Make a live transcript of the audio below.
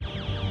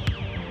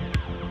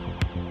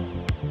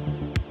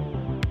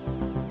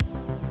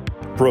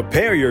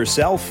Prepare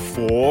yourself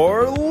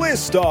for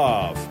List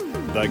Off,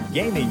 the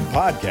gaming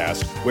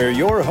podcast where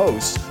your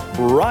hosts,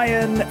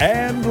 Brian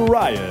and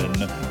Ryan,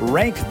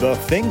 rank the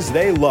things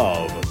they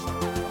love.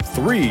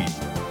 3,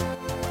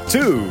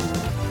 2,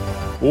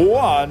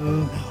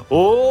 1,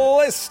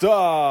 List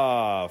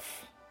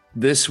Off!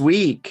 This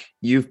week,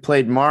 you've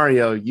played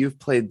Mario, you've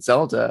played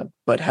Zelda,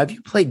 but have you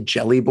played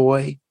Jelly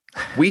Boy?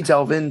 We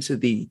delve into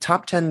the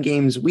top 10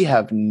 games we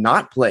have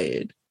not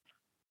played.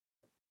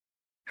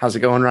 How's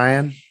it going,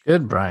 Ryan?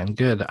 Good, Brian.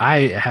 Good.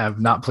 I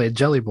have not played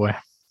Jelly Boy.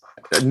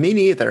 Me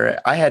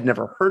neither. I had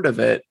never heard of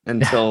it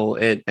until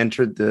it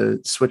entered the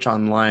Switch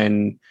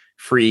Online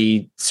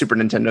free Super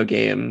Nintendo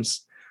games.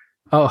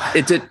 Oh,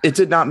 it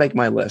did not make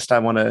my list. I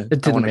want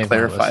to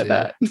clarify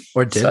that.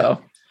 Or did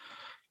so,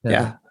 it?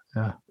 Yeah.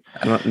 I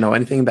don't know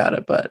anything about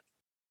it, but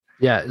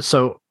yeah.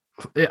 So,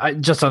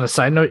 just on a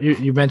side note,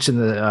 you mentioned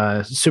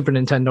the Super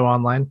Nintendo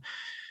Online.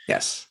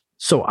 Yes.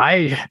 So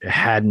I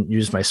hadn't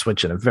used my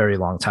Switch in a very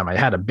long time. I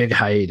had a big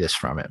hiatus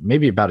from it,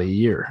 maybe about a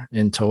year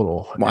in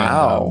total.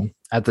 Wow. And,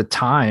 at the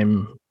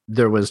time,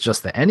 there was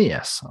just the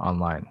NES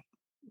Online.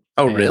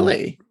 Oh,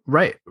 really?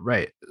 Right.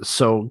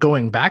 So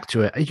going back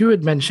to it, you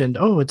had mentioned,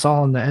 it's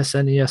all in the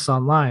SNES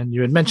Online.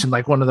 You had mentioned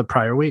like one of the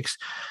prior weeks.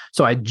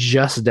 So I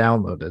just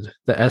downloaded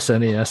the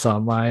SNES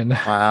Online.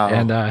 Wow.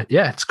 And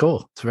it's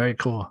cool. It's very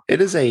cool.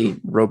 It is a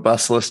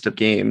robust list of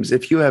games.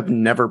 If you have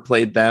never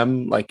played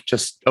them, like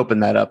just open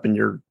that up and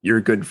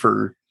you're good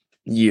for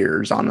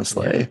years,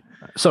 honestly.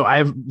 Yeah. So I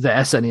have the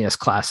SNES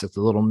Classic,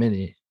 the little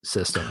mini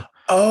system.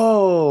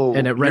 Oh,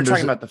 and it renders you're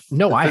talking about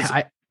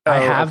I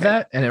have okay.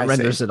 that, and it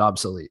renders it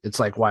obsolete. It's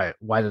like, why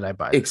did I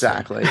buy it?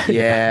 Exactly.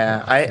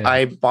 Yeah.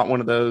 I bought one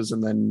of those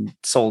and then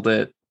sold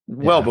it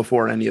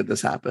before any of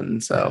this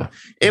happened. So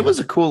it was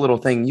a cool little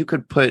thing. You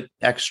could put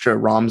extra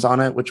ROMs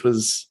on it, which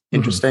was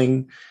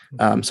interesting.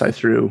 So I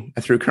threw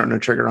Chrono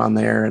Trigger on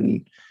there,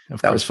 and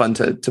that was fun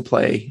to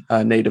play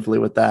natively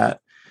with that.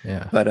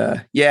 Yeah.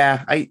 But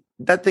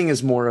that thing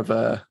is more of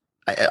a,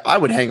 I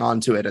would hang on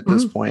to it at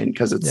this point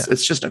because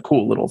it's just a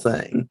cool little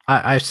thing.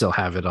 I still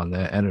have it on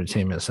the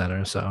Entertainment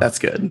Center, so that's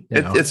good.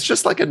 It's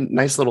just like a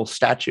nice little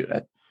statue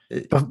at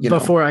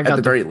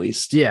the very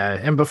least. Yeah,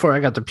 and before I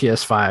got the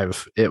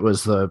PS5, it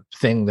was the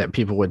thing that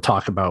people would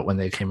talk about when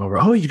they came over.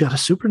 Oh, you got a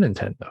Super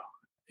Nintendo.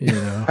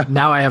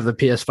 Now I have the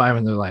PS5,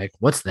 and they're like,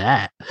 "What's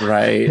that?"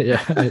 Right?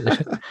 Yeah,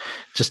 it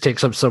just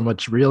takes up so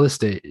much real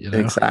estate.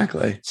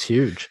 Exactly. It's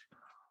huge.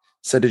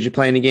 So did you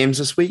play any games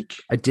this week?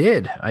 I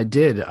did.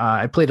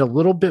 I played a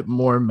little bit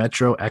more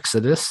Metro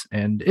Exodus,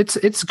 and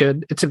it's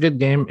good. It's a good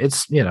game.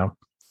 It's,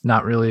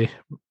 not really,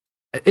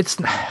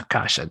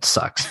 gosh, it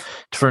sucks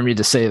for me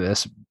to say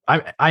this.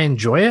 I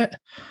enjoy it,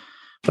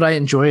 but I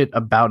enjoy it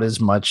about as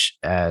much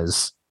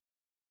as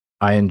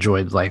I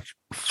enjoyed like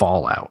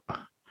Fallout.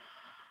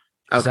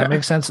 Does that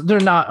make sense? They're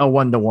not a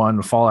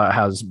one-to-one. Fallout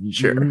has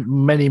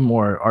many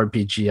more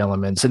RPG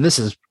elements, and this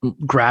is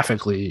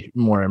graphically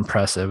more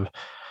impressive.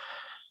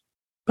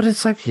 But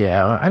it's like,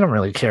 I don't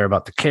really care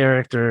about the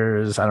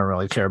characters. I don't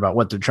really care about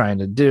what they're trying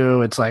to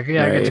do. It's like,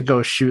 I get to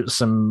go shoot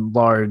some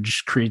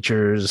large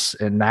creatures,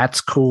 and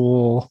that's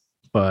cool.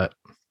 But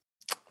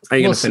are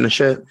you going to finish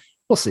it?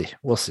 We'll see.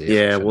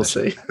 Yeah, we'll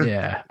see.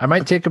 Yeah, I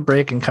might take a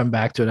break and come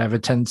back to it. I have a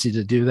tendency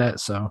to do that,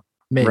 so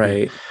maybe.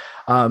 Right.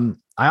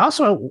 I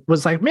also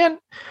was like, man,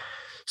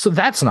 so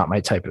that's not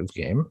my type of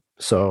game.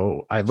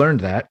 So I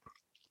learned that.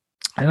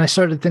 And I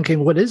started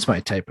thinking, what is my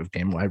type of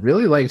game? Well, I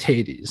really liked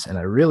Hades and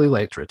I really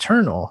liked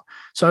Returnal.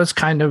 So I was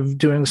kind of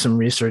doing some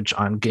research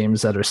on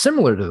games that are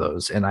similar to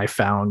those. And I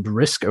found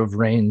Risk of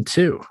Rain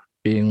 2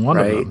 being one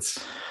of them.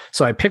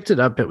 So I picked it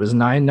up. It was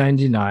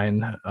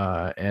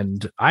 $9.99.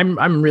 And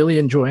I'm really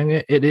enjoying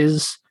it. It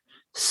is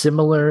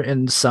similar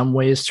in some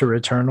ways to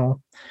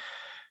Returnal,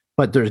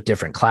 but there's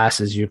different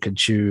classes you could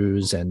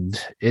choose. And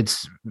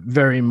it's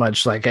very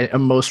much like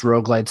most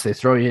roguelites, they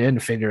throw you in,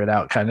 figure it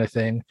out kind of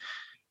thing.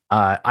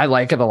 I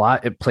like it a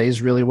lot. It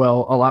plays really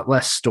well, a lot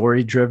less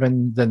story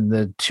driven than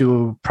the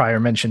two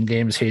prior mentioned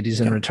games, Hades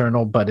and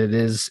Returnal, but it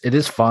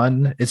is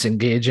fun. It's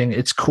engaging.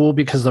 It's cool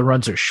because the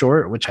runs are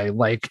short, which I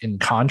like in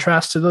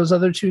contrast to those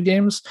other two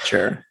games.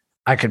 Sure.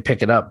 I could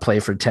pick it up,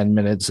 play for 10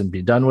 minutes and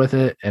be done with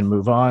it and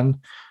move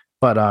on.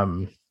 But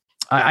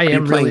I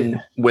am playing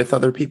with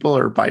other people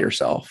or by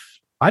yourself?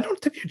 I don't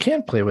think you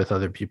can play with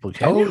other people,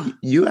 can you?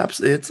 You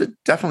absolutely. It's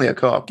definitely a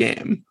co-op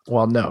game.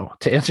 Well, no.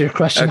 To answer your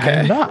question,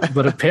 I'm not,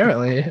 but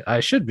apparently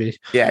I should be.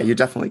 Yeah, you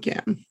definitely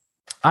can.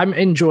 I'm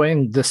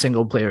enjoying the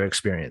single player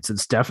experience.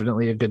 It's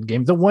definitely a good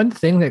game. The one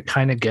thing that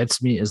kind of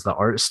gets me is the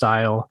art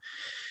style.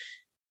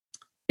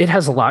 It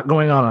has a lot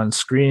going on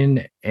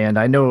screen, and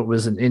I know it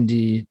was an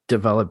indie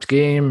developed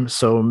game,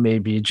 so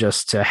maybe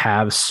just to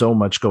have so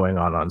much going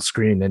on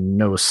screen and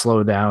no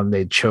slowdown,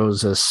 they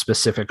chose a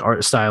specific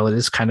art style. It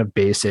is kind of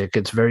basic.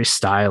 It's very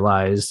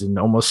stylized and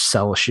almost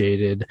cell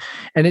shaded,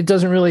 and it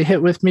doesn't really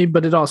hit with me,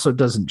 but it also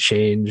doesn't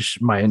change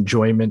my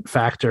enjoyment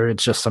factor.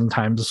 It's just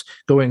sometimes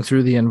going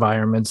through the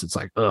environments, it's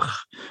like, ugh,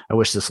 I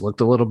wish this looked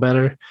a little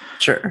better.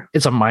 Sure.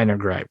 It's a minor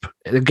gripe.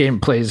 The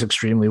game plays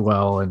extremely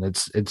well, and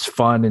it's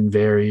fun and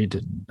varied.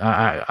 And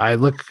I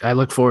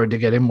look forward to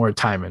getting more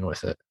time in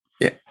with it.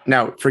 Yeah.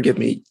 Now, forgive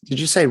me. Did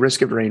you say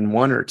Risk of Rain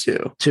 1 or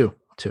 2? 2.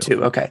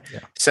 Okay. Yeah.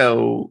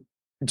 So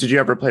did you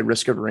ever play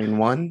Risk of Rain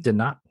 1? Did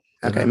not.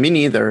 Okay. Me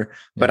neither.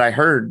 But I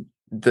heard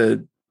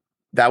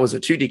that was a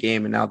 2D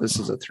game and now this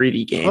is a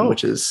 3D game,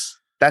 which is,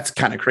 that's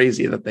kind of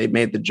crazy that they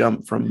made the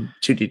jump from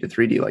 2D to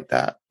 3D like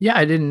that. Yeah,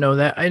 I didn't know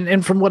that.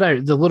 And from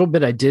the little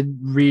bit I did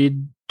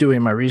read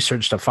doing my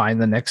research to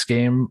find the next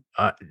game,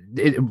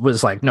 it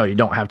was like, no, you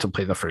don't have to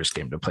play the first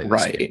game to play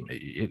this game.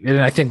 And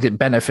I think it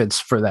benefits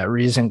for that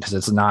reason because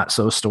it's not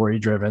so story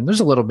driven. There's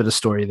a little bit of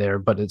story there,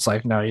 but it's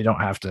like, no, you don't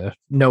have to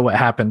know what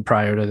happened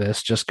prior to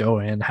this. Just go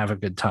in, have a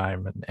good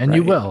time. And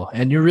you will.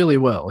 And you really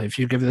will. If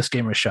you give this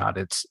game a shot,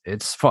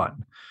 it's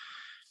fun.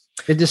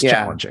 It is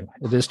challenging.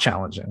 It is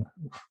challenging.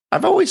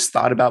 I've always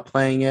thought about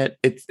playing it.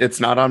 It's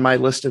not on my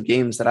list of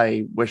games that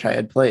I wish I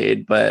had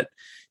played, but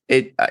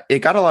it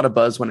got a lot of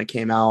buzz when it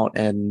came out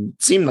and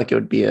seemed like it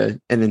would be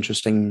an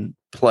interesting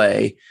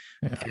play.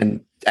 Yeah.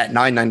 And at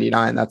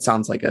 $9.99, that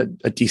sounds like a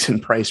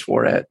decent price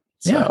for it.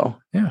 So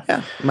yeah,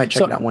 I might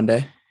check it out one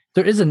day.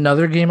 There is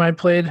another game I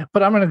played,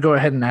 but I'm going to go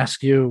ahead and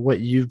ask you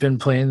what you've been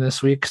playing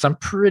this week because I'm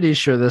pretty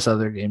sure this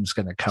other game's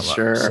going to come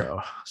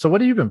up. So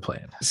what have you been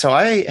playing? So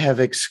I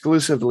have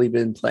exclusively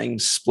been playing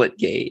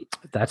Splitgate.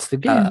 That's the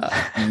game.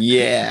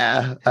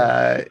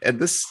 And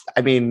this,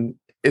 I mean,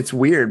 it's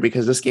weird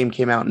because this game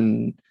came out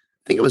in,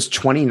 I think it was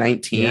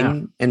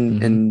 2019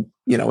 in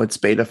its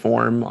beta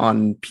form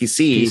on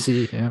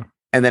PC.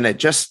 And then it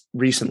just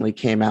recently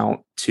came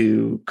out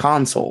to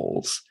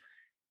consoles.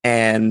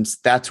 And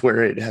that's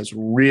where it has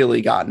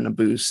really gotten a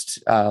boost.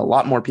 A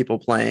lot more people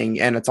playing,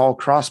 and it's all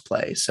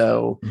crossplay.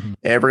 So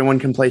everyone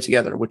can play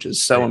together, which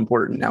is so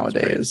important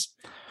nowadays.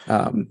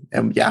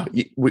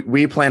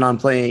 We plan on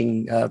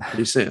playing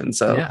pretty soon.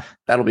 So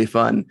that'll be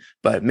fun.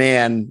 But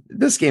man,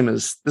 this game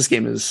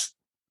is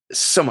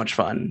so much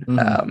fun.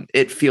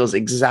 It feels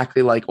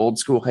exactly like old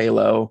school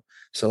Halo.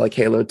 So like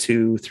Halo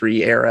 2,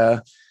 3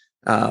 era.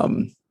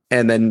 And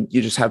then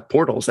you just have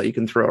portals that you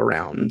can throw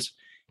around.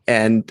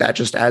 And that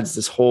just adds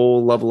this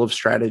whole level of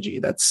strategy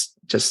that's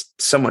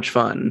just so much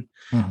fun.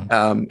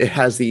 It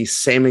has the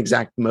same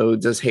exact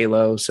modes as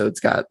Halo. So it's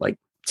got like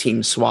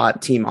Team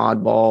SWAT, Team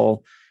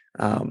Oddball.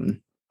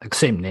 Like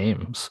same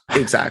names.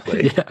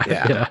 Exactly.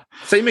 Yeah.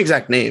 Same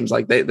exact names.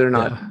 Like they're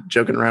not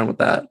joking around with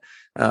that,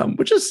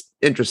 which is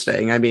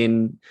interesting. I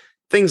mean,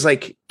 things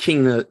like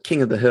King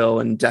of the Hill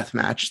and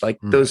Deathmatch, like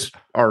those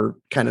are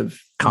kind of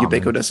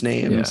ubiquitous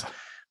names.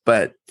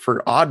 But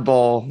for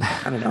Oddball,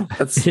 I don't know.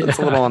 That's a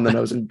little on the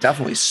nose, and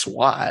definitely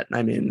SWAT.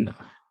 I mean,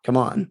 come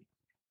on.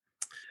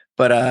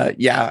 But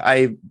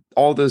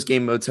all those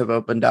game modes have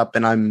opened up,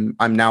 and I'm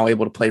now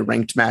able to play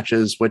ranked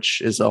matches,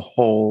 which is a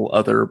whole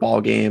other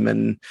ball game.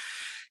 And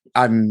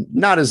I'm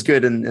not as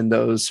good in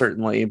those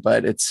certainly,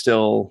 but it's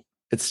still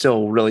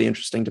really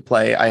interesting to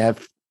play. I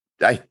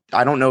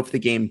don't know if the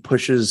game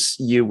pushes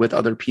you with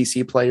other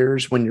PC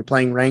players when you're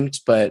playing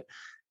ranked, but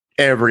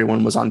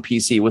everyone was on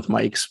PC with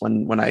mics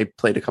when I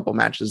played a couple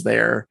matches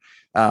there.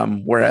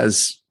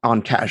 Whereas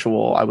on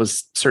casual, I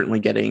was certainly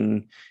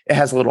getting, it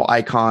has a little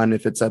icon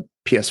if it's a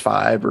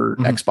PS5 or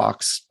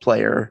Xbox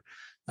player.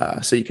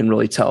 So you can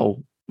really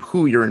tell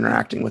who you're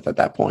interacting with at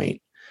that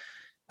point.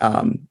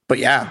 But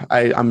yeah,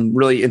 I'm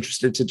really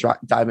interested to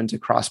dive into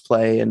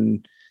crossplay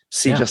and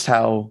see just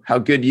how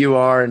good you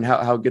are and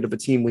how good of a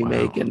team we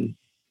make. And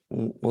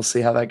we'll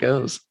see how that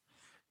goes.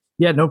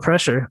 Yeah, no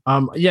pressure.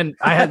 I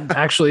had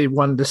actually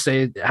wanted to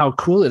say how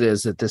cool it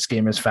is that this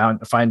game is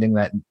finding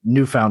that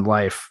newfound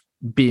life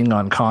being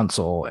on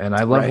console. And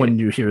I love when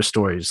you hear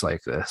stories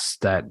like this,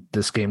 that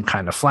this game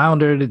kind of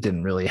floundered. It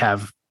didn't really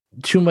have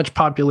too much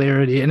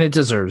popularity, and it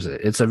deserves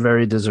it. It's a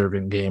very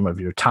deserving game of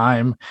your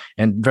time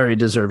and very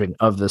deserving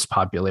of this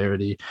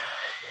popularity.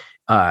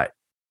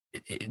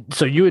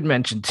 So you had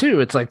mentioned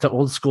too, it's like the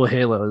old school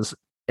Halos,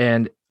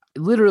 and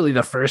literally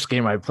the first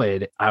game I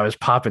played, I was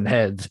popping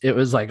heads. It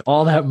was like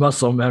all that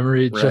muscle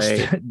memory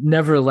just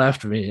never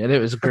left me. And it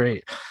was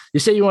great. You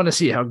say you want to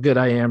see how good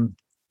I am.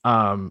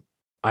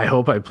 I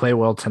hope I play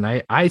well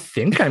tonight. I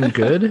think I'm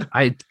good.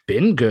 I've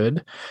been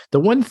good. The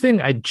one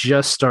thing I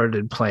just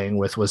started playing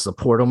with was the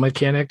portal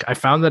mechanic. I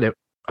found that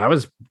I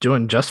was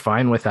doing just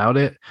fine without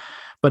it,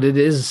 but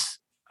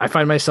I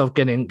find myself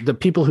getting, the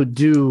people who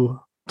do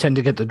tend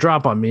to get the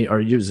drop on me are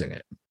using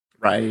it.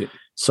 Right.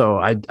 So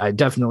I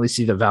definitely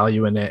see the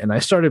value in it. And I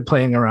started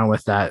playing around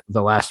with that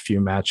the last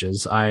few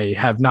matches. I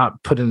have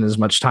not put in as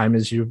much time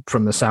as you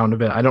from the sound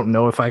of it. I don't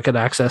know if I could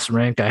access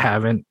rank. I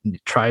haven't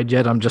tried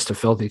yet. I'm just a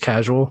filthy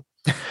casual,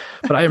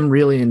 but I am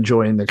really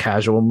enjoying the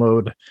casual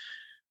mode.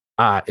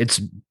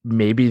 It's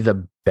maybe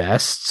the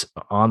best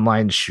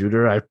online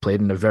shooter I've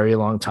played in a very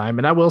long time.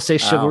 And I will say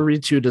Chivalry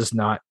 2 does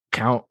not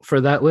count for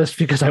that list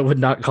because I would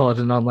not call it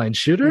an online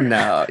shooter.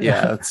 No,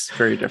 yeah, it's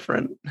very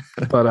different.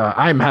 But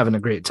I'm having a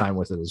great time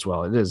with it as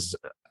well. It is,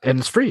 and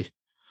it's free.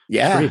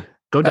 Yeah, it's free.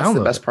 Go download. That's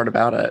the best part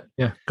about it.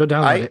 Yeah, go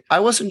download it. I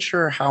wasn't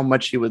sure how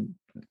much you would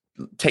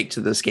take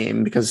to this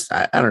game because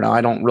I don't know. I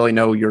don't really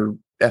know your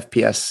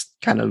FPS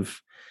kind of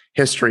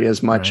history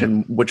as much Right.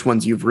 and which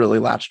ones you've really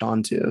latched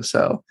onto.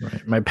 So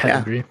Right. My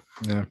pedigree.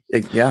 Yeah.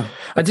 yeah,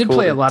 I did cool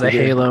play a to- lot to of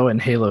hear. Halo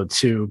and Halo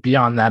 2.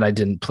 Beyond that, I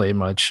didn't play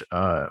much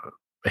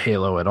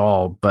Halo at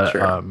all. But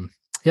Sure.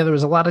 yeah, there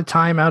was a lot of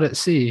time out at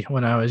sea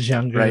when I was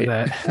younger Right.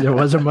 that there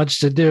wasn't much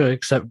to do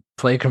except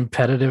play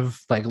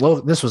competitive. Like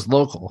this was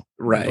local,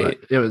 Right. but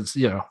it was,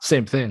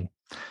 same thing.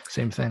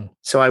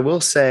 So I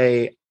will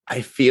say,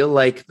 I feel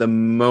like the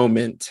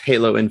moment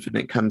Halo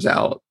Infinite comes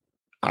out,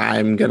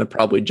 I'm going to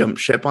probably jump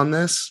ship on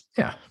this.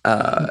 Yeah.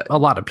 Uh, A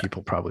lot of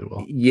people probably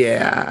will.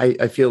 yeah,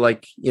 I feel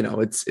like,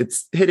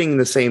 it's hitting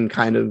the same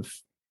kind of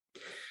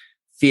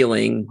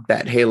feeling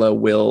that Halo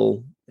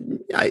will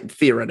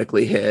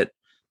theoretically hit.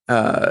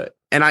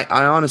 And I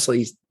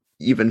honestly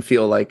even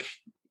feel like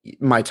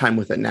my time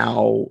with it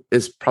now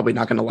is probably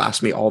not going to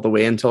last me all the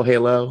way until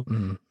Halo.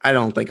 Mhm. I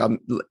don't think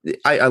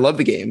I love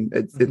the game.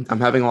 I'm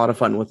having a lot of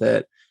fun with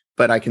it,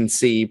 but I can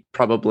see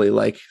probably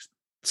like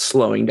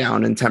slowing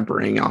down and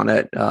tempering on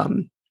it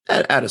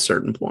at a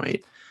certain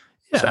point.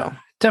 Yeah, So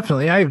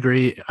definitely. I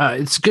agree.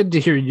 It's good to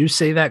hear you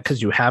say that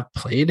because you have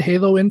played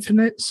Halo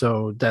Infinite.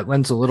 So that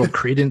lends a little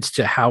credence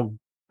to how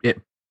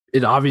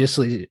it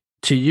obviously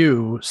to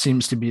you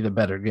seems to be the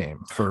better game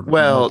for.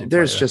 well,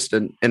 there's multiplayer. just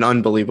an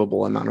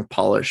unbelievable amount of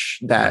polish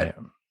that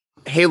Right.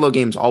 Halo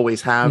games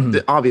always have.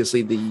 Mhm.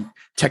 Obviously, the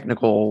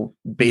technical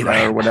beta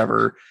Right. or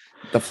whatever,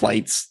 the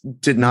flights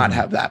did not Mhm.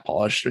 have that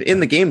polish. In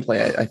the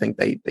gameplay, I think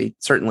they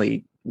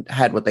certainly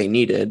had what they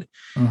needed,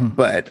 Mhm.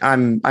 but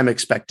I'm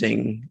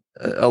expecting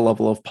a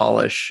level of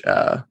polish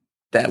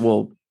that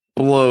will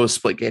blow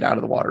Splitgate out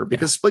of the water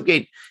because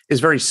Splitgate is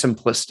very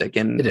simplistic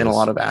in It a is.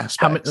 lot of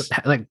How many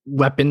aspects. like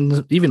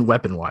weapons, even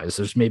weapon wise,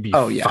 there's maybe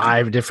Oh, yeah.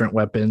 5 different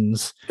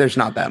weapons. There's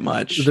not that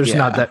much. There's Yeah.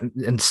 not that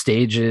in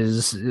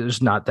stages.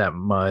 There's not that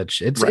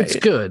much. It's Right.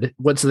 good.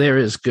 What's there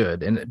is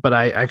good. But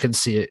I could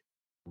see it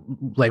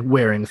like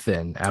wearing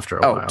thin after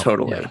a while.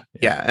 Totally.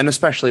 Yeah. And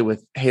especially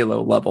with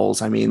Halo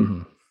levels. I mean,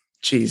 Mhm.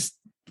 geez,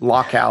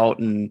 Lockout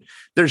and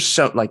there's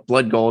so like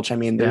Blood Gulch. I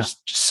mean, there's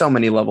just so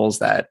many levels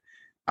that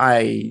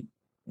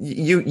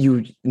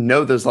you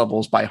know those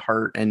levels by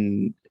heart,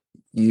 and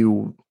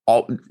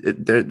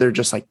they're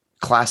just like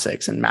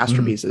classics and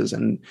masterpieces,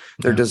 and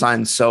they're Yeah.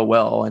 designed so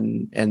well,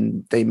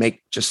 and they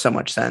make just so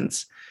much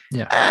sense.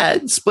 Yeah.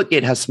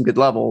 Splitgate has some good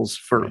levels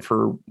for Right.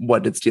 for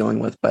what it's dealing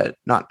with, but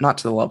not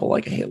to the level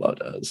like a Halo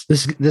does.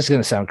 This is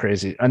going to sound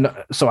crazy.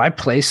 So I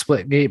play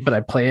Splitgate, but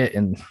I play it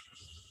in,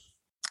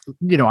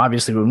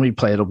 obviously when we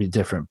play, it'll be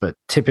different. But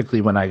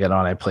typically when I get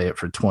on, I play it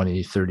for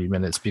 20, 30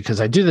 minutes because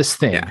I do this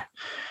thing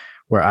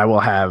where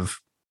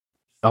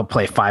I'll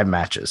play 5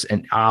 matches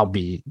and I'll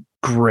be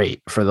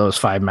great for those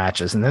 5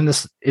 matches. And then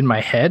in my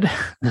head,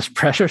 this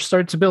pressure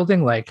starts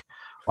building like,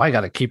 well, I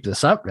got to keep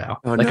this up now.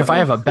 Oh, if I no.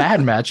 have a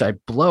bad match, I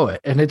blow it.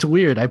 And it's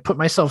weird. I put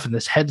myself in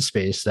this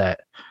headspace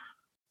that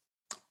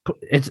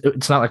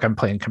it's not like I'm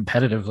playing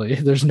competitively.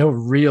 There's no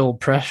real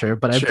pressure,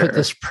 but I Sure. put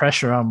this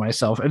pressure on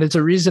myself. And it's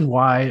a reason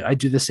why I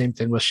do the same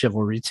thing with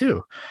Chivalry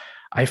too.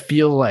 I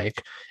feel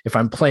like if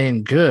I'm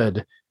playing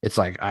good, it's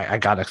like I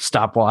got to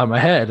stop while I'm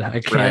ahead. I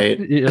can't,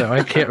 Right.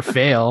 I can't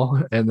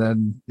fail. And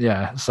then,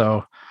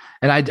 so,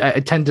 and I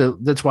tend to,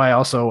 that's why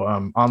also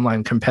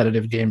online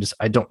competitive games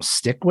I don't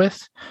stick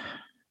with,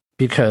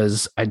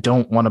 because I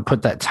don't want to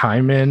put that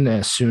time in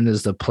as soon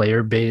as the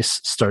player base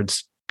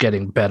starts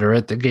getting better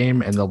at the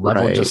game and the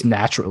level Right. just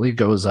naturally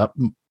goes up,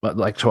 but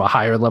like to a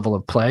higher level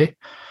of play.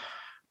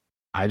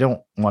 I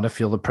don't want to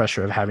feel the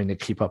pressure of having to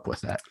keep up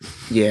with that.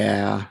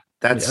 Yeah,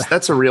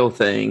 that's a real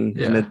thing.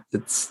 Yeah. And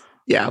it's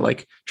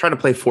like trying to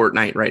play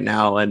Fortnite right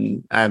now,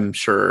 and I'm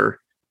sure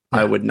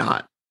I would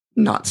not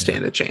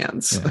stand a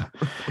chance. Yeah.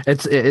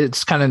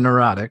 It's kind of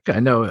neurotic. I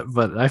know it,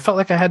 but I felt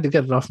like I had to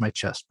get it off my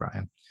chest,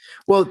 Brian.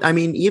 Well, I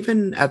mean,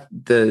 even at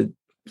the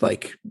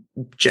like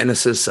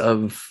genesis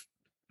of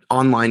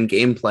online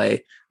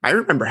gameplay, I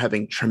remember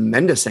having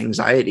tremendous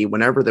anxiety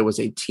whenever there was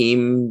a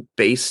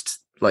team-based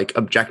like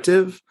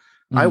objective.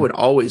 I would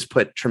always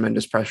put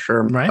tremendous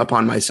pressure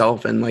upon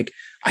myself, and like,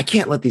 I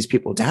can't let these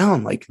people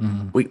down. Like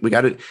we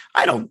got to,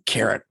 I don't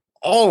care at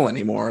all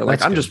anymore.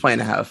 Like I'm just playing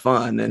to have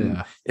fun.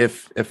 And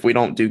if we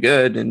don't do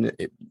good, and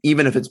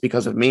even if it's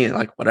because of me,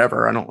 like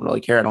whatever, I don't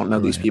really care. I don't know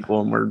these people,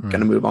 and we're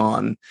going to move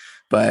on.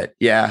 But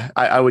yeah,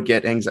 I would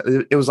get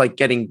anxiety. It was like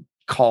getting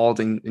called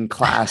in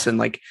class and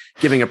like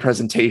giving a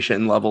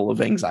presentation level of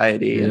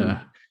anxiety. And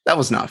that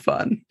was not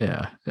fun.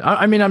 Yeah.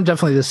 I mean, I'm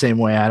definitely the same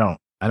way. I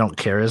don't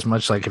care as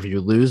much. Like if you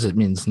lose, it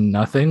means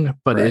nothing,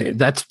 but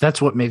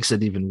that's what makes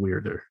it even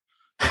weirder.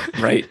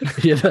 Right.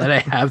 That I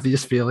have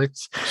these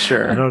feelings.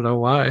 Sure. I don't know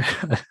why.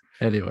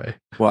 Anyway.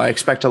 Well, I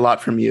expect a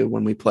lot from you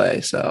when we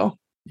play. So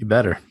you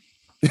better.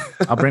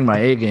 I'll bring my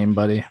A game,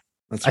 buddy.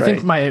 That's right. I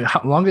think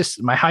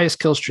my highest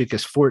kill streak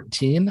is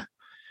 14.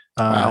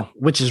 Wow.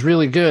 Which is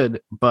really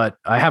good, but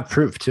I have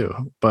proof too.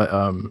 But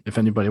if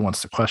anybody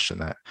wants to question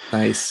that.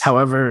 Nice.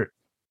 However,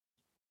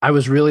 I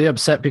was really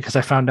upset because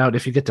I found out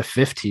if you get to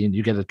 15,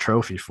 you get a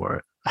trophy for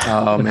it.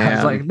 Oh man. I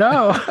was like,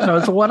 no,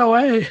 it's one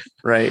away.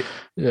 Right.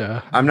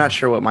 Yeah. I'm not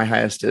sure what my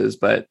highest is,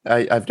 but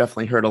I've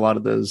definitely heard a lot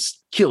of those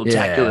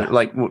kill-tacular,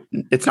 like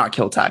it's not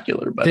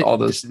kill-tacular, but all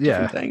those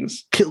different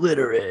things.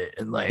 Kill-literate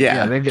and like, they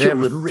have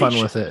fun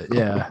with it.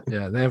 Yeah.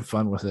 Yeah. They have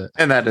fun with it.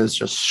 And that is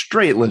just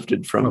straight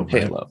lifted from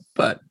Halo,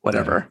 but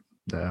whatever.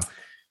 Yeah.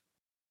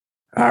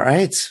 All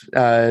right.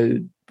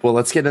 Well,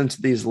 let's get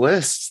into these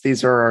lists.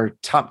 These are our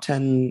top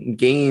 10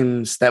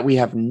 games that we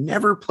have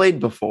never played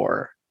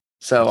before.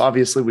 So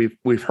obviously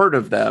we've heard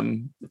of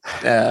them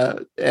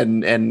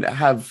and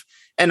have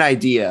an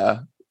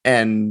idea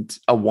and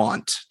a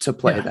want to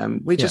play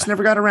them. We just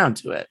never got around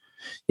to it.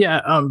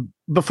 Yeah.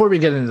 Before we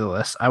get into the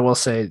list, I will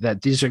say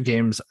that these are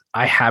games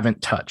I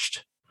haven't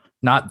touched,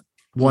 not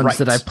ones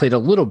that I've played a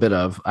little bit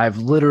of. I've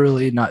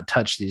literally not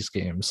touched these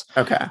games.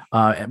 Okay.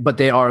 But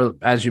they are,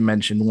 as you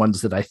mentioned,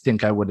 ones that I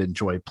think I would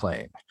enjoy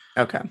playing.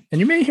 Okay. And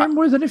you may hear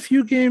more than a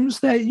few games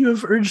that you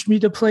have urged me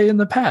to play in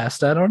the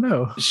past. I don't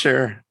know.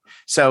 Sure.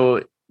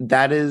 So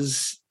that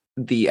is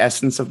the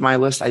essence of my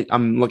list.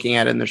 I'm looking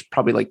at it, and there's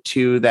probably like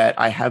 2 that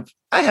I have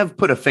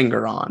put a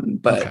finger on,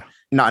 but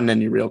not in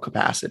any real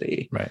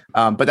capacity. Right.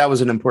 But that was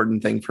an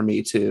important thing for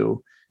me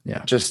too.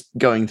 Yeah. Just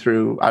going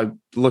through, I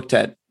looked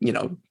at,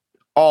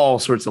 all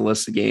sorts of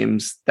lists of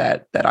games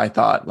that I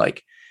thought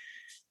like,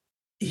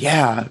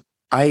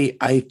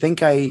 I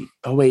think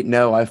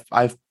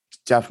I've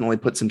definitely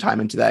put some time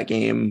into that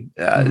game.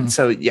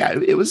 So yeah,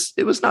 it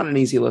was not an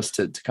easy list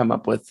to come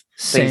up with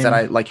things that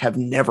I like have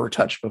never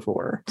touched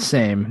before.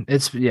 Same.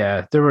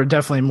 There were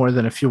definitely more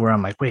than a few where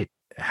I'm like, wait,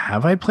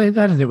 have I played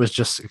that? And it was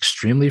just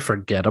extremely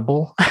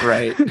forgettable.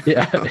 Right.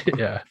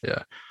 Yeah.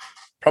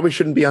 Probably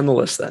shouldn't be on the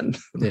list then.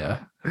 Yeah.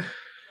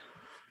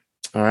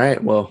 All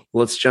right. Well,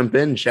 let's jump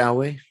in, shall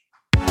we?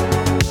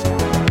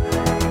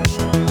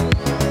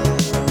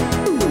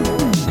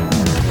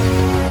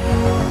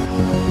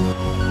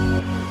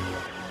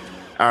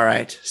 All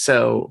right.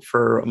 So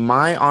for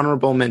my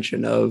honorable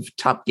mention of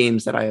top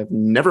games that I have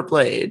never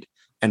played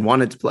and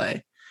wanted to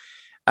play,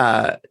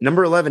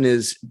 number 11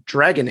 is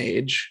Dragon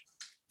Age.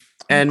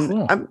 And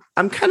cool.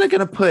 I'm kind of going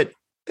to put,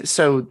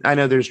 so I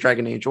know there's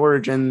Dragon Age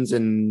Origins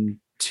and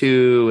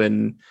 2,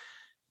 and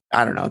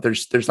I don't know,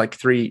 there's like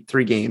three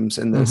games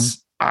in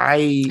this.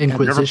 I have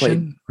never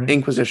played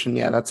Inquisition.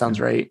 Yeah, that sounds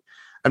right.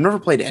 I've never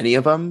played any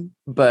of them,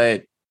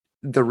 but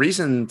the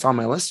reason it's on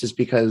my list is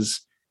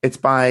because it's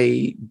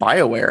by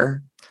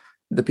BioWare,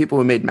 the people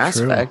who made Mass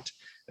Effect.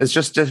 It's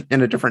just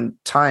in a different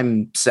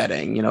time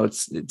setting.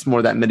 It's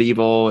more that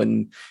medieval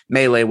and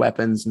melee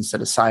weapons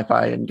instead of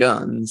sci-fi and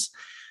guns.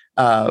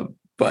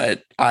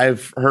 But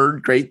I've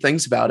heard great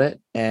things about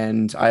it,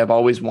 and I have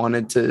always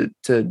wanted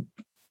to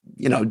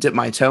dip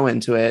my toe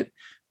into it.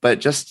 But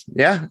just,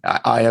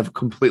 I have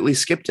completely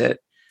skipped it.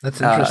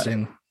 That's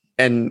interesting.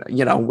 And,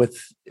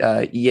 with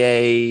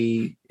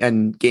EA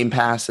and Game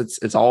Pass,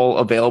 it's all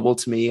available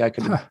to me. I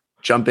could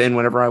jump in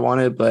whenever I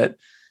wanted, but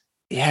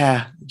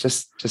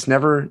just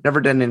never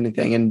done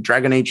anything. And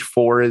Dragon Age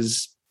 4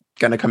 is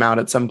going to come out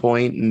at some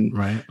point,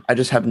 and I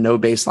just have no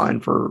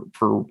baseline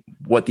for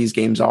what these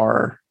games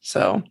are.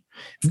 So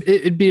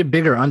it'd be a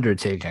bigger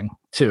undertaking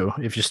too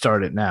if you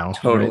start it now.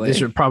 Totally. Right?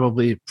 These are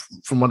probably,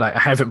 from what I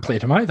haven't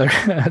played them either,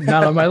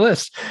 not on my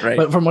list.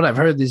 But from what I've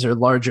heard, these are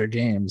larger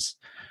games.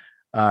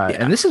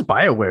 And this is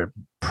BioWare,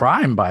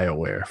 prime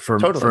BioWare for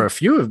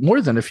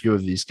more than a few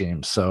of these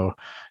games. So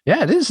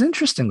yeah, it is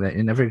interesting that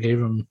you never gave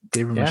them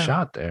a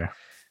shot there.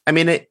 I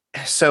mean,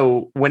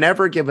 so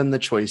whenever given the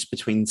choice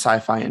between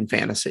sci-fi and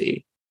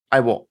fantasy, I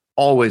will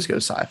always go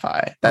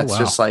sci-fi. That's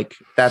just like,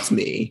 that's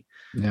me.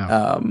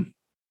 Yeah.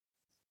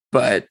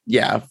 But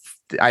yeah,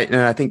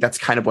 I think that's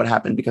kind of what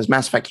happened because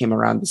Mass Effect came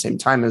around at the same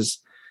time as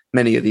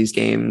many of these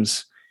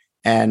games.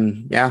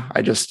 And yeah,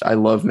 I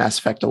love Mass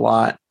Effect a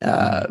lot.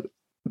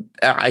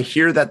 I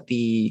hear that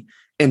the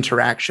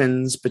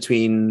interactions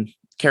between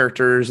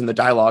characters and the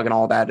dialogue and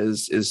all that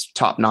is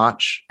top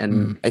notch.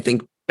 And I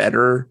think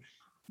better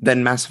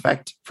than Mass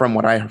Effect from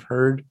what I have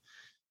heard.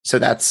 So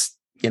that's,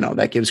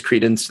 that gives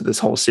credence to this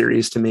whole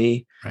series to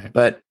me. Right.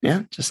 But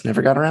yeah, just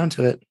never got around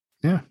to it.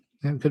 Yeah,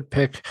 good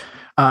pick.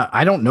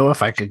 I don't know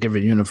if I could give a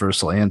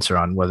universal answer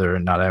on whether or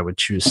not I would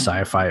choose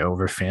sci-fi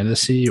over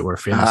fantasy or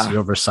fantasy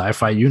over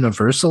sci-fi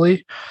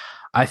universally.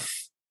 I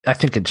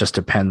think it just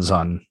depends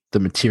on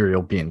the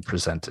material being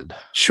presented.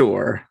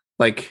 Sure.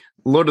 Like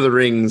Lord of the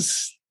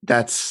Rings,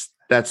 that's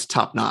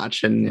top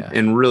notch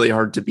and really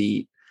hard to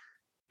beat.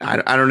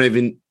 I don't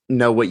even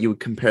know what you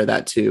would compare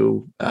that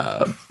to.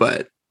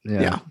 But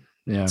yeah.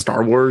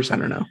 Star Wars. I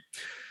don't know.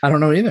 I don't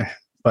know either,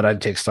 but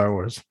I'd take Star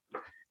Wars.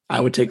 I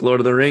would take Lord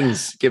of the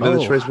Rings, given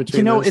the choice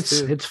between those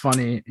two. It's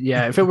funny.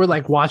 Yeah. If it were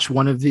like watch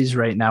one of these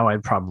right now,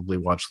 I'd probably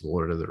watch The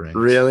Lord of the Rings.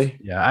 Really?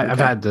 Yeah. I've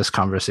had this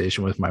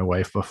conversation with my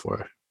wife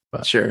before,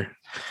 but sure.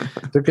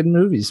 They're good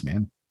movies,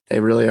 man.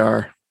 They really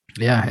are.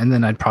 Yeah. And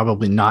then I'd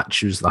probably not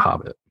choose The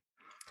Hobbit.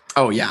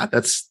 Oh yeah,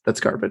 that's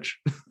garbage.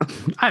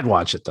 I'd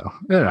watch it though.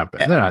 They're not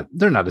bad.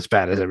 They're not as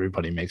bad as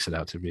everybody makes it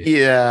out to be.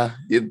 Yeah,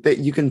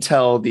 you can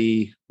tell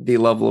the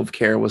level of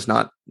care was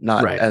not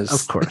Right. as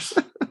Of course.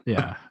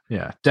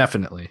 Yeah,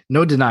 definitely.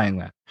 No denying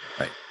that.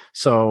 Right.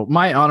 So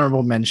my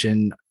honorable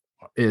mention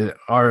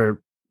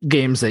are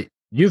games that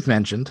you've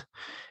mentioned.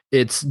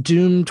 It's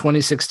Doom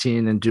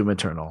 2016 and Doom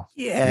Eternal.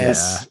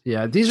 Yes.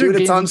 Yeah. These are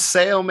games, it's on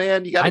sale,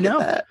 man. You gotta get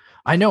that.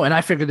 I know, and I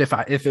figured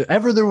if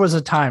ever there was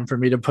a time for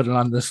me to put it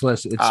on this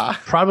list, it's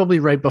probably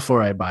right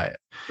before I buy it.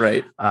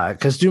 Right.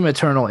 Because Doom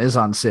Eternal is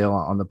on sale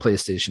on the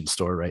PlayStation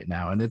Store right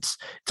now, and it's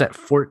at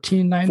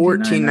 $14.99.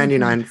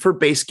 $14.99 for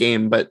base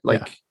game, but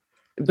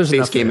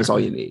base game is all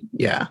you need.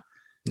 Yeah.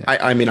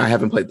 I mean, I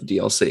haven't played the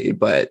DLC,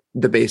 but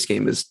the base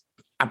game is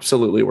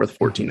absolutely worth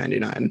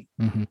 $14.99.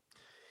 Mm-hmm.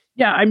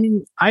 Yeah, I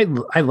mean, I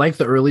like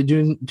the early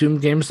Doom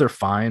games; they're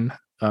fine.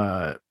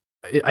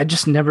 I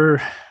just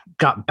never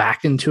got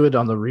back into it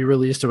on the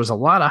re-release. There was a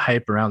lot of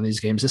hype around these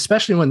games,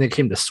 especially when they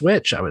came to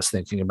Switch. I was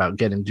thinking about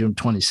getting Doom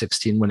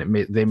 2016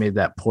 when they made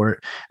that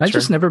port. And I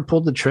just never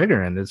pulled the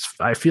trigger. And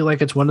I feel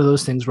like it's one of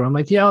those things where I'm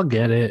like, yeah, I'll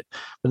get it,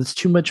 but it's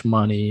too much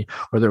money,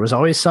 or there was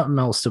always something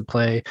else to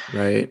play.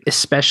 Right.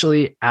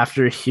 Especially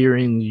after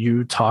hearing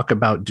you talk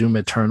about Doom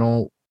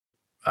Eternal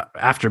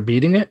after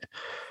beating it,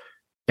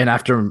 and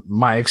after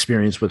my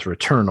experience with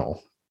Returnal.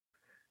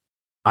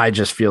 I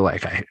just feel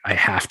like I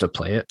have to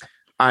play it.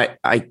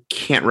 I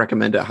can't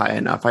recommend it high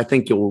enough. I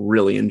think you'll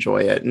really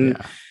enjoy it. And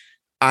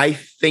I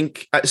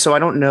think, so I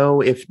don't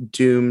know if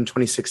Doom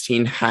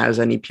 2016 has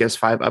any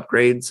PS5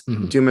 upgrades.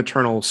 Mm-hmm. Doom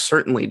Eternal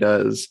certainly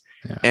does.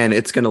 Yeah. And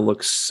it's going to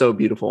look so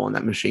beautiful on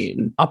that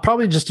machine. I'll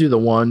probably just do the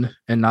one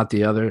and not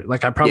the other.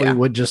 Like I probably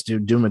would just do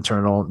Doom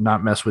Eternal,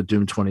 not mess with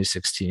Doom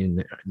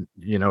 2016.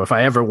 You know, if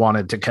I ever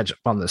wanted to catch up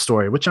on the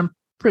story, which I'm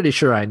pretty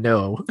sure I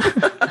know,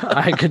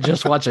 I could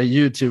just watch a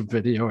YouTube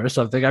video or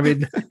something. I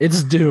mean,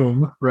 it's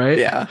Doom, right?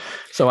 Yeah.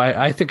 So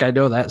I think I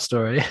know that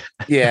story.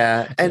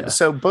 Yeah. And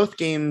so both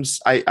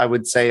games I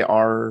would say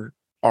are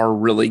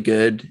really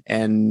good.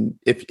 And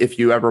if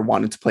you ever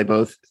wanted to play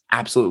both,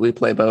 absolutely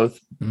play both.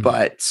 Mm-hmm.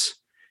 But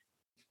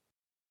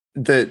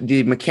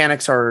the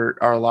mechanics are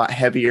a lot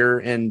heavier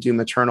in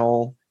Doom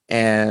Eternal.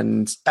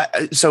 And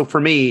so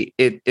for me,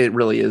 it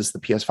really is the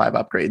PS5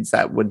 upgrades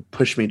that would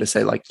push me to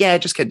say like, yeah,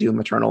 just get Doom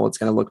Eternal. It's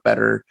going to look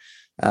better.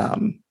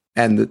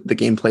 And the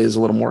gameplay is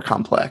a little more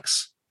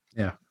complex.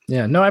 Yeah.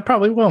 Yeah. No, I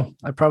probably will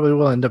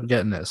end up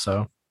getting it.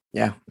 So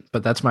yeah,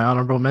 but that's my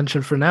honorable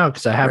mention for now,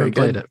 because I haven't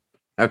played it.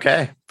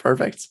 Okay,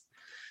 perfect.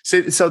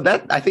 So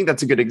that, I think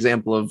that's a good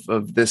example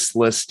of this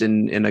list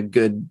in a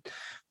good,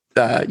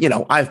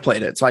 I've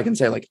played it, so I can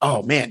say like,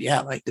 oh man,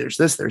 yeah, like there's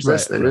this.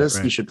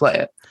 You should play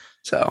it.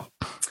 So,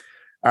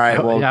 all right.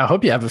 I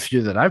hope you have a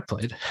few that I've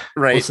played.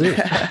 Right. We'll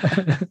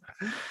see.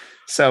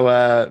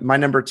 So my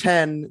number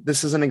 10,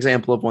 this is an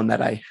example of one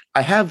that I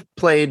have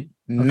played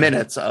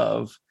minutes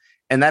of,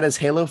 and that is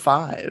Halo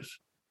 5.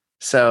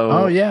 So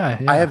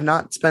I have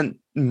not spent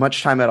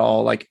much time at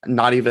all, like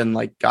not even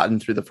like gotten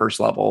through the first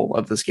level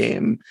of this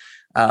game.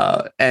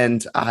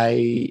 And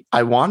I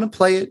want to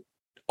play it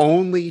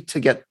only to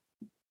get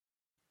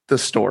the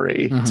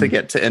story, to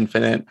get to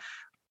Infinite.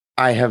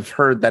 I have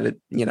heard that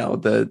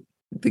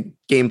the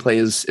gameplay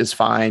is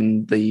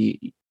fine. The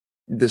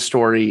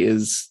story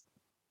is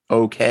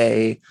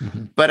okay,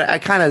 but I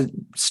kind of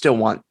still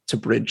want to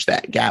bridge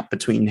that gap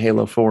between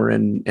Halo 4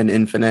 and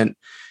Infinite,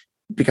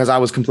 because I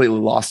was completely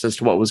lost as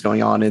to what was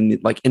going on in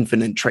like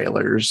Infinite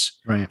trailers,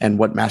 right, and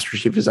what Master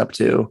Chief is up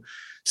to.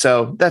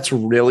 So that's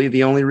really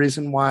the only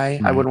reason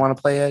why I would want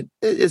to play it.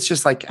 It's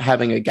just like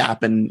having a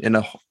gap in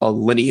a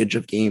lineage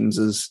of games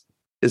is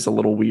a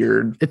little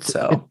weird.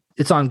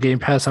 It's on Game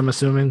Pass, I'm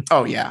assuming.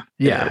 Oh yeah.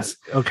 Yeah.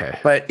 Okay.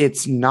 But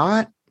it's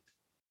not,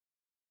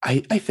 I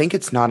think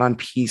it's not on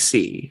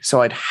PC.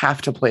 So I'd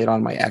have to play it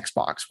on my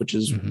Xbox, which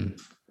is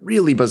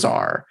really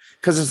bizarre,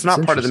 because it's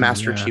not part of the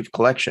Master Chief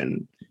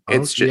collection.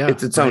 It's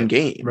it's its own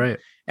game. Right.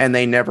 And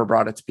they never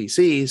brought it to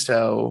PC.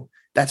 So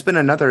that's been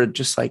another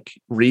just like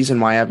reason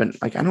why I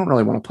don't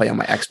really want to play on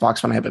my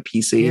Xbox when I have a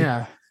PC.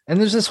 Yeah. And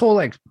there's this whole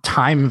like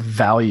time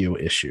value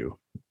issue,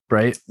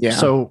 right? Yeah.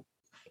 So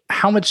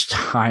how much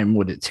time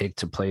would it take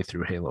to play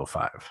through Halo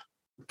 5?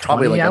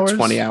 Probably like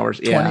 20 hours.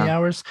 20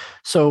 hours.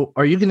 So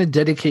are you going to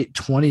dedicate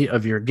 20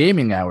 of your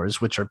gaming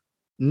hours, which are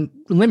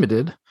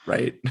limited,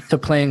 right, to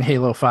playing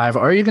Halo 5?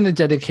 Or are you going to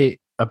dedicate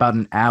about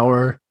an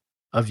hour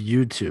of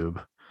YouTube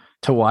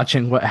to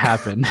watching what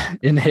happened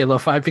in Halo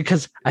 5?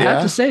 Because I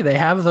have to say, they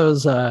have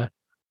those,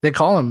 they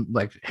call them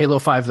like Halo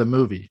 5 the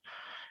movie,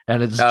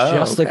 and it's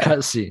just the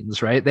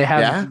cutscenes, right? They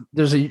have,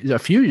 there's a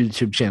few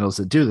YouTube channels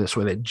that do this,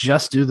 where they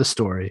just do the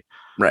story,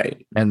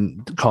 right,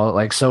 and call it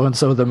like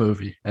so-and-so the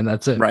movie, and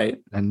that's it. Right.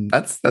 And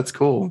that's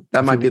cool.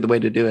 That might be the way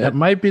to do it. That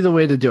might be the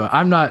way to do it.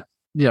 I'm not,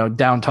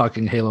 down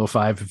talking Halo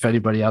 5. If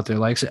anybody out there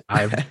likes it,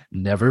 I've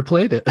never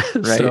played it.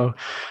 Right. So,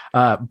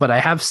 but I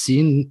have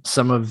seen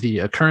some of the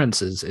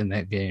occurrences in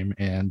that game,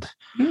 and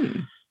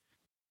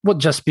well,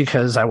 just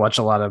because I watch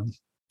a lot of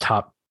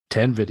top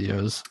 10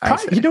 videos.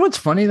 You know what's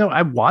funny though?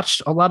 I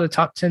watched a lot of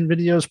top 10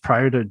 videos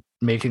prior to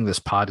making this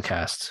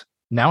podcast.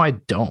 Now I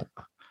don't.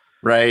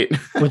 Right.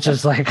 Which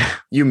is like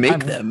you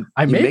make them.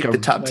 I make the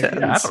top 10s.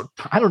 Yeah,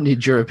 I don't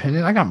need your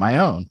opinion. I got my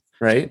own.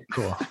 Right.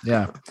 Cool.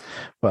 Yeah.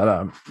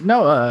 But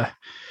no,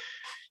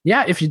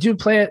 yeah, if you do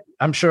play it,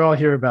 I'm sure I'll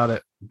hear about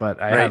it.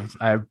 But I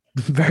have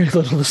very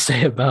little to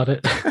say about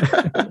it.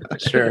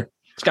 Sure.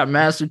 It's got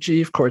Master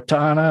Chief,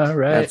 Cortana,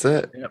 right? That's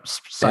it. Yep.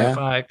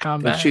 Sci-fi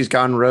combat. She's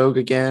gone rogue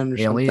again or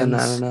aliens. something.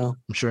 I don't know.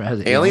 I'm sure it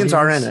has aliens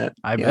are in it.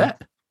 I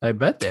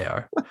bet they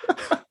are.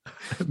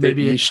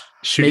 maybe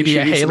maybe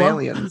a Halo.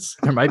 Aliens.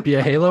 There might be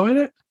a Halo in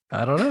it.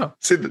 I don't know.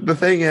 See, the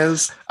thing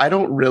is, I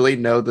don't really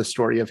know the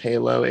story of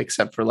Halo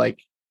except for like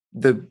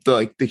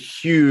the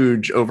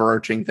huge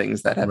overarching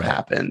things that have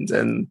happened,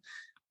 and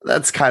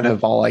that's kind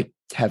of all I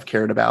have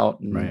cared about.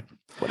 And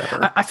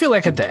whatever. I feel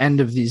like at the end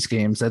of these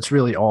games, that's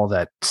really all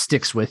that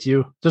sticks with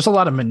you. There's a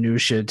lot of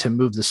minutia to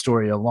move the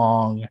story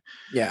along.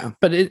 Yeah,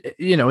 but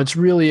it's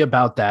really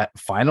about that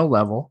final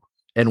level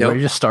and where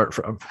you start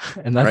from,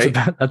 and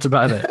that's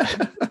about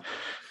it.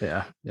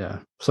 Yeah.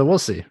 So we'll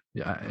see.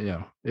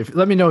 Yeah.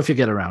 Let me know if you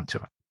get around to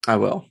it. I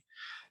will.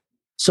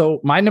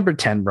 So my number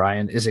 10,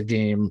 Brian, is a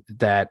game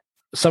that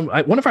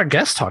one of our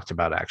guests talked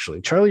about,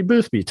 actually. Charlie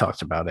Boothby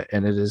talked about it,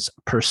 and it is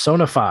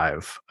Persona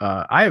 5.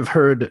 I have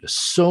heard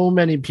so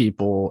many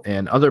people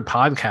and other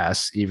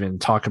podcasts even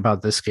talk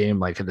about this game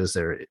like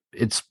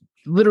it's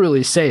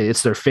literally say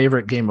it's their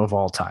favorite game of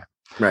all time.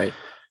 Right.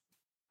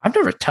 I've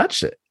never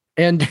touched it.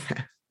 And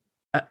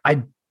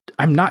I'm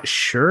not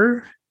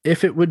sure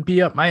if it would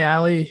be up my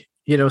alley.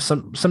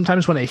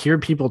 Sometimes when I hear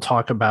people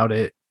talk about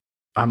it,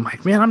 I'm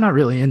like, man, I'm not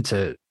really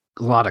into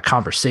a lot of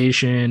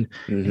conversation,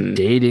 and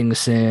dating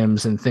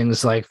sims and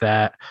things like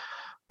that.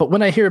 But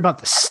when I hear about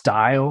the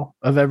style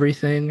of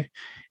everything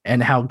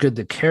and how good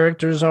the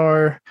characters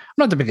are, I'm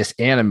not the biggest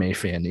anime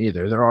fan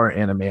either. There are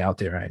anime out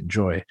there I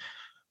enjoy,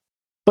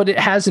 but it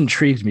has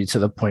intrigued me to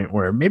the point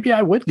where maybe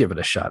I would give it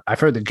a shot. I've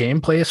heard the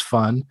gameplay is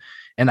fun,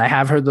 and I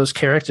have heard those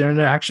character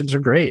interactions are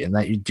great, and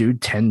that you do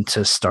tend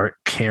to start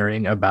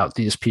caring about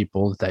these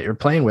people that you're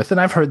playing with.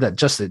 And I've heard that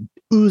just it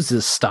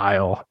oozes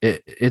style.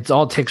 It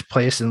all takes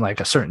place in like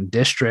a certain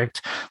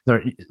district.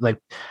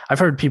 I've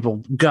heard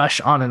people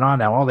gush on and on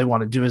now. All they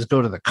want to do is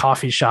go to the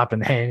coffee shop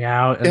and hang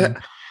out. And,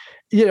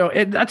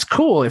 and that's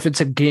cool. If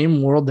it's a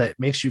game world that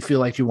makes you feel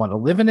like you want to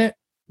live in it,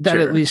 that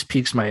at least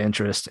piques my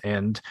interest.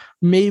 And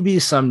maybe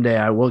someday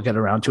I will get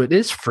around to it. It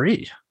is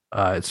free.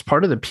 It's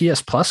part of the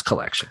PS Plus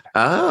collection.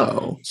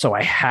 Oh, so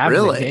I have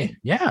really? The game.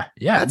 Yeah.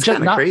 That's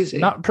kind of crazy.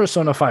 Not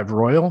Persona 5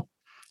 Royal,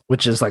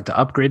 which is like the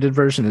upgraded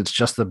version. It's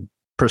just the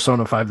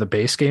Persona 5, the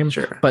base game.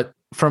 Sure. But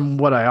from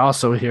what I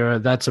also hear,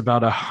 that's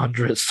about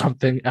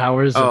 100-something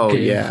hours of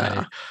gameplay.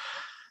 Yeah.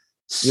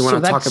 You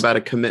want to talk about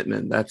a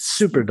commitment? That's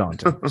super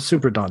daunting.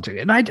 Super daunting.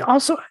 And I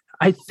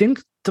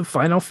think the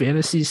Final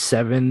Fantasy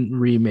VII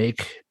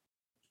remake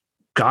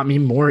got me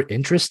more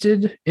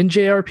interested in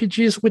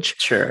JRPGs,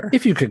 which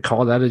if you could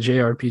call that a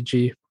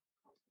JRPG,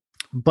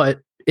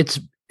 but it's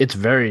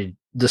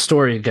the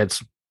story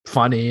gets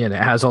funny and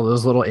it has all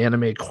those little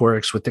anime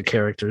quirks with the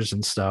characters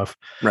and stuff.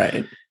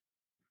 Right.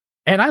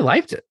 And I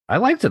liked it. I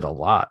liked it a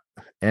lot.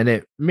 And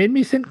it made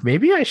me think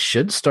maybe I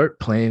should start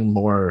playing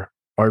more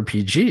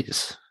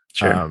RPGs.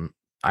 Sure.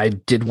 I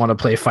did want to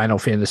play Final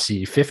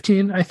Fantasy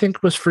 15, I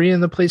think was free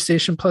in the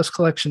PlayStation Plus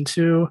collection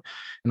too.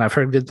 And I've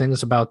heard good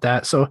things about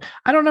that. So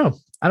I don't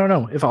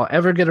know if I'll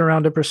ever get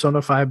around to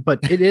Persona 5, but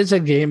it is a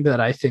game that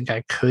I think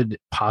I could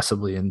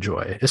possibly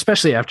enjoy,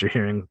 especially after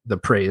hearing the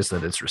praise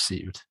that it's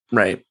received.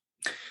 Right.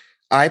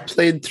 I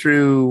played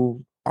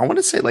through, I want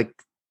to say like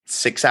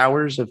 6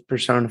 hours of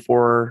Persona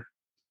 4.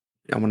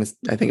 I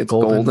think it's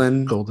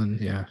Golden.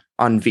 Yeah.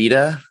 On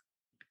Vita.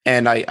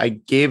 And I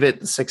gave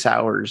it 6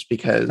 hours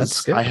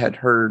because I had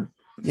heard,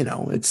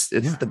 it's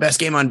the best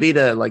game on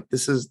Vita. Like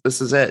this is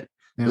it.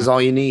 Yeah. This is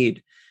all you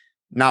need.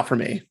 Not for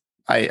me.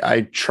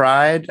 I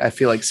tried. I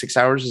feel like 6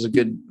 hours is a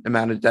good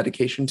amount of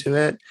dedication to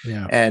it.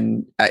 Yeah.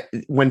 And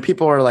when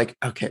people are like,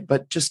 okay,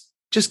 but just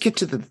get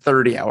to the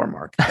 30-hour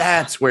mark.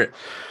 That's where,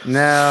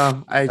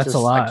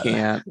 I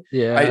can't.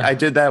 Yeah. I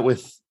did that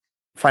with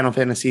Final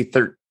Fantasy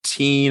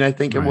 13, I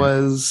think it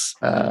was,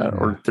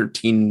 or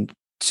 13-2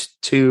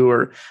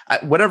 or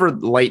whatever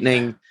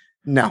Lightning.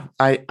 No,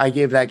 I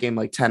gave that game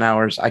like 10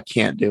 hours. I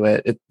can't do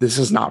it. This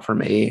is not for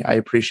me. I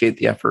appreciate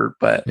the effort,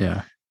 but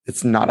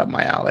it's not up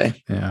my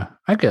alley. Yeah,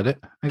 I get it.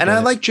 I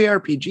like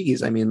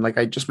JRPGs. I mean, like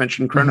I just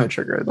mentioned Chrono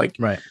Trigger. Like,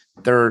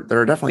 there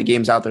are definitely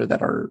games out there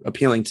that are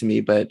appealing to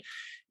me, but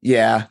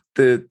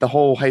the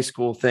whole high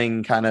school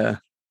thing kind of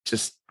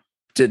just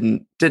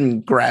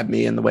didn't grab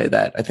me in the way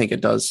that I think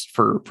it does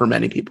for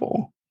many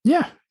people.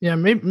 Yeah,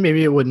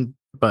 maybe it wouldn't,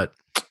 but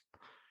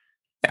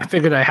I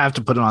figured I have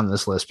to put it on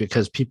this list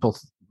because people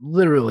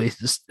literally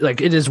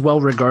it is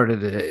well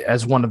regarded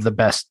as one of the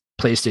best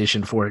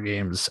PlayStation 4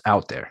 games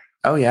out there.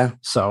 Oh yeah.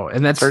 So,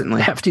 and that's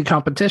certainly hefty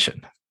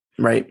competition.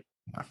 Right.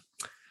 Yeah.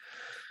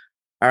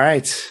 All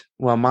right.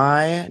 Well,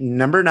 my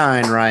number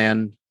 9,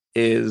 Ryan,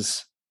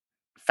 is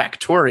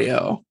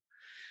Factorio.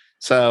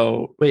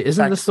 So wait,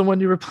 isn't this the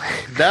one you were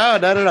playing? No.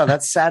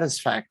 That's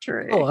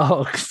Satisfactory.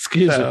 Oh,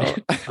 excuse me.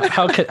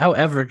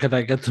 However, could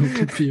I get them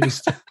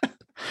confused?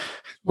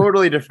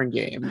 Totally different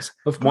games.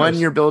 Of course. One,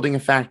 you're building a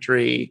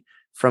factory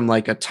from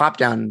like a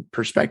top-down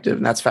perspective,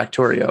 and that's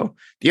Factorio.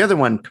 The other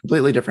one,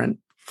 completely different.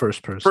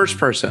 First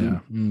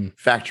person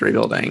factory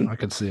building. I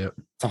can see it.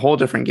 It's a whole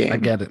different game. I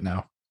get it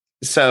now.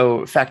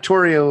 So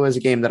Factorio is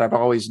a game that I've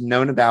always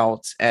known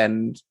about.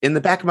 And in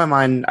the back of my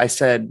mind, I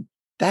said,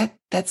 that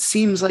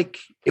seems like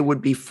it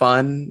would be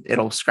fun.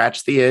 It'll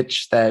scratch the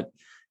itch that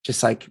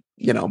just like,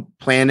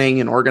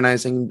 planning and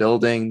organizing and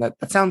building,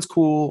 that sounds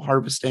cool,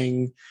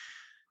 harvesting.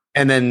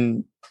 And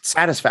then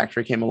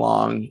Satisfactory came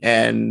along,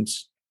 and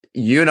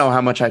you know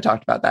how much I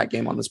talked about that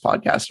game on this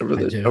podcast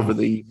over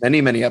the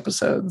many, many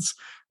episodes.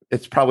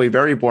 It's probably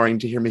very boring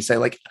to hear me say,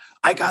 like,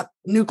 I got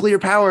nuclear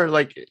power.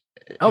 Like,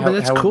 but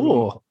that's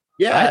cool.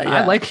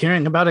 I like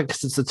hearing about it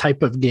because it's the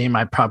type of game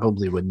I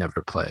probably would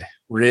never play.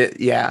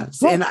 Yeah.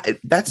 Well, and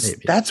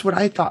that's what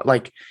I thought.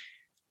 Like,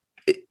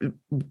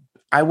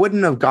 I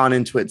wouldn't have gone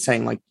into it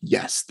saying like,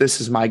 yes,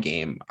 this is my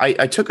game.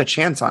 I took a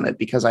chance on it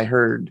because I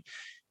heard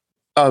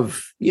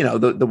of,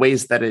 the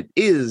ways that it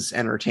is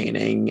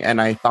entertaining. And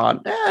I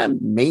thought,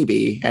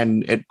 maybe.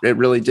 And it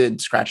really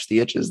did scratch the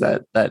itches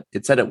that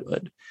it said it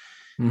would.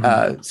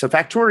 Mm-hmm. So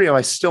Factorio,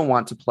 I still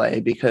want to play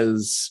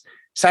because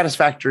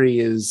Satisfactory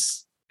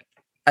is,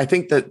 I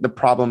think that the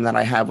problem that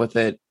I have with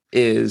it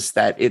is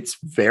that it's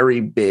very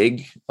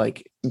big.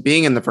 Like,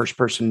 being in the first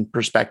person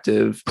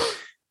perspective,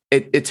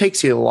 it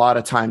takes you a lot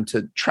of time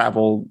to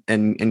travel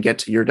and get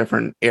to your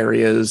different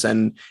areas.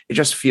 And it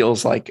just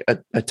feels like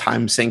a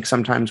time sink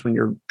sometimes when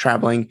you're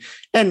traveling.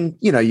 And,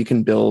 you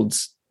can build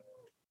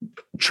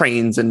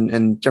trains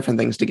and different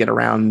things to get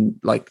around,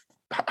 like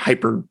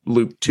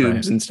hyperloop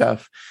tubes and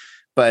stuff.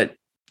 But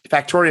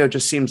Factorio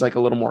just seems like a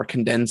little more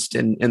condensed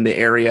in the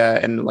area.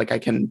 And like I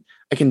can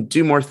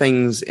do more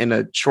things in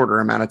a shorter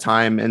amount of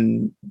time.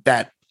 And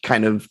that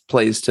kind of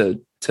plays to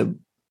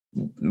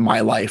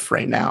my life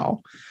right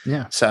now.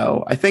 Yeah.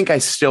 So I think I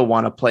still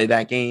want to play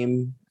that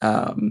game.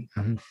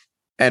 And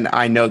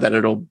I know that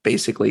it'll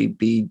basically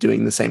be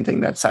doing the same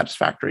thing that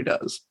Satisfactory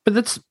does. But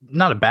that's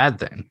not a bad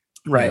thing.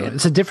 Right.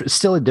 It's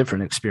still a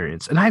different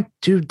experience. And I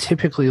do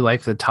typically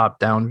like the top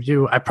down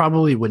view. I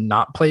probably would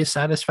not play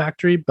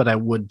Satisfactory, but I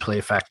would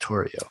play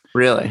Factorio.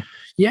 Really?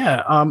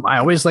 Yeah. I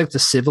always like the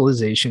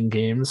Civilization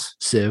games,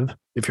 Civ,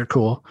 if you're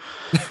cool.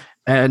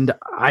 And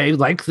I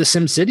like the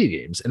SimCity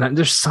games. And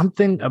there's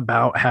something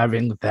about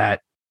having that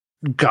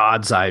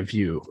God's eye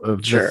view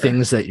of the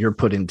things that you're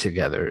putting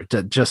together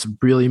that just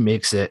really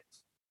makes it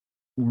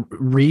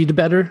read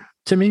better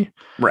to me.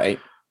 Right.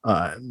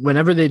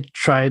 Whenever they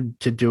tried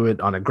to do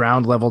it on a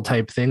ground level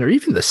type thing, or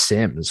even the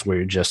Sims, where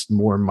you're just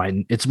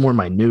it's more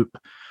minute.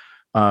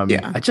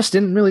 I just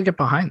didn't really get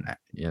behind that.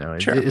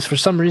 It's for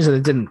some reason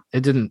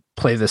it didn't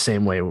play the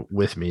same way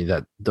with me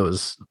that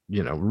those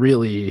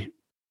really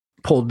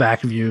pulled back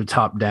view,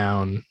 top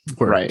down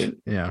worked. Right.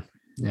 Yeah.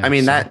 I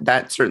mean,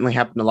 that certainly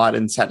happened a lot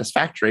in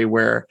Satisfactory,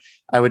 where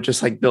I would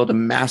just like build a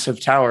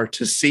massive tower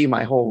to see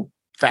my whole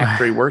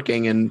factory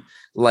working and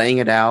laying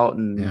it out,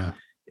 and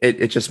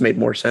it just made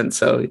more sense.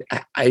 So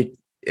I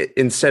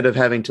instead of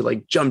having to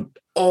like jump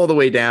all the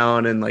way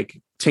down and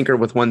like tinker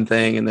with one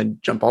thing and then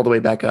jump all the way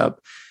back up,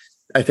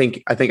 I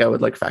think I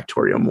would like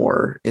Factorio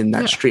more in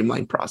that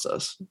streamlined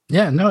process.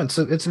 Yeah, no, it's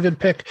a good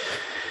pick.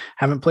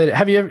 Haven't played it.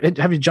 Have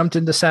you jumped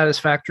into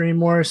Satisfactory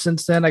more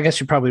since then? I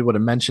guess you probably would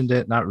have mentioned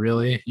it. Not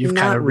really. You've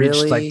kind of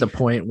reached like the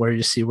point where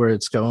you see where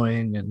it's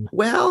going. And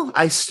well,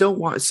 I still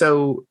want.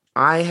 So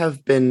I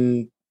have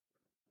been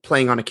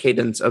playing on a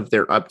cadence of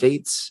their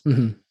updates,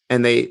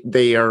 and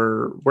they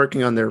are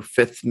working on their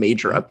 5th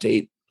major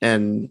update,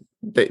 and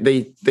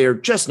they're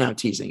just now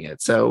teasing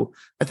it. So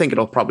I think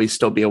it'll probably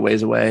still be a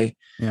ways away.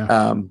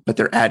 Yeah. But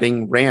they're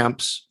adding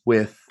ramps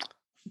with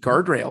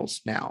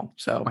guardrails now.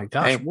 So oh my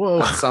gosh, whoa,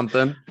 that's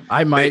something.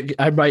 I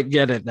might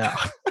get it now.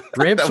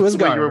 Ramps with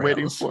guardrails. You were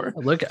waiting for.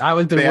 Look, I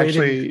was been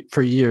waiting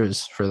for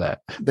years for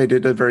that. They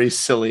did a very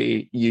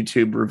silly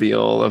YouTube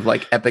reveal of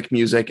like epic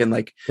music and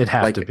like it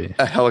had like to be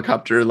a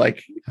helicopter,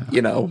 like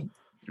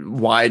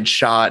wide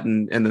shot,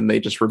 and then they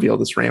just reveal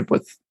this ramp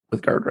with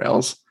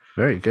guardrails.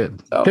 Very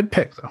good. So, good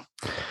pick though.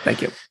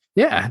 Thank you.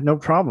 Yeah, no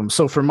problem.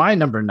 So for my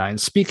number 9,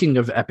 speaking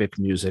of epic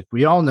music,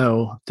 we all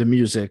know the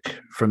music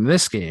from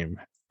this game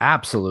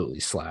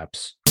absolutely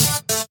slaps.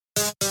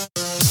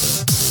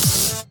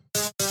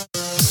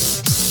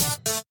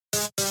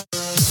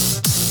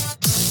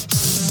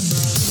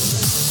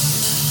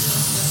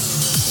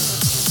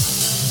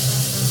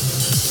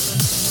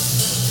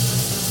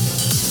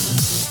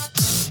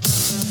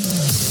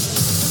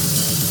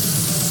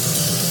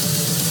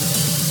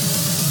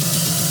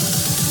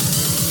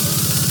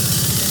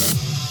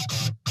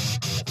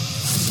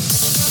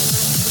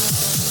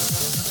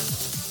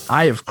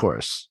 I, of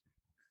course,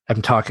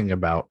 am talking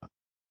about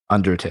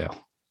Undertale.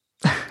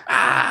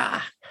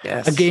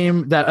 Yes. A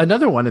game that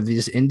another one of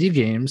these indie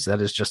games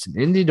that is just an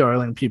indie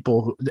darling.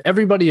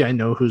 Everybody I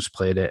know who's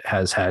played it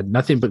has had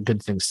nothing but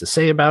good things to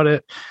say about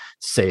it.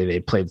 Say they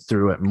played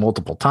through it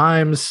multiple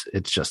times.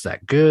 It's just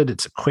that good.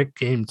 It's a quick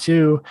game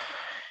too.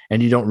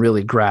 And you don't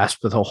really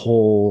grasp the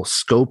whole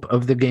scope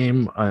of the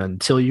game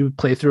until you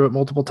play through it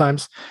multiple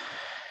times.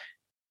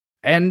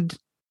 And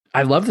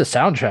I love the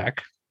soundtrack.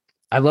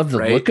 I love the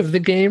look of the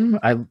game.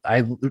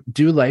 I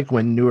do like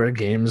when newer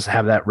games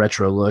have that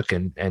retro look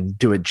and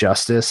do it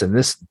justice. And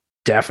this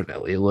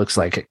definitely looks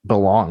like it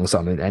belongs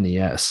on an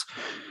NES.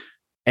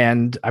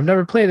 And I've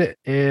never played it.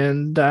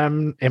 And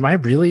am I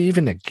really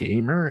even a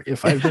gamer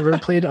if I've never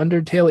played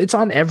Undertale? It's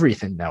on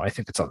everything now. I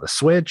think it's on the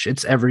Switch.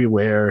 It's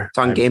everywhere. It's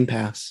on Game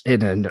Pass.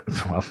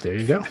 Well, there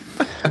you go.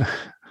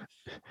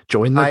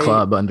 Join the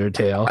club,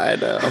 Undertale. I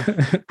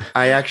know.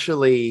 I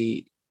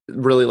actually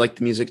really like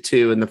the music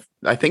too. And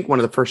I think one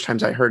of the first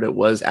times I heard it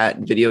was at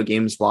Video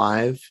Games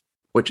Live,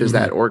 which is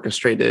that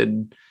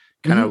orchestrated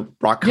kind of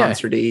rock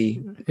concert-y.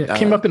 It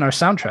came up in our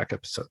soundtrack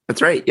episode.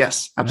 That's right.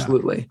 Yes,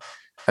 absolutely. Yeah.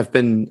 I've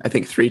been, I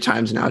think, 3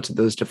 times now to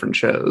those different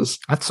shows.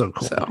 That's so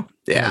cool. So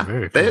yeah,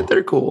 very cool.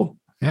 They're cool.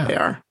 Yeah, they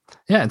are.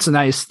 Yeah, it's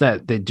nice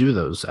that they do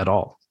those at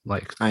all.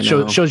 Like,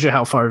 shows you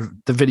how far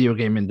the video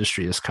game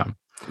industry has come.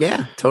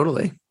 Yeah,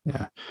 totally.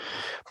 Yeah,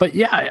 but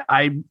yeah,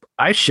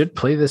 I should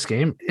play this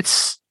game.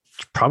 It's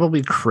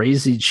probably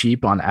crazy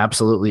cheap on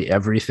absolutely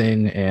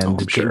everything, and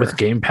with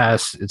Game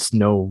Pass, it's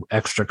no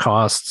extra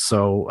cost.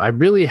 So I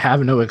really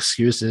have no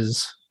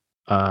excuses.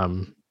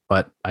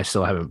 But I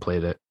still haven't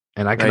played it.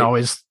 And I can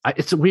always,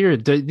 it's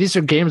weird. These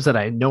are games that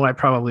I know I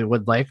probably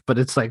would like, but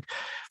it's like,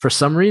 for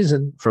some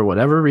reason, for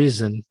whatever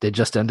reason, they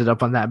just ended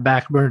up on that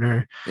back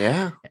burner.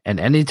 Yeah. And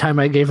anytime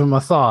I gave them a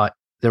thought,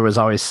 there was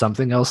always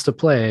something else to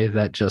play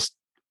that just,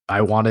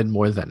 I wanted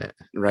more than it.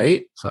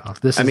 Right. So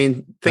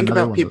think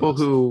about people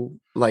who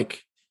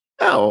like,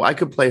 oh, I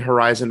could play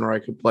Horizon or I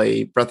could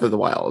play Breath of the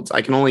Wild.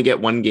 I can only get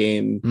one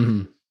game.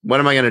 Mm-hmm. What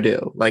am I going to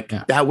do? Like,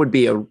 that would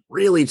be a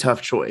really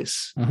tough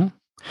choice. Mm-hmm.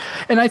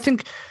 And I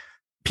think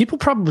people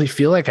probably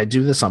feel like I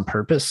do this on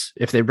purpose.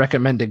 If they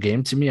recommend a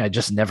game to me, I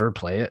just never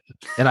play it.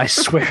 And I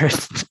swear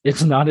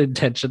it's not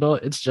intentional.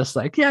 It's just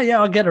like, yeah,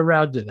 I'll get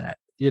around to that.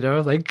 You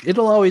know, like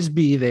it'll always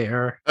be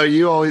there. Oh,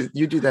 you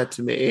do that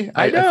to me.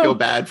 I feel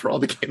bad for all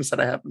the games that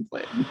I haven't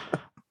played.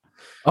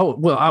 Oh,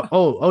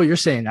 well, you're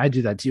saying I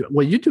do that to you.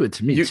 Well, you do it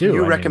to me too.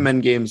 You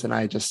recommend games and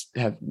I just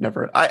have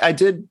never, I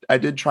did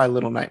try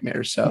Little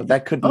Nightmares. So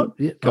that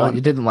couldn't go on.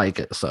 You didn't like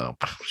it. So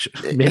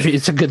maybe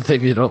it's a good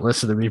thing you don't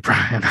listen to me,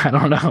 Brian. I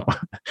don't know.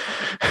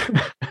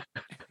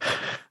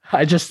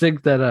 I just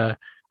think that,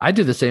 I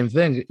do the same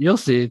thing. You'll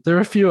see there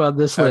are a few on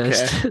this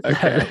list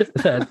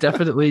that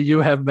definitely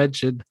you have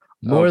mentioned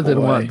more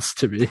than once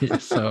to me.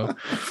 So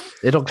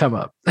it'll come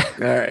up. All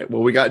right.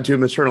 Well, we got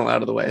Doom Eternal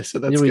out of the way. So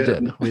that's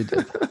good. We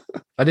did.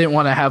 I didn't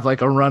want to have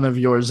like a run of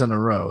yours in a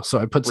row. So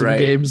I put some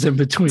games in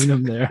between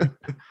them there.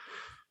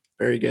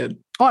 Very good.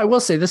 Oh, I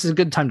will say this is a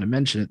good time to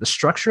mention it. The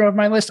structure of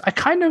my list, I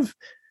kind of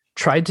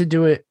tried to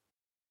do it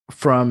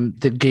from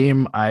the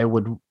game I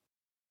would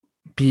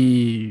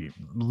be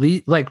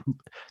like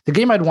the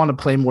game I'd want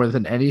to play more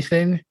than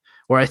anything,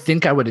 or I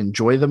think I would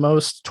enjoy the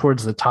most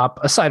towards the top,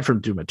 aside from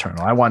Doom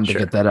Eternal. I wanted to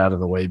get that out of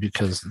the way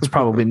because it's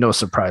probably no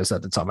surprise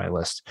that it's on my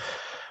list.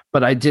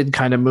 But I did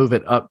kind of move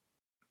it up.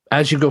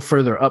 As you go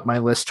further up my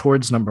list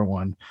towards number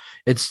 1,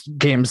 it's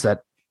games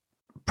that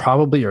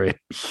probably are a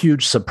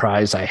huge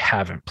surprise I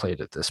haven't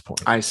played at this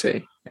point. I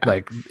see. Yeah.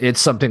 Like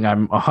it's something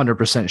I'm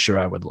 100% sure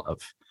I would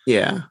love.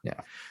 Yeah.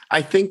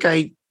 I think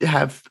I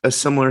have a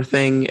similar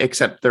thing,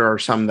 except there are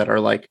some that are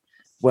like,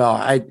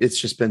 well,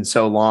 it's just been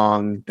so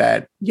long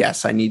that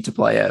yes, I need to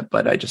play it,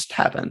 but I just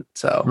haven't.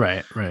 So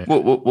right.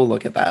 We'll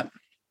look at that.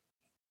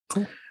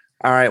 Cool.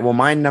 All right. Well,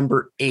 my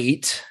number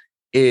 8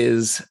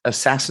 is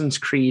Assassin's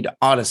Creed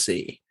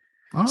Odyssey.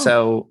 Oh.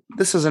 So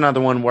this is another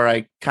one where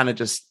I kind of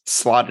just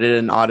slotted it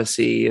in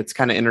Odyssey. It's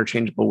kind of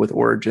interchangeable with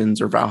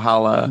Origins or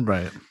Valhalla.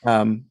 Right.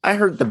 I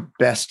heard the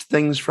best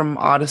things from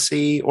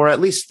Odyssey, or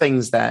at least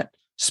things that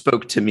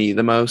spoke to me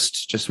the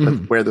most, just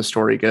with where the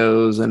story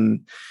goes.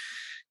 And,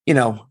 you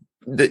know,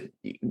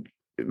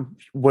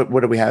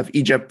 what do we have?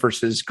 Egypt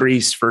versus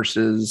Greece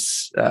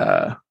versus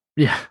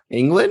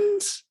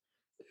England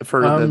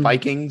for the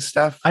Viking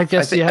stuff. I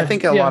guess I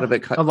think a lot of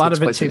it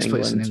takes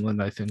place in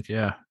England. I think,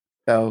 yeah.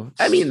 So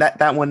I mean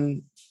that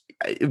one,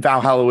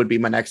 Valhalla would be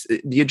my next.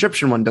 The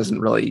Egyptian one doesn't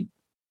really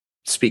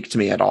speak to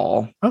me at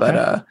all. Okay.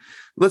 But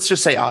let's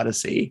just say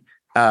Odyssey.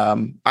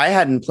 I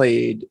hadn't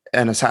played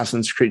an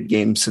Assassin's Creed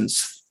game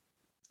since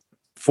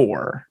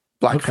 4,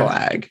 Black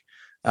Flag.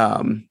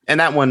 And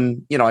that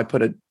one, you know, I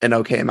put an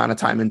okay amount of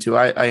time into.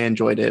 I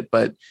enjoyed it,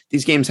 but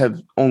these games have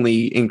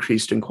only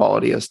increased in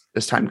quality as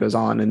time goes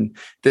on. And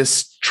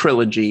this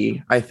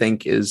trilogy, I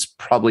think, is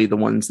probably the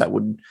ones that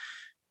would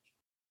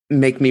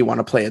make me want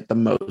to play it the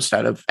most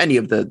out of any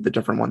of the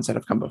different ones that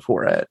have come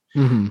before it.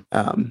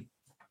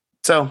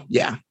 So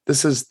yeah,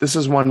 this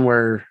is one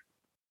where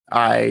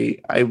I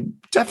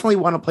definitely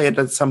want to play it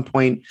at some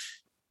point.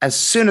 as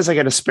soon as I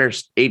get a spare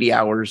 80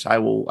 hours, I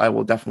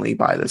will definitely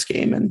buy this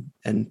game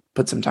and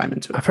put some time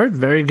into it. I've heard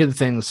very good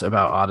things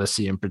about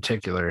Odyssey in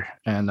particular.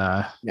 And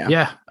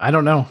yeah, I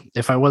don't know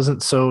if I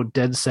wasn't so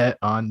dead set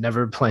on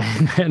never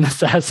playing an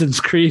Assassin's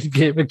Creed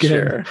game again.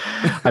 Sure.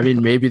 I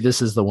mean, maybe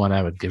this is the one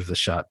I would give the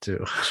shot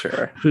to.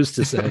 Sure. Who's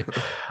to say?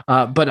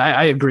 But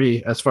I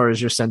agree as far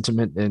as your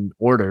sentiment in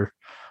order,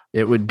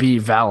 it would be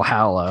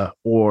Valhalla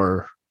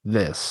or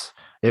this.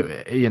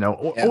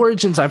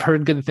 Origins, I've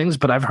heard good things,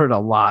 but I've heard a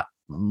lot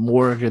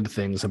more good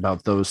things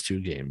about those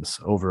two games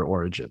over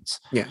Origins.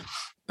 Yeah.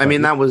 I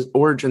mean,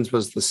 Origins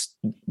was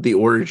the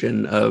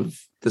origin of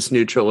this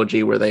new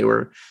trilogy where they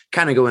were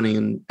kind of going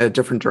in a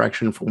different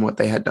direction from what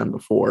they had done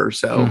before.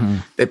 So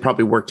they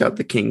probably worked out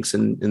the kinks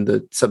in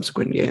the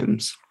subsequent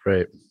games.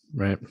 Right.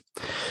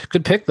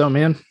 Good pick though,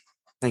 man.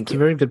 Thank you. It's a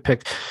very good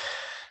pick.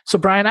 So,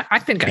 Brian, I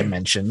think I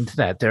mentioned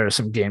that there are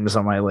some games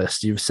on my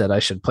list you've said I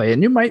should play,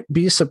 and you might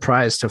be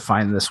surprised to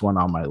find this one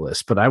on my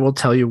list, but I will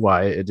tell you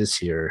why it is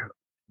here.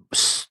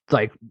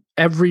 Like,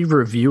 every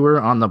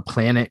reviewer on the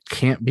planet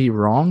can't be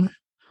wrong.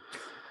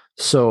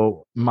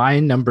 So my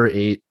number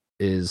 8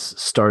 is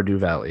Stardew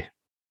Valley.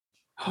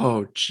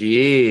 Oh,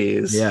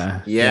 geez.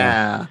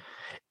 Yeah.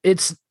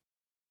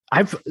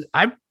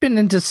 I've been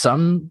into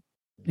some,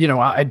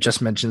 I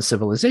just mentioned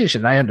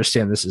Civilization. I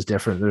understand this is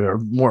different. There are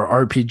more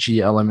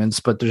RPG elements,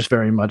 but there's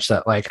very much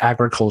that like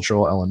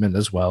agricultural element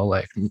as well,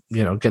 like,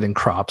 getting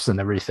crops and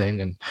everything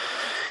and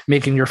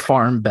making your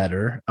farm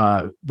better,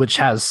 which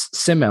has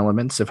sim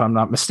elements, if I'm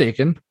not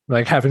mistaken.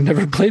 Like, having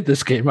never played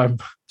this game, I'm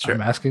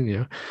asking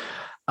you.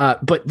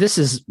 But this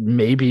is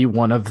maybe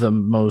one of the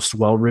most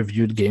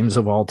well-reviewed games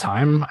of all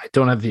time. I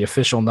don't have the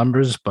official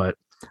numbers, but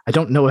I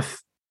don't know if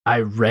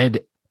I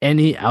read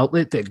any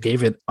outlet that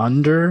gave it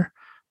under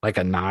like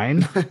a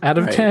 9 out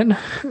of 10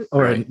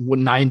 or a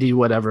 90,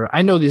 whatever.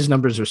 I know these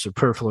numbers are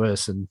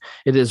superfluous and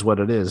it is what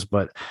it is,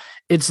 but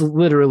it's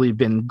literally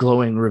been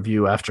glowing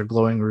review after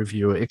glowing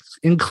review,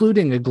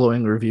 including a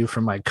glowing review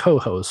from my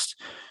co-host,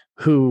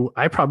 who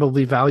I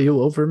probably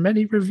value over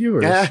many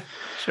reviewers. Yeah,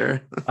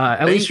 sure.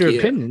 At least your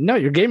opinion. No,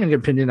 your gaming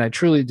opinion, I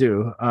truly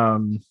do.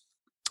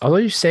 Although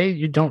you say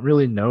you don't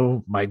really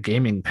know my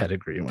gaming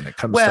pedigree when it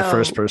comes to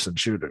first-person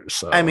shooters.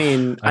 So I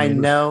mean, I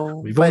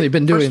know we've only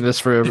been doing this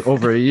for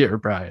over a year,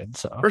 Brian.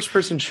 So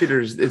first-person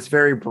shooters, it's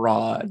very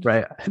broad,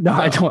 right? No,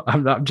 I don't.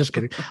 I'm just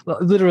kidding.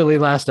 Literally,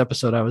 last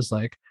episode, I was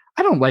like,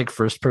 I don't like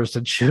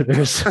first-person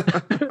shooters.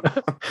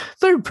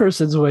 Third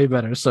person's way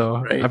better. So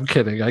I'm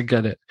kidding. I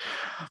get it.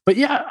 But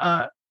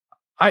yeah,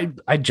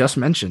 I just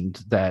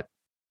mentioned that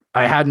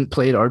I hadn't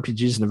played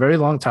RPGs in a very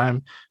long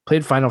time,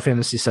 played Final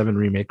Fantasy VII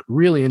Remake,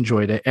 really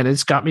enjoyed it. And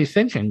it's got me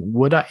thinking,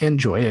 would I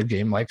enjoy a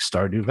game like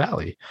Stardew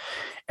Valley?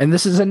 And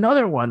this is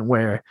another one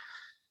where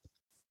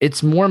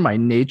it's more my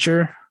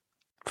nature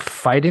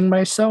fighting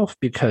myself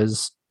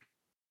because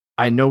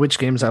I know which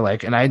games I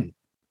like. And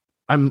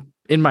I'm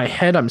in my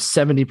head, I'm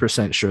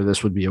 70% sure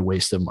this would be a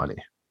waste of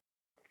money.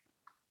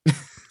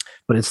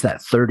 But it's that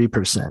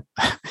 30%,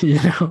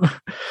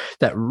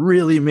 that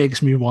really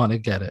makes me want to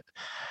get it.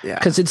 Yeah.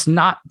 Because it's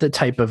not the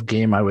type of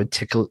game I would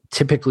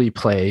typically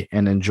play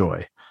and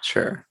enjoy.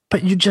 Sure.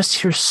 But you just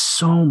hear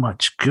so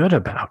much good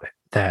about it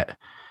that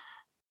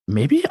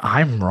maybe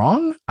I'm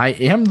wrong. I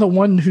am the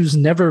one who's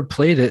never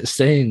played it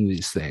saying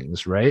these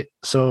things, right?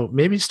 So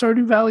maybe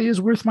Stardew Valley is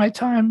worth my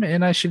time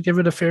and I should give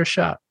it a fair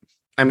shot.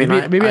 I mean,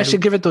 maybe I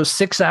should give it those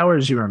 6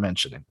 hours you were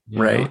mentioning.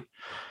 Right. Know?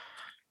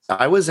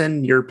 I was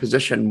in your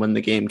position when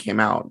the game came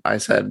out. I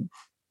said,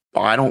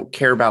 well, I don't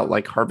care about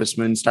like Harvest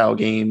Moon style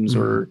games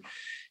or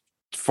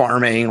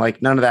farming.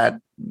 Like none of that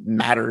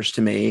matters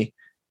to me.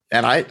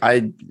 And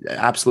I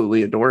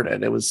absolutely adored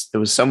it. It was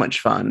so much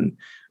fun.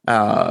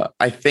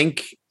 I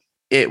think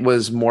it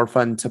was more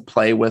fun to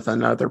play with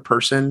another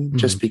person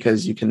just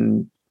because you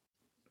can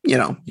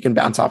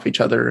bounce off each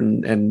other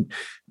and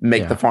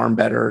make the farm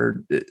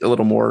better a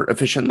little more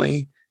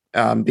efficiently.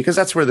 Because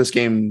that's where this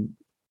game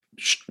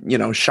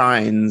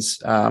shines,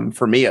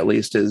 for me at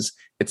least, is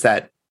it's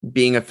that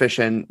being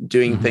efficient,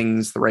 doing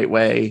things the right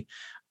way.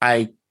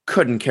 I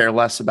couldn't care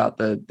less about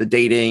the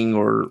dating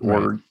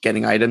or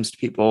getting items to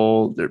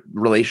people, the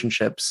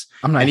relationships.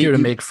 I'm not here to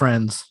make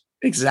friends.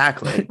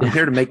 Exactly. I'm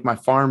here to make my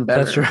farm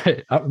better. That's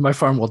right. My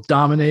farm will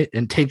dominate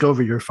and take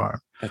over your farm.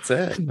 That's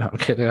it. No, I'm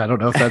kidding. I don't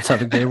know if that's how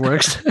the game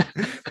works.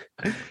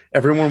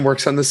 Everyone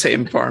works on the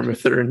same farm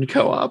if they're in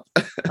co-op.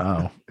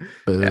 Oh,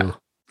 boo. Yeah.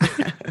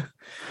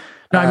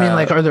 No, I mean,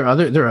 like, there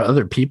are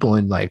other people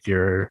in like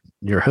your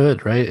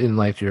hood, right? In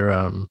like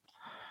your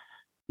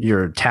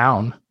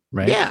town,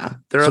 right? Yeah,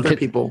 there are other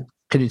people.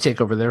 Can you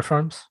take over their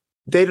farms?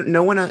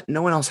 No one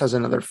else has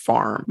another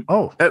farm.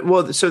 Oh,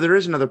 well, so there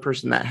is another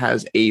person that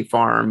has a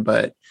farm,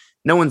 but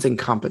no one's in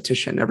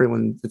competition.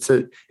 Everyone, it's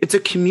a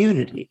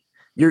community.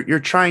 You're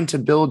trying to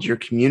build your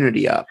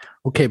community up.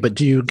 Okay, but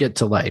do you get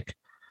to like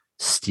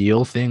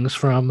steal things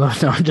from them?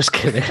 No, I'm just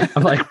kidding.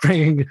 I'm like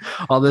bringing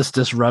all this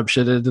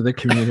disruption into the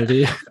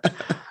community.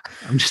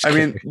 I'm just kidding.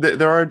 I mean,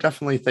 there are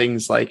definitely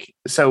things like,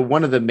 so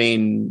one of the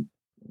main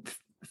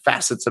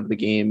facets of the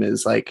game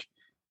is like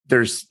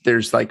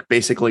there's like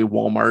basically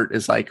Walmart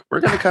is like, we're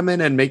going to come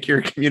in and make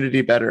your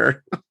community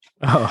better.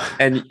 Oh,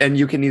 And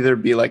you can either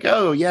be like,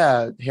 oh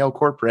yeah, hail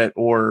corporate,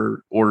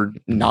 or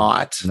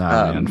not.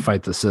 man,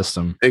 fight the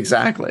system.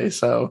 Exactly.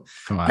 So,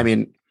 Come on. I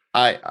mean,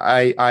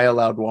 I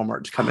allowed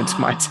Walmart to come into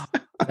my town.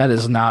 That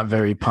is not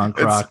very punk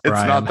rock, It's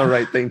Brian. not the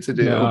right thing to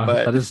do, No,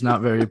 but that is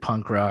not very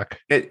punk rock.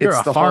 it's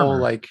a the farmer. whole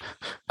like,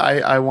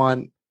 I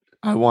want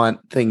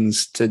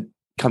things to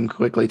come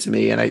quickly to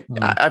me, and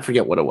I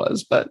forget what it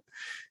was, but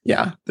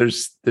yeah,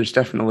 there's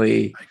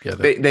definitely, I get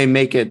it. they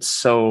make it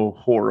so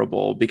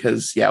horrible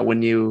because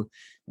when you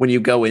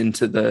go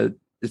into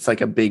it's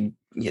like a big,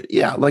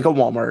 like a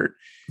Walmart.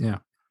 Yeah.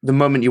 The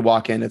moment you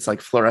walk in, it's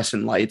like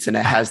fluorescent lights and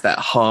it has that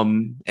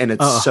hum and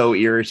it's so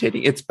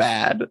irritating. It's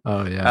bad.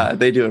 Oh yeah.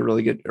 They do a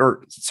really good,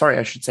 or sorry,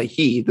 I should say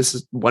this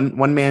is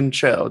one man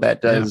show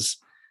that does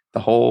the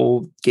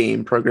whole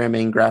game,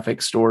 programming,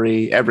 graphics,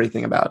 story,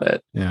 everything about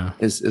it. Yeah.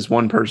 Is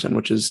one person,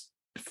 which is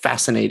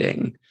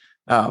fascinating.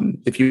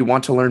 If you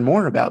want to learn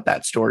more about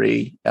that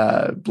story,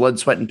 Blood,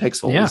 Sweat, and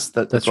Pixels,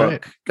 the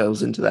book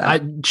goes into that.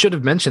 I should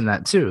have mentioned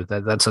that too.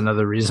 That's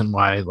another reason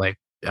why like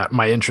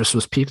my interest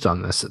was piqued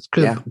on this. It's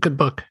good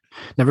book.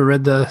 Never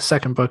read the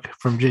second book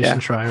from Jason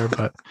Schreier,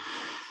 but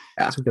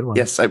it's a good one.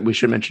 Yes, we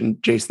should mention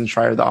Jason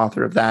Schreier, the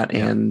author of that.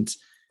 Yeah. And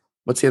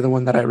what's the other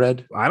one that I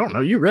read? I don't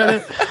know. You read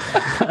it.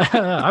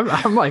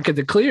 I'm like in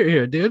the clear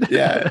here, dude.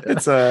 Yeah,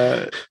 it's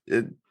a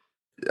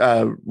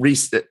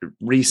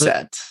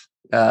reset.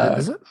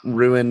 Is it?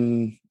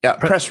 Ruin. Yeah,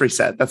 Press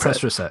Reset. That's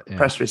Press Reset. Yeah.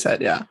 Press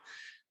Reset. Yeah.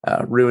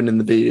 Ruin in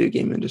the video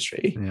game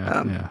industry.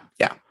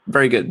 Yeah.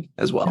 Very good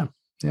as well.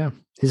 Yeah.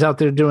 He's out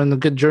there doing the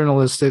good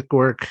journalistic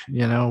work.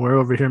 We're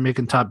over here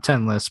making top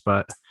 10 lists,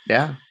 but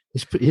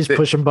he's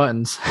pushing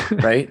buttons.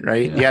 Right.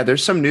 Yeah.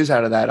 There's some news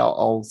out of that.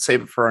 I'll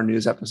save it for our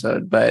news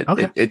episode, but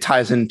it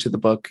ties into the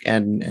book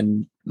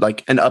and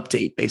like an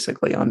update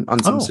basically on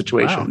some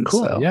situations. Wow,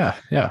 cool. So.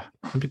 Yeah.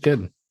 That'd be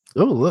good.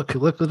 Oh, look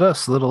at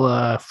us,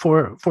 little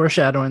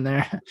foreshadowing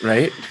there.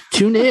 Right.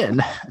 Tune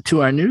in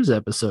to our news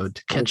episode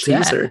to catch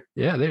that. Teaser.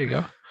 Yeah, there you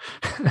go.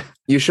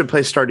 You should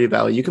play Stardew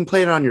Valley. You can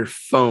play it on your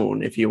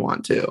phone if you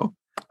want to.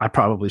 I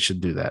probably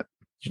should do that.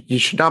 You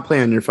should not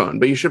play on your phone,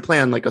 but you should play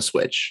on like a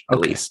Switch at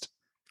least.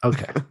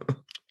 Okay.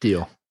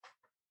 Deal.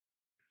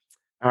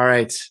 All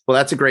right. Well,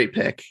 that's a great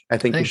pick. I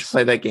think you should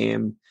play that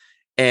game.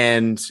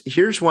 And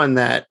here's one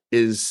that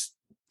is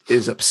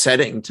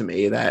upsetting to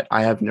me that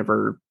I have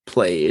never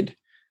played.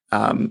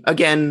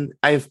 Again,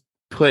 I've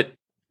put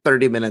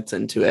 30 minutes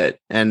into it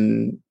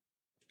and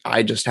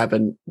I just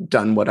haven't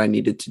done what I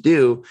needed to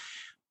do.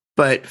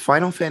 But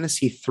Final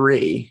Fantasy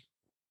 3,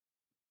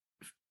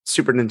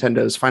 Super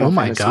Nintendo's Final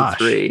Fantasy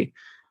 3,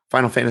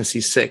 Final Fantasy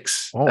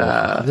 6.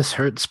 Oh, this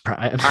hurts,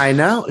 Brian. I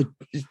know,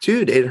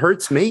 dude, it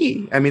hurts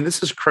me. I mean,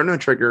 this is Chrono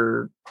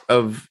Trigger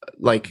of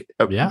like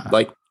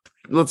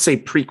let's say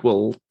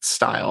prequel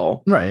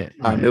style. Right.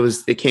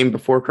 It came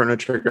before Chrono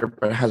Trigger,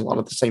 but it has a lot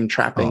of the same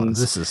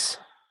trappings. This is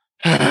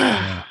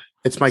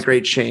it's my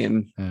great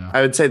shame. Yeah.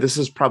 I would say this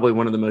is probably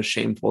one of the most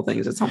shameful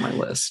things that's on my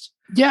list.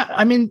 Yeah,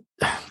 I mean,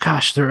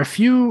 gosh, there are a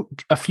few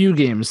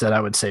games that I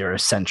would say are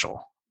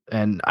essential,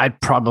 and I'd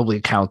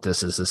probably count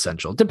this as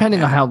essential,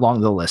 depending on how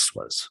long the list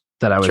was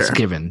that I was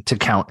given to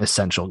count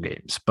essential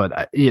games.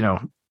 But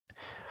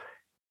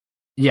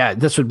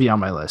this would be on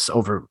my list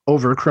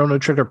over Chrono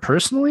Trigger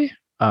personally.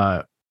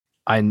 I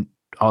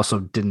also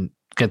didn't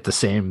get the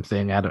same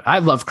thing out of. I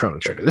love Chrono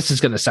Trigger. This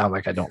is going to sound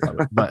like I don't love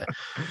it, but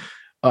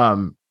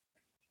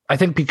I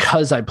think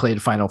because I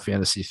played Final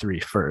Fantasy 3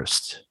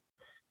 first.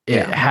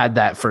 It had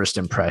that first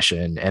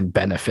impression and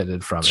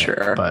benefited from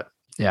it. But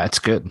yeah, it's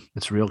good.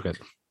 It's real good.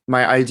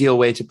 My ideal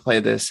way to play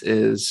this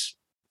is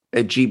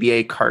a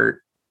GBA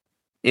cart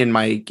in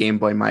my Game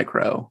Boy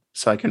Micro.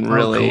 So I can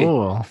really...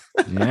 cool.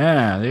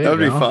 Yeah, there that would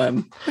be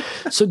fun.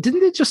 So didn't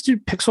they just do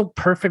pixel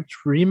perfect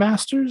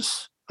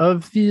remasters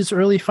of these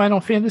early Final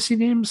Fantasy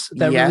games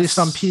that released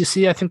on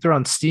PC? I think they're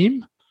on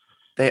Steam.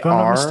 If I'm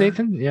not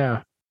mistaken.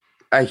 Yeah.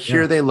 I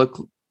hear they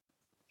look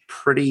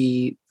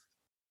pretty...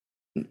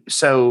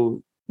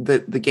 So...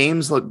 The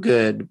games look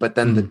good, but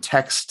then the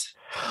text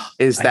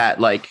is that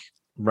like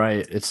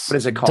right. It's what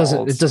is it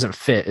called? It doesn't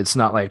fit. It's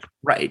not like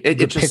it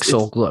just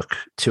pixel look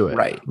to it.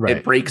 Right.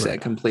 It breaks it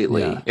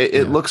completely. Yeah.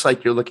 It looks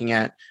like you're looking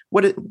at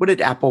what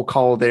did Apple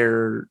call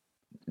their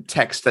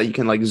text that you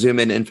can like zoom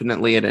in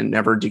infinitely and it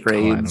never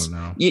degrades? I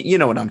don't know. You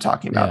know what I'm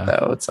talking about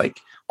though. It's like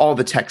all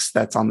the text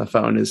that's on the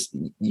phone is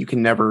you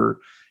can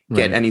never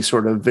get any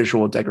sort of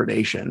visual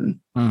degradation.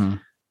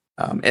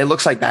 It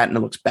looks like that and it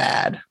looks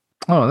bad.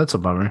 Oh, that's a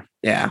bummer.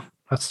 Yeah.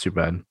 That's too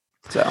bad.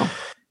 So,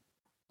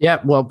 yeah,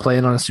 well,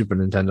 playing on a Super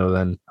Nintendo,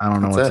 then I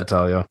don't know what to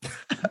tell you.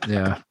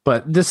 Yeah.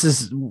 But this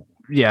is,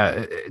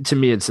 to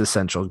me, it's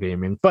essential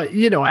gaming. But,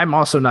 I'm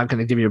also not going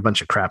to give you a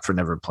bunch of crap for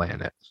never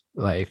playing it.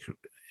 Like,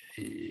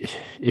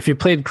 if you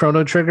played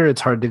Chrono Trigger,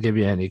 it's hard to give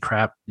you any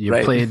crap. You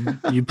played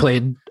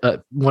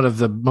one of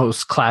the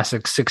most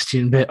classic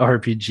 16-bit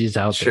RPGs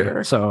out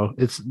there. So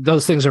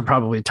those things are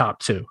probably top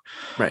two.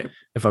 Right.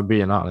 If I'm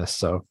being honest.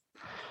 So.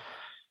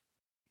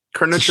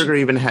 Chrono Trigger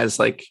even has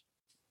like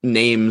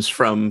names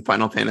from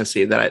Final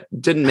Fantasy that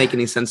didn't make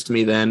any sense to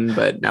me then,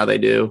 but now they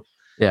do.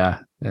 Yeah.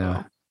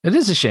 It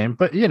is a shame,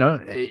 but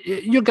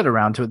you'll get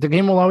around to it. The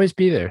game will always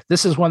be there.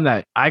 This is one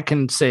that I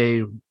can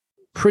say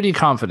pretty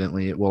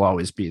confidently it will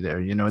always be there.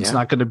 It's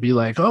not going to be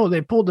like, oh,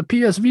 they pulled the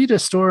PS Vita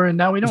store and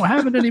now we don't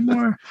have it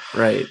anymore.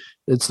 Right.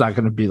 It's not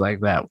going to be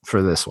like that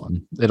for this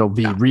one. It'll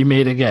be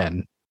remade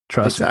again.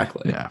 Trust me.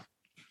 Exactly. Yeah.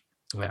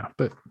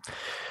 But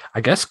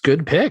I guess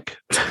good pick.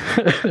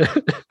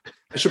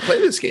 I should play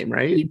this game,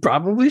 right? You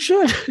probably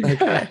should.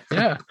 Okay.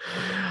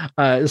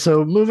 Yeah.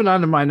 So moving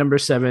on to my number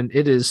 7,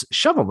 it is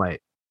Shovel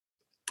Knight.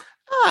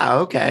 Ah,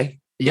 okay.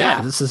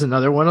 Yeah, this is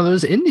another one of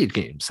those indie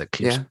games that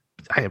keeps. Yeah.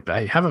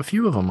 I have a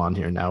few of them on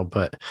here now,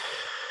 but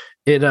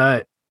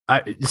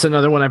it's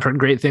another one I've heard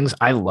great things.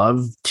 I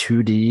love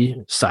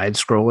 2D side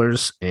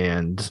scrollers,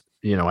 and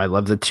I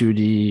love the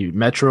 2D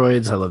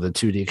Metroids. I love the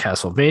 2D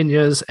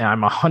Castlevanias, and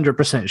I'm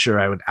 100%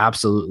 sure I would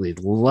absolutely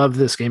love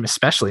this game,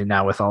 especially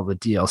now with all the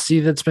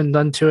DLC that's been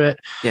done to it.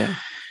 Yeah,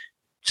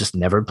 just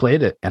never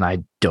played it, and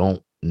I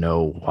don't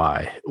know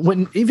why.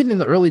 When even in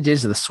the early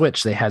days of the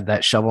Switch, they had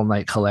that Shovel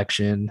Knight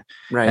collection,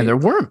 right? And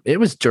it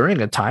was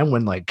during a time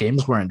when like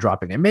games weren't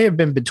dropping. It may have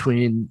been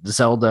between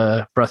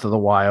Zelda Breath of the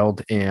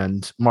Wild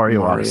and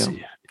Mario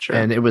Odyssey. Sure.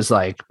 And it was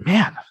like,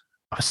 man,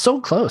 I was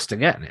so close to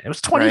getting it. It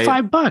was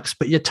 $25,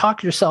 but you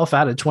talk yourself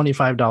out of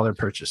 $25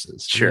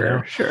 purchases.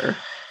 Sure.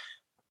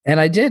 And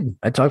I did.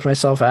 I talked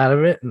myself out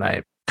of it, and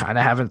I kind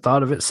of haven't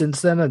thought of it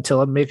since then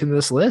until I'm making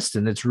this list,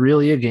 and it's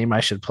really a game I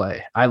should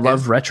play. I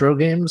love retro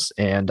games,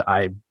 and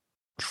I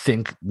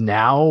think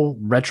now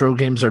retro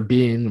games are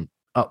being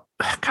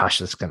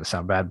this is going to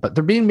sound bad, but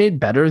they're being made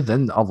better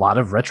than a lot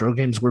of retro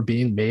games were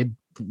being made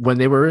when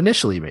they were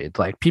initially made.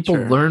 Like people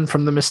learn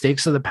from the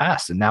mistakes of the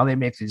past, and now they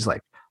make these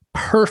like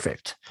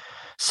perfect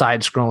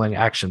side-scrolling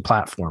action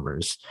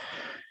platformers.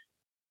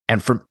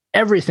 And from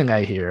everything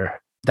I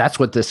hear, that's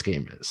what this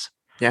game is.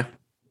 Yeah.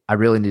 I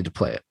really need to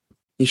play it.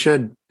 You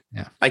should.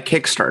 Yeah. I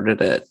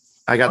kickstarted it.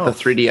 I got the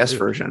 3DS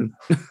version.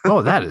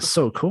 Oh, that is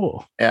so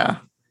cool. Yeah.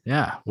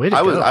 Yeah. Way to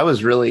go. I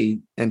was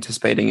really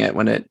anticipating it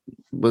when it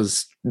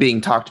was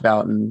being talked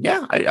about. And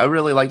I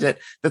really liked it.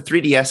 The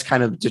 3DS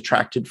kind of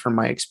detracted from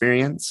my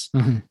experience.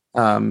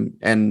 Mm-hmm.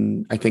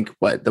 And I think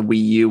the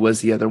Wii U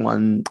was the other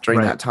one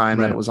during that time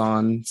that it was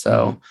on.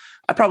 So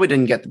I probably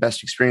didn't get the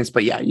best experience,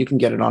 but you can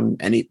get it on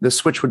the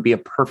Switch would be a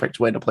perfect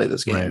way to play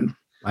this game.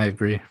 Right. I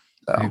agree.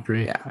 So, I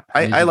agree. Yeah.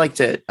 I liked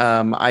it.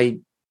 I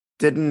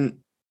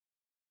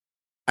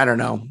don't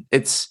know.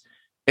 It's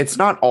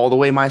not all the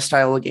way my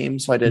style of game,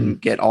 so I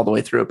didn't get all the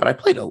way through it, but I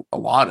played a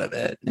lot of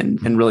it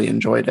and really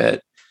enjoyed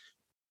it.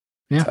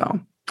 Yeah. So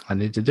I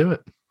need to do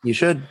it. You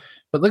should.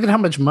 But look at how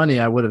much money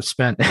I would have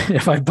spent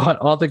if I bought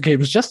all the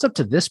games just up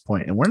to this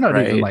point, and we're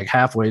not even like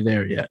halfway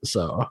there yet.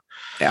 So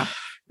yeah.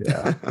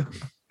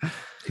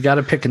 You got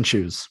to pick and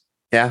choose.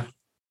 Yeah.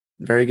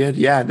 Very good.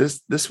 Yeah.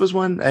 This was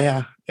one.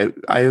 I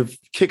have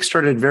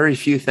kickstarted very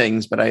few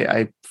things, but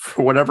I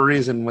for whatever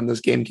reason, when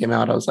this game came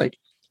out, I was like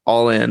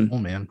all in. Oh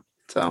man.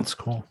 So that's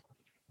cool.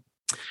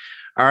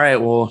 All right.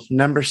 Well,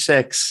 number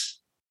 6,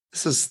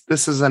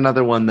 this is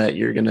another one that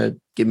you're going to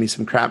give me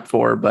some crap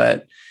for,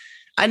 but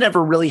I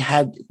never really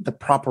had the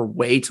proper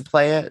way to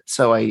play it.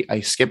 So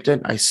I skipped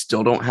it. I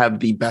still don't have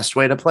the best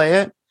way to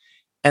play it.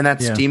 And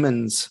that's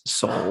Demon's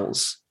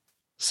Souls.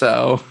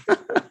 So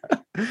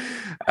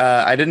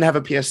I didn't have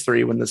a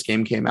PS3 when this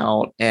game came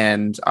out,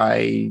 and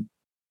I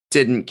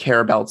didn't care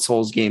about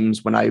Souls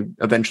games when I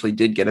eventually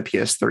did get a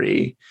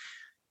PS3,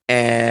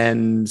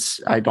 and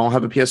I don't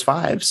have a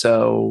PS5.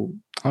 So,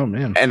 oh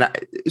man. And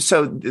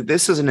so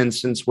this is an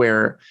instance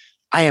where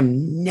I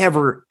am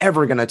never,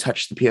 ever going to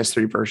touch the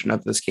PS3 version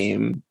of this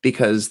game,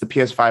 because the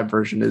PS5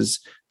 version is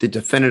the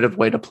definitive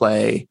way to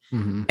play.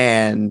 Mm-hmm.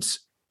 And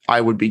I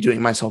would be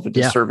doing myself a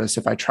disservice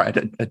if I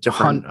tried a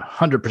different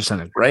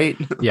 100%. Right.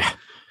 Yeah.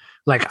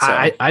 Like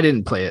so. I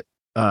didn't play it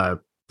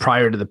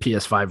prior to the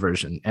PS5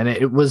 version, and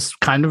it was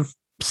kind of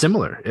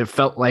similar. It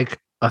felt like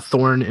a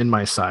thorn in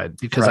my side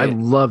because I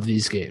love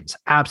these games.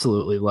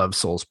 Absolutely love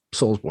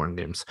Soulsborne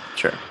games.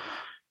 Sure.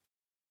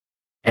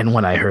 And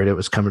when I heard it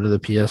was coming to the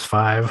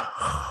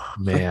PS5,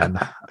 man,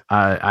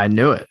 I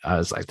knew it. I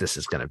was like, this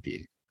is going to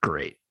be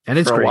great. And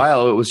it's for a great.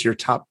 while, it was your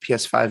top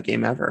PS5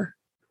 game ever.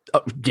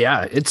 Oh,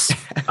 yeah,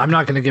 I'm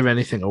not going to give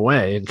anything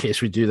away in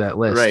case we do that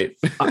list. Right.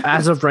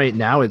 As of right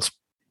now, it's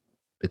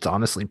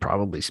honestly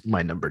probably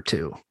my number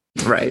 2.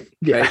 Right.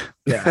 Yeah.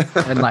 Yeah.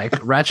 And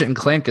like Ratchet and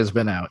Clank has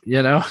been out,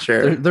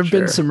 Sure. There've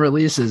been some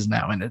releases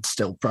now, and it's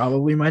still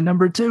probably my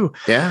number 2.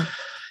 Yeah.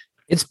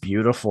 It's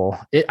beautiful.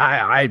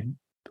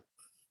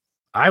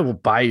 I will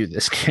buy you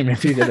this game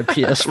if you get a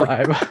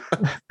PS5.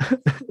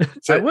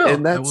 So, I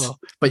will. I will.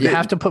 But you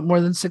have to put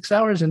more than 6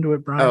 hours into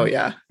it, Brian. Oh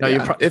yeah. No,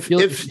 yeah. If you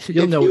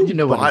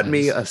bought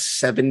me a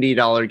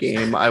 $70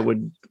 game, I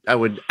would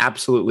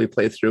absolutely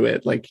play through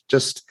it. Like,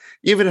 just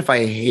even if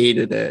I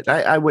hated it,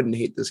 I wouldn't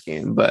hate this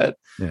game, but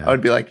I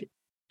would be like,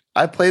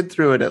 I played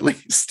through it at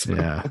least.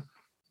 Yeah.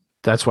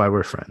 That's why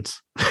we're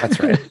friends. That's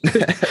right.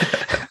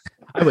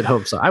 I would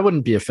hope so. I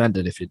wouldn't be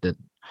offended if you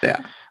didn't.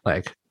 Yeah.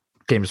 Like,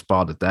 game's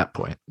bought at that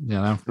point, you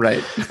know?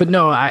 Right. But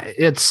no,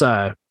 it's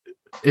so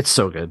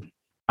good.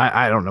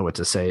 I don't know what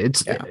to say.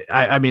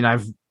 I mean,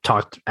 I've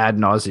talked ad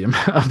nauseum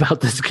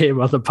about this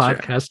game on the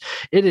podcast.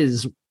 Sure. It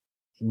is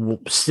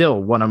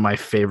still one of my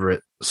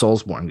favorite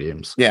Soulsborne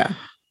games. Yeah.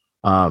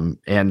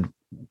 And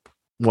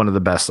one of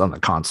the best on the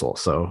console.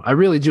 So I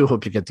really do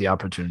hope you get the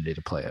opportunity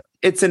to play it.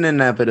 It's an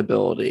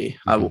inevitability.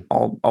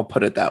 I'll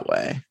put it that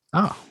way.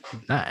 Oh,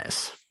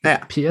 nice. Yeah.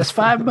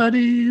 PS5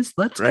 buddies.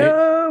 Let's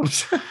go.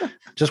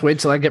 Just wait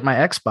till I get my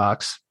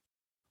Xbox.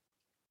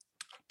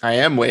 I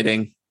am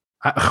waiting.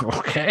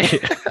 Okay.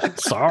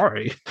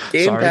 Sorry.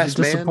 Game Sorry Pass,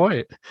 to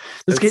disappoint.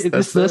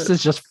 This list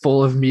is just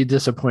full of me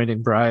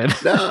disappointing Brian.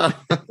 No.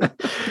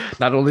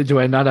 Not only do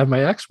I not have my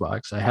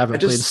Xbox, I haven't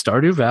played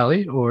Stardew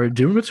Valley or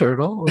Doom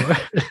Eternal.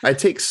 I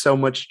take so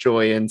much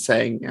joy in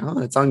saying,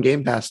 it's on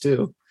Game Pass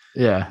too.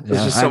 Yeah.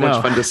 It's just so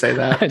much fun to say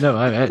that. I know.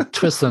 I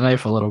twist the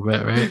knife a little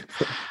bit, right?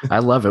 I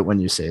love it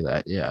when you say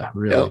that. Yeah,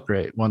 really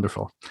great.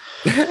 Wonderful.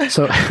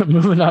 So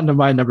moving on to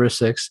my number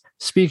 6.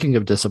 Speaking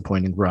of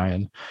disappointing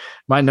Brian,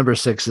 my number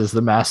 6 is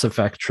the Mass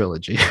Effect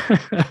trilogy.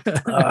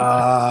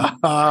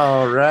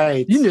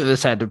 Right. You knew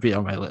this had to be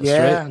on my list,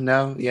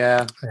 right?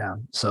 Yeah.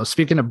 So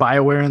speaking of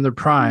BioWare and their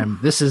prime,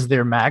 this is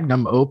their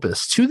magnum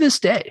opus to this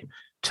day.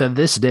 Their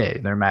magnum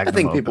opus. I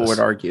think people would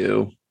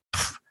argue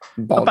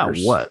about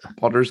what?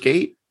 Baldur's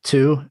Gate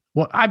 2.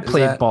 Well, I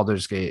played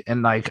Baldur's Gate,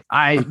 and like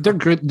they're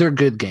good. They're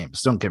good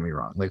games. Don't get me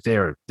wrong. Like they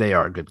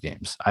are good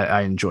games.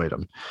 I enjoyed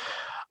them.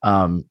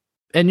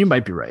 And you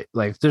might be right.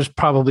 Like there's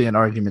probably an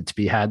argument to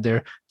be had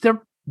there. They're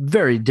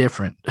very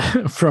different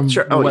from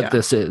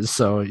this is.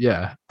 So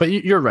yeah, but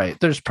you're right.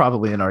 There's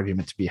probably an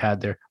argument to be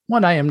had there.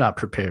 One I am not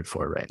prepared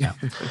for right now.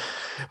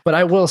 But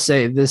I will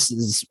say this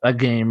is a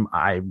game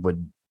I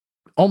would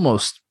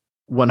almost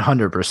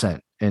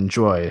 100%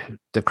 enjoy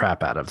the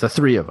crap out of. The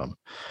 3 of them.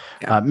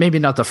 Yeah. Maybe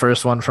not the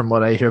first one from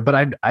what I hear,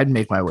 but I'd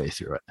make my way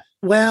through it.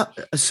 Well,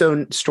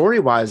 so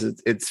story-wise,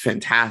 it's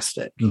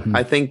fantastic. Mm-hmm.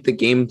 I think the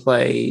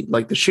gameplay,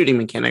 like the shooting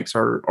mechanics,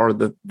 are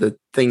the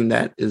thing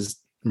that is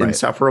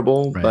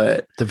insufferable. Right.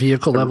 But the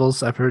vehicle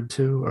levels I've heard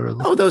too,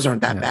 those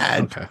aren't that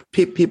bad. Okay.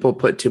 People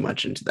put too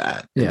much into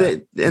that,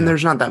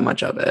 there's not that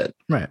much of it.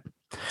 Right.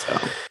 So,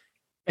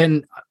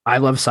 and I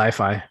love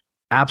sci-fi.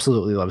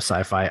 Absolutely love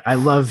sci-fi. I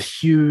love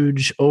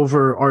huge,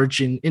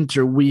 overarching,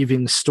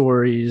 interweaving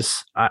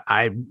stories.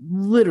 I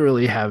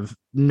literally have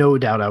no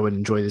doubt I would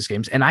enjoy these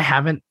games, and I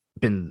haven't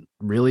been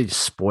really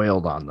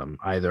spoiled on them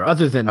either,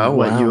 other than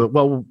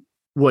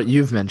what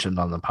you've mentioned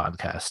on the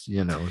podcast.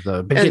 You know,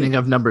 the beginning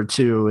of number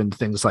 2 and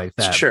things like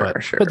that. Sure.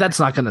 But that's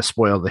not going to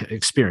spoil the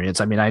experience.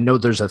 I mean, I know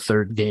there's a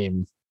third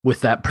game with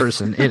that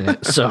person in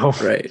it, so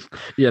right.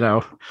 You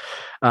know,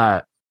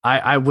 I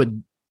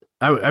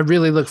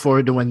really look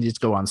forward to when these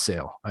go on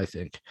sale, I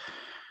think.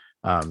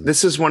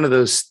 This is one of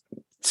those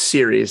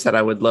series that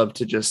I would love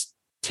to just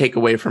take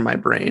away from my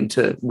brain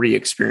to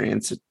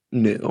re-experience it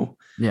new.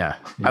 Yeah.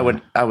 I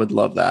would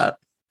love that.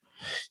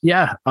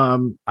 Yeah.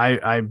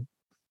 I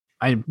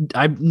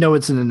know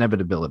it's an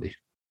inevitability.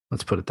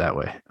 Let's put it that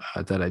way,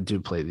 that I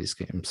do play these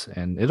games,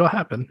 and it'll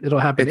happen.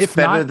 It's if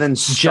better than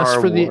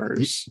Star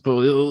Wars.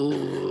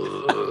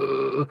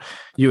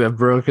 You have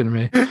broken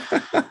me.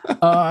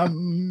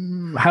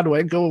 How do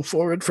I go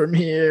forward from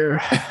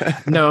here?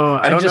 No,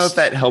 I don't know if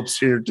that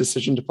helps your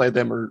decision to play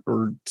them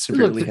or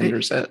severely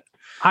hinders it.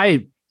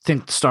 I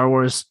think Star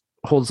Wars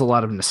holds a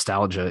lot of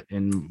nostalgia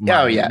in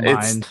my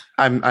mind.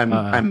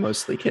 I'm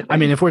mostly kidding. I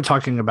mean, if we're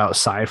talking about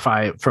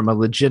sci-fi from a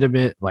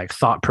legitimate, like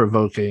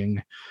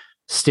thought-provoking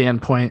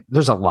standpoint,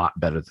 there's a lot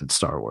better than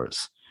Star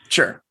Wars.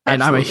 Sure.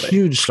 And I'm a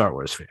huge Star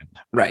Wars fan.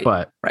 Right.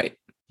 Right.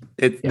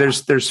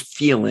 There's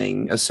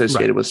feeling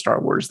associated with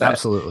Star Wars that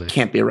absolutely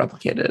can't be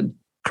replicated.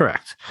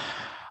 Correct.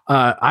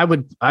 I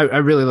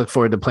really look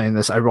forward to playing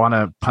this. I want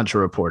to punch a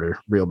reporter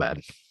real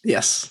bad.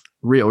 Yes.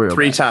 Real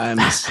 3 bad.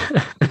 times.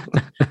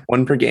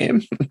 1 per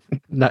game.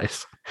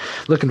 Nice.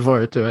 Looking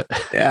forward to it.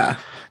 Yeah.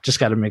 Just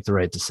got to make the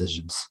right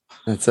decisions.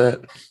 That's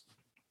it.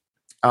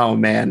 Oh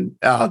man.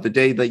 The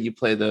day that you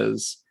play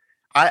those,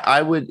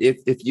 I would,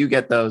 if you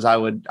get those, I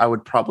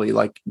would probably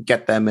like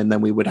get them, and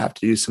then we would have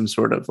to do some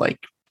sort of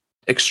like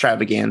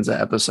extravaganza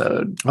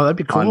episode. Oh, that'd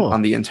be cool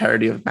on the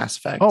entirety of Mass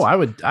Effect. Oh, I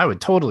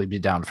would totally be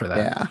down for that.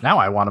 Yeah. Now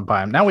I want to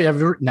buy them. Now we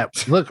have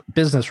look,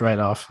 business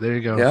write-off. There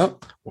you go.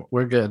 Yep.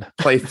 We're good.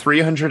 Play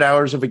 300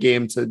 hours of a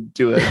game to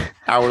do an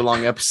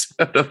hour-long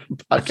episode of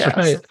a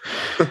podcast.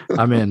 Right.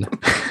 I'm in.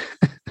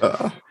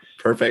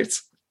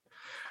 Perfect.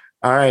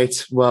 All right.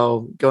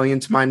 Well, going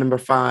into my number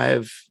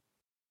 5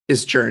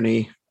 is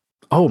Journey.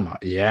 Oh my,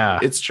 yeah.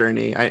 It's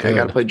Journey. I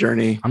got to play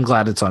Journey. I'm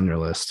glad it's on your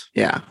list.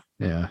 Yeah.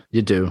 Yeah,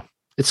 you do.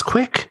 It's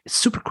quick. It's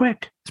super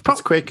quick.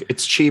 It's quick.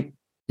 It's cheap.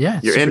 Yeah.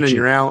 You're in and cheap.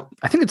 You're out.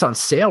 I think it's on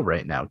sale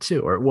right now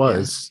too, or it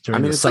was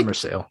during the summer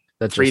sale.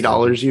 That's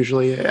 $3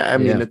 usually. I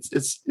mean,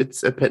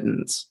 it's a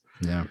pittance.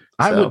 Yeah.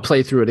 I would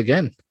play through it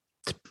again.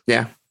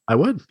 Yeah. I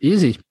would.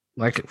 Easy.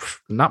 Like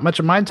not much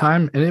of my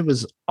time, and it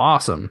was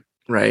awesome.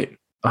 Right.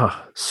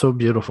 Oh, so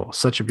beautiful.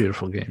 Such a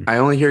beautiful game. I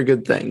only hear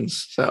good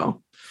things.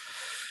 So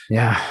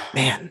yeah.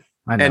 Man.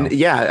 I know. And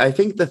yeah, I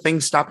think the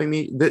thing stopping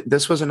me,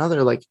 this was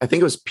another, like, I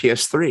think it was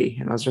PS3.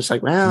 And I was just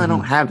like, well, I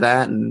don't have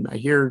that. And I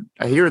hear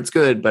it's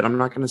good, but I'm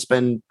not going to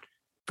spend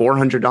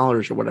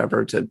 $400 or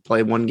whatever to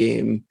play one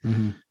game.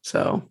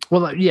 So,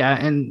 well, yeah.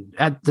 And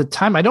at the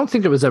time, I don't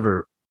think it was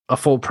ever a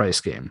full price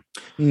game.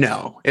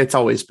 No, it's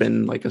always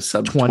been like a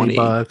sub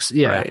 $20.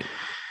 Yeah. Right.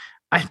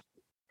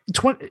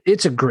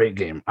 It's a great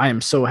game. I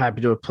am so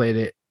happy to have played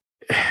it.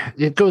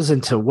 It goes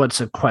into what's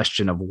a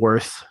question of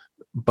worth,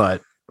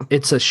 but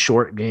it's a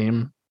short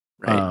game.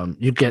 Right.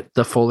 You get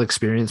the full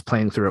experience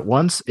playing through it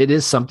once. It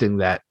is something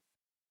that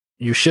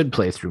you should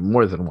play through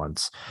more than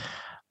once.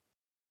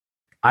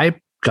 I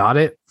got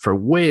it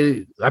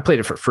I played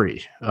it for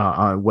free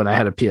when I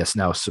had a PS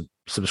Now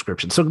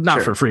subscription. So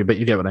not for free, but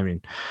you get what I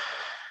mean.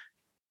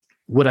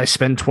 Would I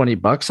spend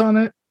 $20 on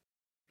it?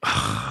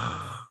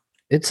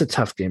 It's a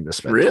tough game to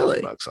spend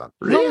 $20 on.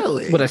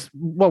 Really?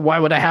 Well, why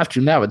would I have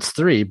to now? It's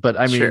 $3, but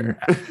I mean,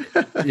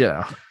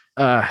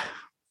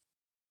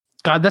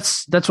 God,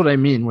 that's what I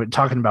mean. We're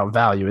talking about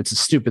value. It's a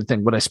stupid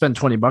thing. Would I spend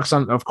 $20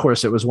 on? Of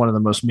course, it was one of the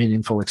most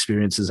meaningful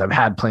experiences I've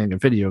had playing a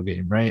video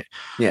game, right?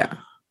 Yeah.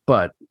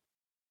 But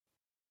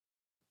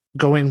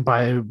going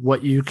by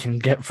what you can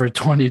get for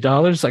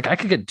 $20, like I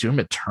could get Doom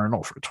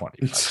Eternal for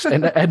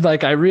 $20. and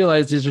like I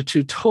realize these are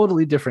two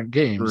totally different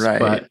games, right?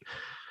 But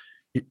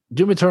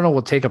Doom Eternal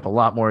will take up a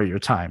lot more of your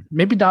time.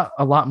 Maybe not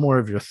a lot more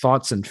of your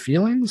thoughts and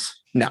feelings.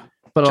 No,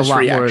 but a lot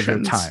reactions. more of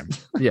your time.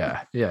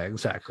 Yeah,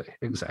 exactly.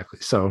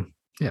 So,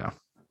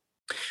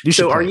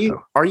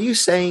 are you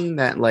saying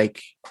that,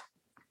 like,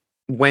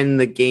 when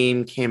the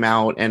game came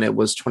out and it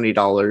was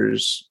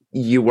 $20,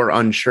 you were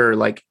unsure,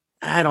 like,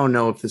 I don't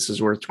know if this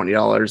is worth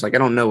 $20. Like, I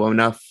don't know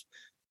enough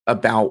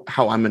about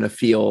how I'm going to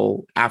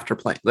feel after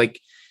playing. Like,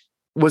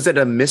 was it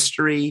a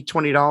mystery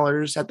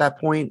 $20 at that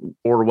point?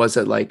 Or was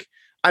it like,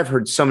 I've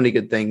heard so many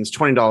good things,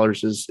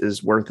 $20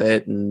 is worth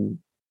it, and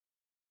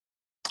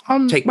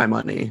take my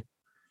money?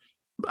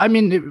 I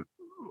mean,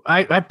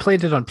 I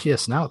played it on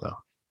PS Now, though.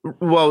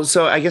 Well,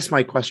 so I guess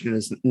my question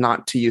is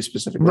not to you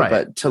specifically,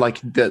 but to like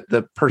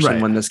the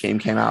person when this game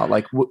came out.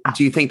 Like,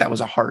 do you think that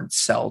was a hard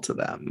sell to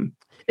them?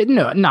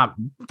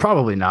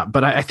 Probably not.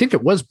 But I think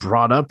it was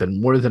brought up in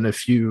more than a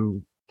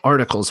few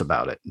articles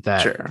about it.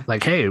 That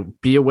like, hey,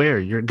 be aware,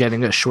 you're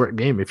getting a short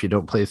game if you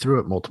don't play through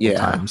it multiple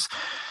times.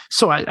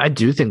 So I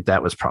do think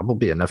that was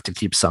probably enough to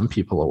keep some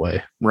people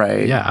away.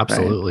 Right. Yeah,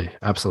 absolutely. Right.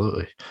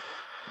 Absolutely.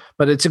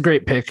 But it's a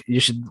great pick. You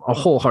should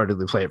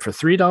wholeheartedly play it for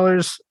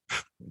 $3.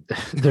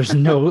 There's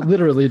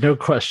literally no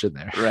question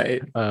there.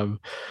 Right.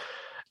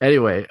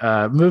 Anyway,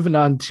 moving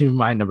on to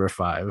my number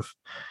 5.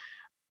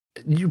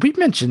 We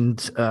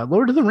mentioned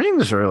Lord of the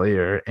Rings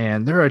earlier,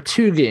 and there are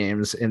 2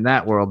 games in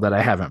that world that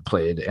I haven't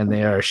played, and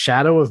they are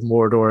Shadow of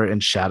Mordor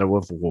and Shadow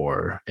of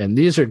War. And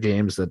these are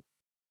games that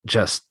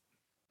just,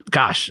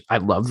 gosh, I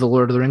love the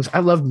Lord of the Rings. I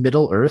love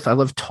Middle Earth. I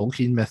love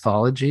Tolkien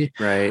mythology.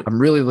 Right. I'm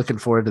really looking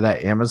forward to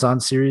that Amazon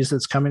series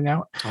that's coming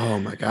out. Oh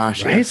my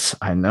gosh. Right? Yes.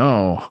 I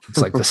know. It's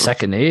like the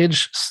Second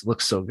Age.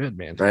 Looks so good,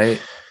 man.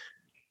 Right.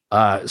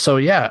 So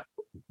yeah,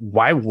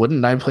 why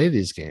wouldn't I play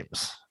these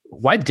games?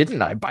 Why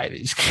didn't I buy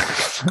these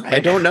games? I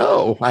don't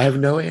know. I have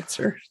no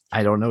answer.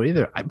 I don't know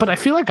either. But I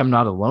feel like I'm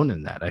not alone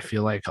in that. I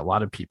feel like a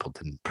lot of people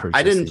didn't purchase.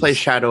 I didn't play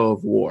Shadow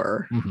of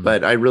War,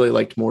 but I really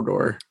liked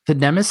Mordor. The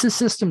Nemesis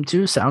system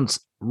too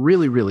sounds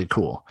really, really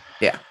cool.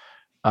 Yeah.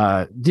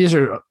 These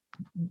are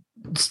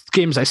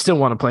games I still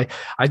want to play.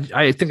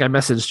 I think I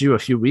messaged you a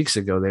few weeks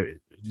ago.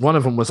 One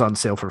of them was on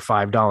sale for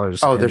 $5.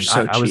 Oh, they're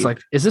so cheap. I was like,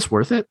 is this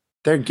worth it?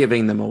 They're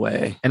giving them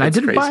away. And I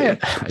didn't buy it.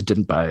 I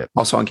didn't buy it.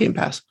 Also on Game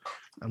Pass.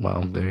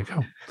 Well, there you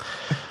go.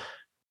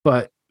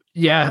 But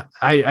yeah,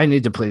 I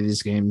need to play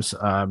these games.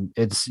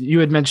 You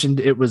had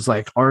mentioned it was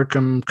like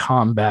Arkham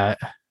Combat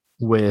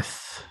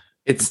with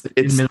it's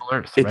Middle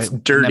Earth. It's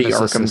right? dirty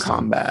Nemesis Arkham system.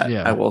 Combat.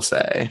 Yeah. I will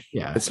say.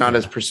 Yeah, it's not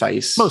as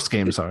precise. Most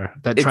games are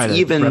that try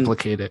to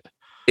replicate it.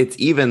 It's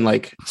even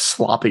like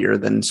sloppier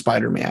than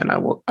Spider-Man. I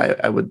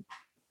would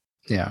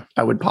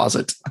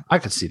posit. I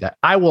could see that.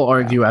 I will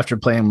argue after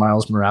playing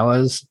Miles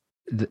Morales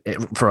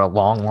for a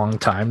long, long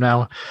time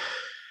now,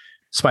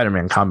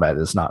 Spider-Man combat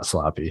is not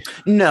sloppy.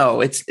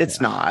 No, it's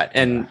not.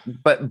 And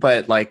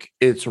but like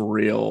it's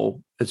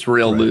real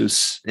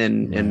loose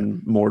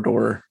in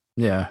Mordor.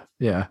 Yeah.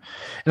 And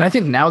I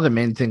think now the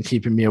main thing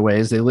keeping me away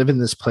is they live in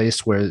this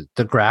place where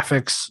the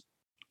graphics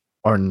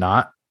are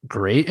not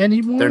great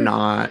anymore. They're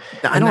not.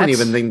 I don't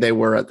even think they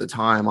were at the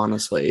time,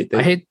 honestly.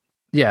 I'd hate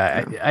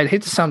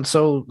to sound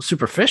so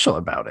superficial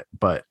about it,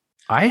 but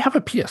I have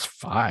a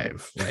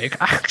PS5. Like,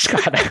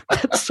 God,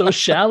 that's so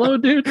shallow,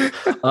 dude.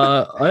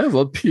 I have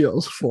a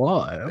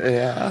PS5.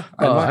 Yeah,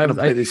 I'm not gonna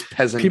play these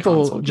peasant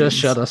people. Just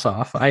shut us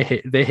off.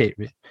 They hate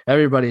me.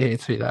 Everybody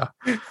hates me now.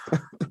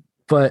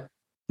 But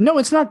no,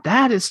 it's not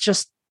that. It's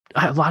just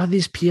a lot of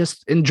these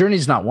and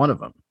Journey's not one of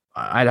them.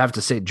 I'd have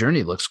to say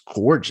Journey looks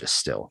gorgeous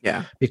still.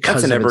 Yeah,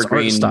 because of its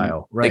art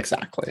style, right?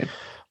 Exactly.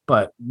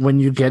 But when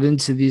you get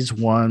into these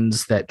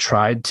ones that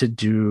tried to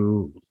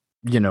do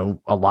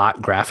a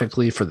lot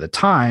graphically for the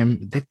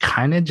time, they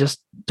kind of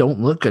just don't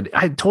look good.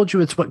 I told you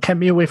it's what kept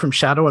me away from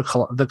Shadow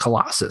of the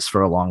Colossus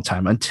for a long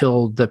time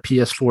until the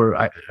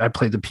PS4. I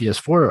played the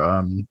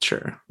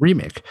PS4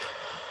 remake.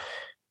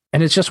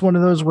 And it's just one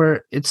of those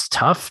where it's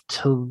tough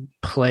to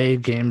play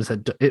games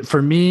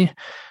for me,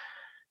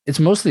 it's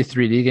mostly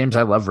 3D games.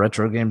 I love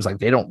retro games. Like,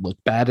 they don't look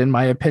bad in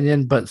my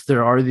opinion, but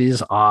there are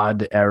these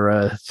odd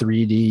era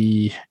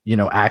 3D,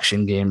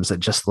 action games that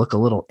just look a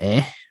little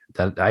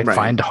that I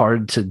find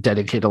hard to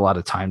dedicate a lot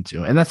of time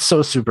to. And that's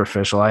so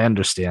superficial. I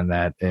understand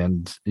that.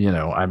 And,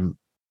 I'm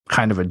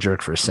kind of a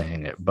jerk for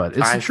saying it, but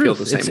it's the truth.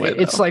 Feel the same way,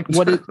 it's like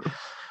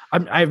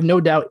I have no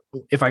doubt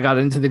if I got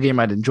into the game,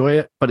 I'd enjoy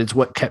it, but it's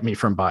what kept me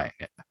from buying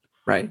it.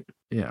 Right.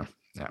 Yeah.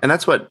 And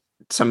that's what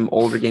some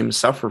older games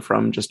suffer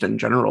from just in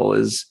general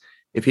is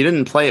if you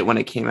didn't play it when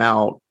it came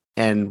out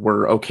and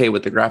were okay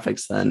with the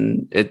graphics,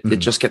 then it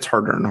just gets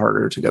harder and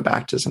harder to go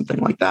back to something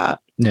like that.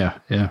 Yeah.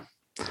 Yeah.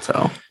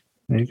 So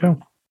there you go.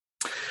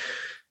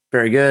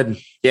 Very good.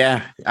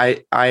 Yeah.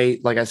 I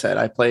like I said,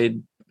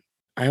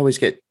 I always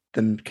get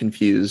them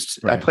confused.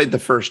 Right. I played the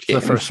first game.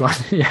 The first one.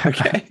 Yeah.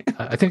 Okay.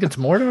 I think it's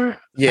Mordor.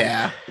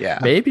 Yeah. Yeah.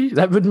 Maybe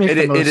that would make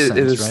the most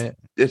sense, right?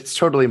 It's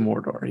totally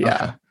Mordor. Yeah.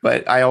 Okay.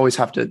 But I always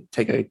have to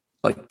take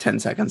 10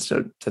 seconds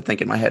to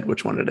think in my head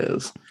which one it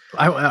is.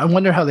 I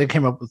wonder how they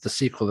came up with the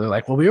sequel. They're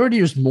like, well, we already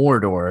used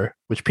Mordor,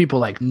 which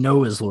people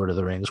know is Lord of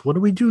the Rings. What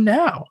do we do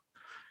now?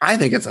 I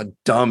think it's a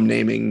dumb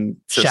naming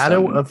system.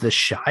 Shadow of the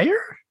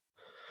Shire?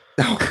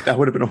 Oh, that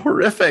would have been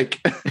horrific.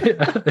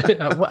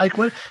 Like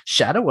what?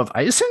 Shadow of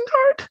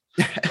Isengard?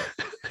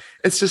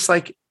 It's just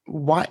like,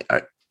 why?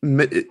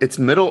 It's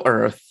Middle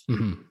Earth,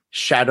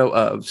 Shadow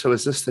of. So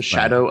is this the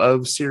Shadow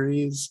of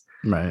series?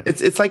 Right.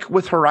 It's like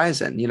with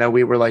Horizon,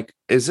 we were like,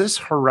 is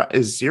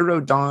Zero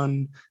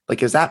Dawn,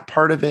 is that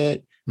part of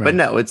it? Right. But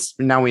no,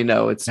 now we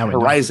know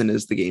Horizon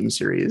is the game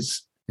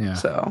series. Yeah.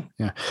 So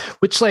yeah.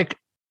 Which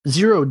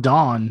Zero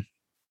Dawn,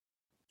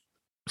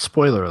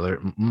 spoiler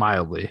alert,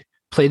 mildly,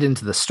 played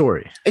into the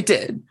story. It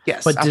did.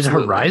 Yes. But absolutely.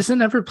 Did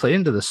Horizon ever play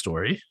into the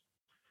story?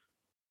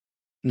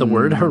 The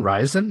word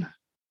Horizon?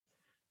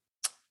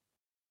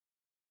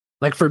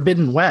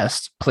 Forbidden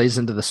West plays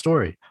into the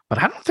story,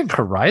 but I don't think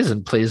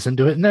Horizon plays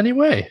into it in any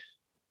way.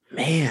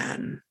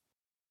 Man,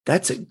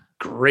 that's a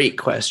great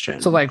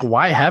question. So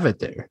why have it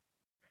there?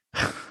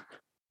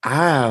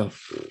 Man.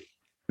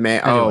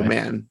 Anyway, oh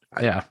man.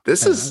 Yeah.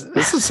 This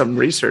is some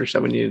research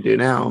that we need to do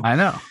now. I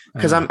know.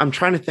 Because I'm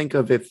trying to think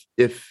of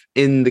if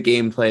in the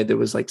gameplay there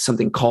was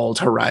something called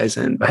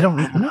Horizon. I don't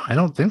know. I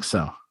don't think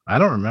so. I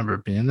don't remember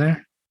it being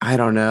there. I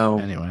don't know.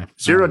 Anyway,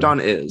 Zero Dawn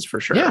is for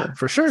sure. Yeah,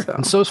 for sure. So.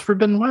 And so is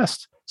Forbidden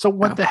West. So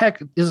what the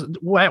heck is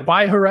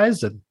why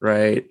Horizon?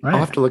 Right. I'll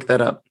have to look that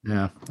up.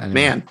 Yeah. Anyway.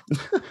 Man.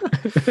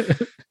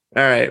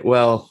 All right.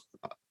 Well,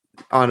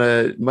 on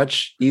a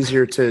much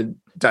easier to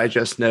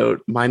digest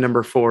note, my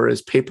number 4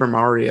 is Paper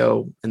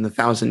Mario and the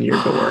Thousand Year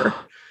Door.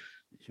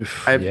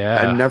 I've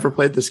never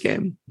played this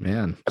game.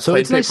 Man. So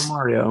it's nice, Paper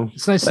Mario.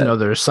 It's nice to know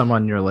there's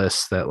someone on your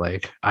list that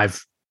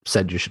I've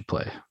said you should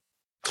play.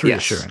 It's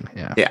reassuring.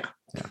 Yes. Yeah.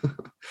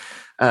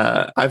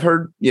 I've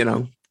heard,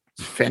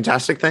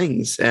 fantastic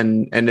things,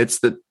 and it's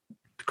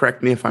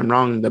correct me if I'm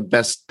wrong, the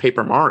best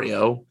Paper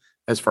Mario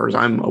as far as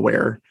I'm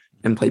aware,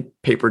 and played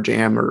Paper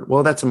Jam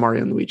that's a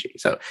Mario and Luigi.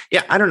 So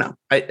yeah, I don't know.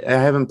 I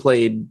haven't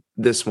played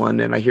this one,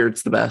 and I hear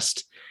it's the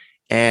best,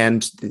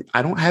 and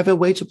I don't have a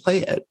way to play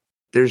it.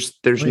 There's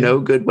no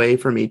good way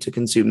for me to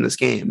consume this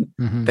game.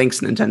 Mm-hmm. Thanks,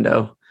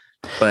 Nintendo.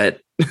 But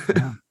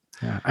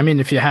yeah. I mean,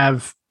 if you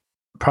have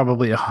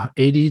probably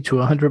 $80 to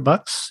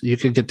 $100, you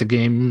could get the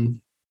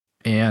game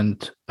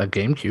and a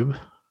GameCube.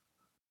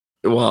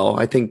 Well,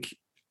 I think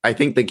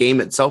the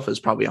game itself is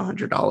probably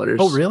 $100.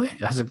 Oh, really?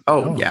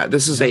 Yeah.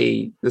 This is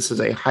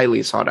a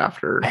highly sought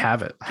after. I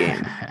have it.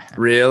 Game.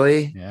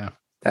 Really? Yeah.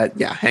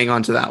 Hang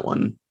on to that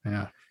one.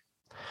 Yeah.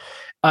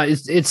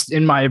 It's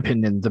in my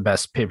opinion the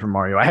best Paper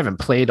Mario. I haven't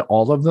played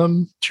all of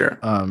them. Sure.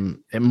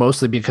 And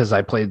mostly because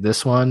I played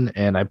this one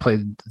and I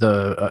played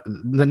the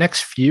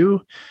next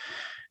few,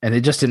 and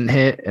they just didn't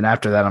hit. And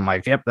after that, I'm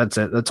like, yep, that's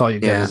it. That's all you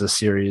get is a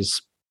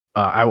series.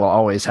 I will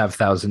always have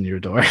Thousand Year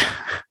Door.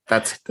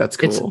 That's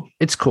cool.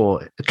 It's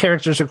cool. The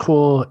characters are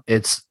cool.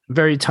 It's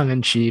very tongue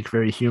in cheek,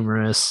 very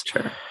humorous.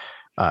 Sure.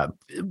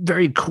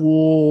 Very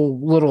cool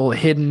little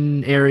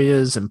hidden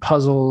areas and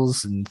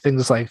puzzles and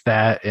things like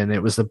that. And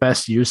it was the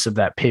best use of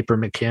that paper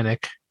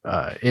mechanic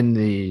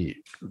in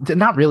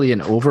not really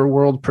an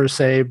overworld per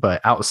se,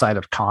 but outside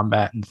of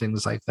combat and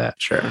things like that.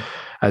 Sure.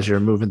 As you're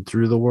moving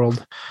through the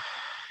world.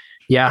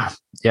 Yeah,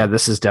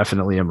 this is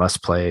definitely a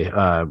must play.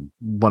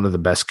 One of the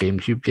best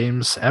GameCube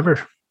games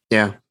ever.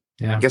 Yeah.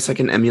 I guess I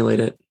can emulate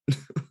it.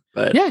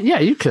 But yeah,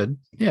 you could.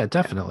 Yeah,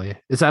 definitely.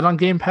 Is that on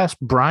Game Pass,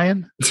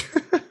 Brian?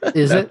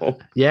 Is No. it?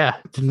 Yeah,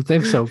 didn't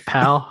think so,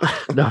 pal.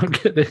 No, I'm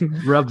kidding.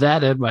 Rub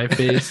that in my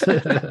face.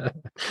 No,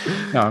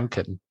 I'm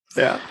kidding.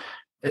 Yeah.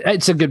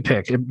 It's a good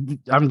pick.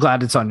 I'm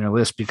glad it's on your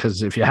list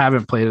because if you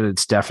haven't played it,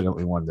 it's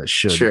definitely one that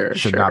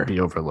should not be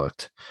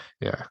overlooked.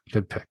 Yeah,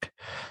 good pick.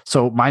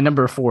 So my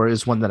number 4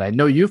 is one that I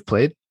know you've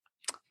played.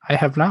 I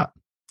have not.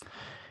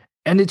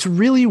 And it's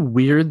really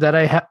weird that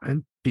I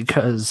haven't,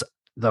 because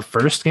the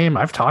first game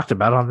I've talked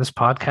about on this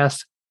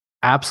podcast,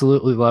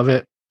 absolutely love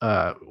it.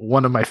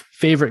 One of my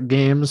favorite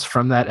games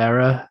from that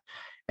era.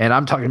 And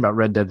I'm talking about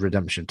Red Dead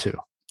Redemption 2.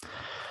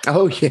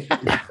 Oh, yeah.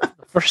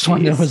 The first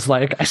one that was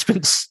like, I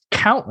spent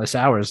countless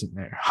hours in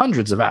there,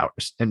 hundreds of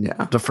hours in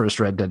the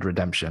first Red Dead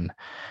Redemption.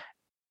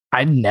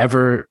 I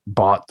never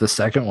bought the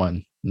second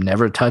one,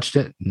 never touched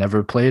it,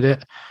 never played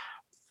it.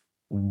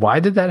 Why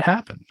did that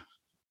happen?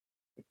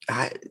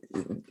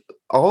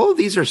 All of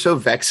these are so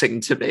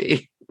vexing to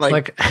me.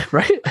 Like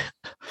right?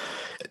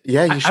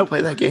 Yeah, you should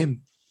play that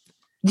game.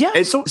 Yeah,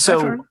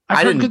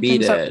 I didn't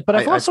beat it, but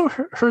I've also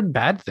heard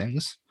bad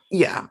things.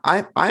 Yeah,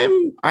 I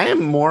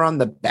am more on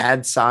the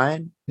bad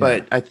side,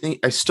 but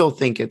I still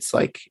think it's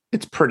a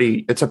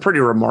pretty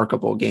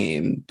remarkable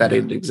game that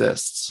it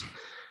exists.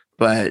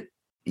 But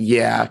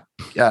yeah,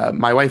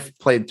 my wife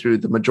played through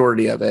the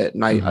majority of it,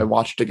 and I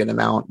watched a good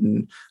amount,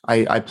 and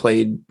I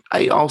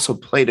also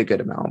played a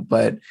good amount,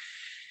 but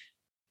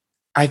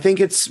I think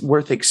it's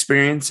worth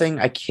experiencing.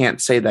 I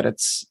can't say that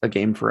it's a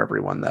game for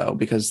everyone though,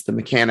 because the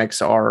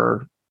mechanics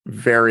are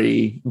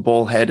very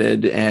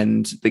bullheaded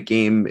and the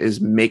game is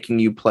making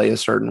you play a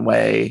certain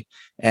way.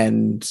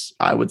 And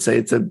I would say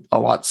it's a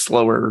lot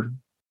slower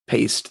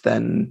paced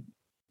than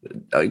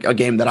a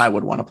game that I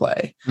would want to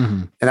play.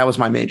 And that was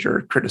my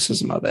major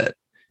criticism of it.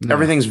 Yeah.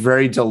 Everything's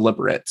very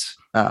deliberate.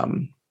 Yeah,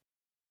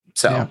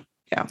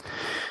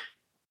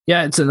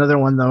 it's another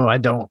one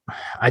though.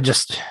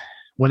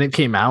 When it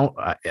came out,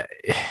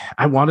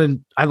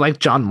 I like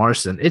John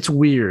Marston. It's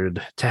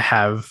weird to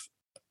have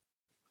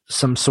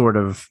some sort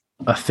of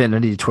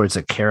affinity towards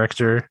a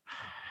character.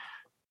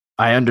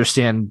 I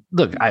understand.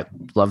 Look, I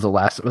love The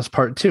Last of Us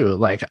Part 2.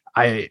 Like,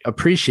 I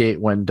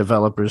appreciate when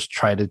developers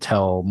try to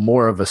tell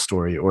more of a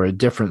story or a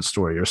different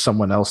story or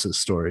someone else's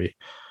story.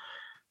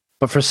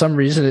 But for some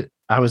reason,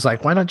 I was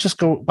like, why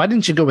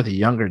didn't you go with a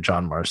younger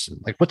John Marston?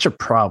 Like, what's your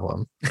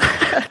problem?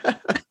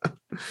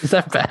 Is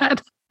that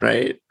bad?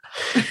 Right.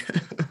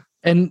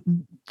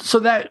 And so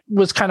that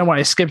was kind of why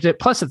I skipped it.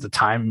 Plus, at the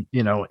time,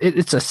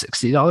 it's a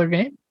 $60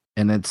 game,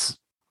 and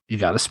you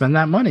got to spend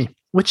that money,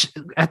 which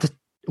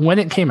when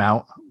it came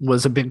out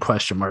was a big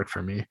question mark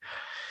for me.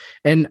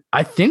 And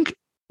I think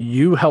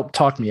you helped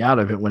talk me out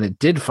of it when it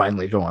did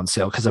finally go on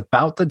sale, because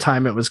about the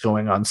time it was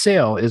going on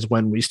sale is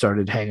when we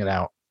started hanging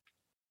out.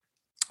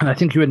 And I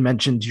think you had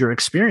mentioned your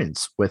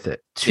experience with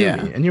it to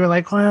me, and you were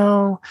like,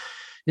 well,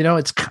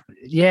 it's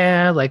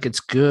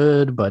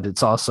good, but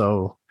it's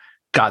also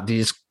got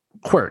these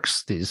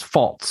quirks, these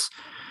faults.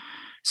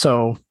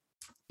 So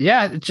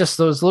it's just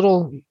those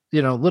little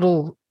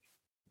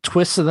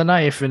twists of the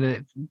knife, and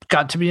it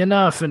got to be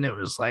enough. And it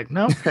was like,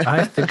 no,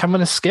 I think I'm going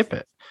to skip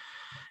it.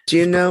 Do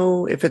you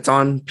know if it's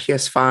on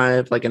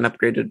PS5, like an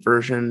upgraded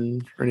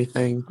version or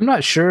anything? I'm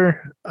not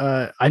sure.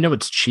 I know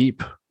it's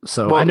cheap.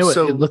 So I know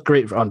it looked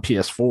great on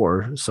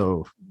PS4.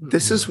 So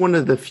this is one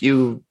of the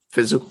few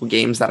physical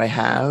games that I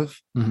have.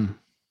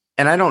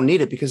 And I don't need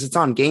it because it's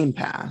on Game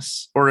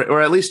Pass,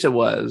 or at least it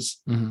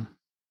was. So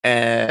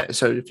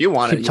if you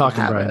want Keep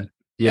talking, Brian.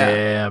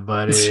 Yeah,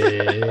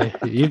 buddy.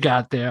 You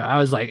got there. I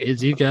was like,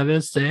 is he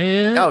gonna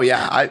say it? Oh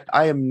yeah,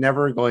 I am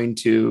never going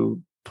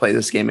to play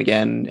this game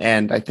again,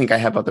 and I think I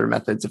have other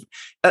methods of.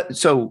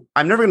 So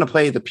I'm never going to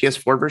play the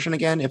PS4 version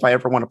again. If I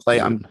ever want to play,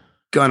 I'm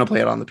going to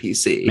play it on the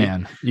PC.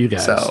 Man, you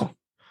guys.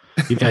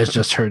 You guys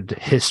just heard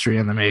history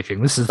in the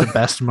making. This is the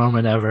best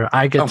moment ever.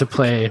 I get to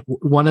play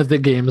one of the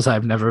games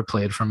I've never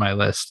played from my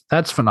list.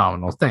 That's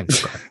phenomenal.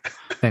 Thanks, Brian.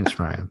 Thanks,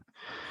 Brian.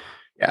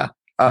 Yeah,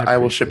 I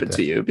will ship it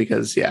to you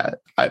because,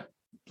 I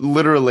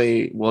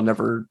literally will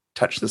never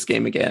touch this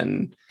game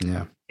again.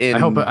 Yeah, I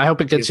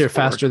hope it gets here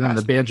faster than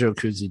the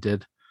Banjo-Koozie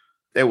did.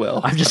 It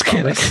will. I'm just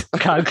kidding.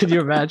 God, could you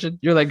imagine?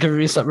 You're like giving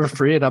me something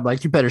free, and I'm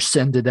like, you better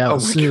send it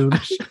out soon.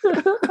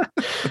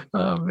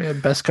 Oh man,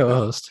 best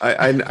co-host.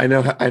 I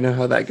know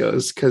how that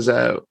goes, because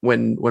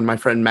when my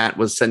friend Matt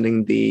was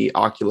sending the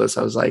Oculus,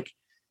 I was like,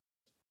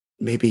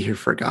 maybe he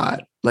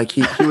forgot. Like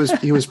he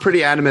was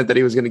pretty adamant that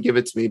he was going to give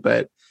it to me,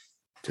 but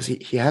does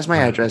he has my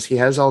address, he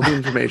has all the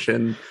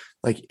information.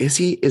 Like, is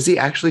he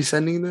actually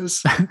sending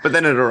this? But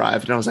then it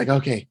arrived, and I was like,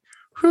 okay,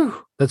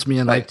 whew. That's me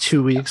in like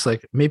 2 weeks.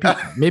 Like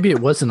maybe it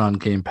wasn't on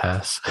Game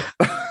Pass.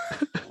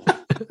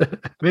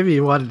 Maybe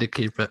you wanted to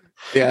keep it.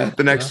 Yeah,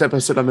 the next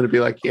episode I'm going to be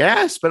like,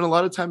 I spent a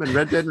lot of time in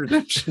Red Dead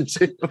Redemption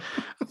 2.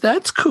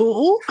 That's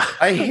cool.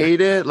 I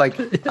hate it. Like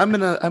I'm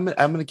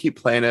gonna keep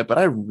playing it, but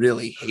I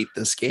really hate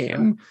this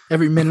game.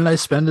 Every minute I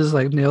spend is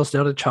like nails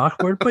down a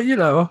chalkboard, but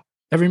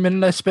every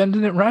minute I spend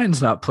in it,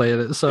 Ryan's not playing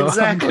it, so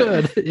exactly.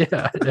 I'm good.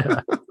 Yeah.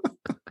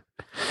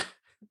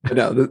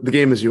 No, the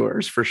game is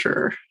yours for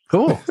sure.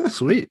 Cool,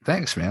 sweet,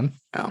 thanks, man.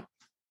 Yeah.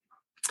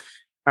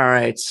 All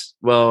right.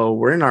 Well,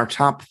 we're in our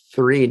top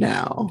 3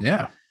 now.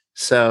 Yeah.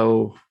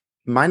 So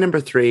my number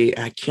 3,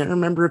 I can't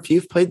remember if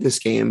you've played this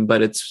game,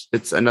 but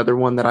it's another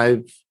one that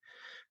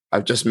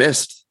I've just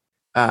missed,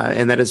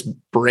 and that is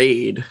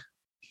Braid.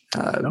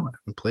 No, I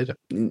haven't played it.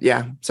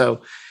 Yeah.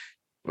 So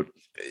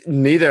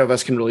neither of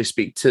us can really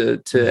speak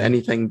to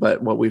anything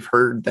but what we've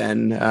heard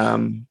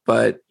then.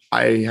 But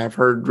I have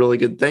heard really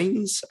good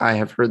things. I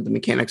have heard the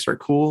mechanics are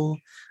cool.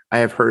 I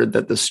have heard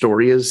that the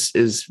story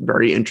is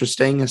very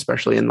interesting,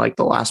 especially in like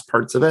the last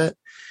parts of it.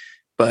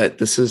 But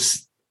this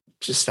is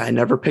just, I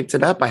never picked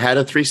it up. I had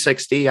a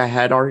 360. I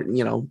had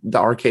the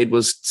arcade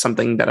was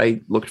something that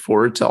I looked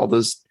forward to, all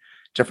those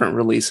different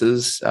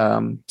releases.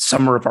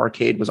 Summer of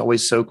Arcade was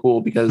always so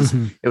cool because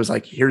it was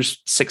like,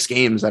 here's 6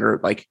 games that are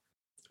like,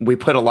 we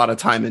put a lot of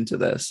time into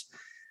this.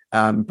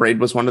 Braid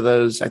was one of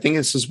those. I think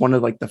this is one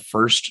of like the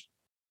first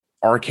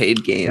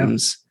arcade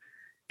games.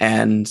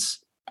 Yeah. And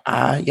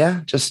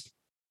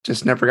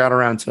just never got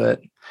around to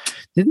it.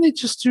 Didn't they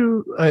just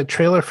do a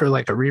trailer for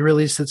like a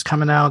re-release that's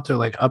coming out? They're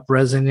like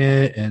up-resing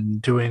it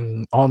and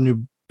doing all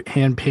new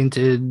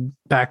hand-painted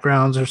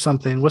backgrounds or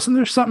something. Wasn't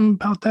there something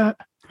about that?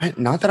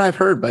 Not that I've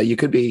heard, but you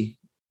could be.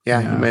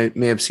 Yeah. You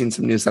may have seen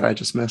some news that I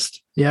just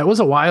missed. Yeah, it was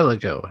a while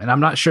ago, and I'm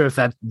not sure if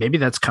maybe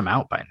that's come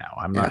out by now.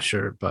 I'm not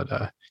sure, but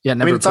never. I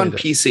mean, it's on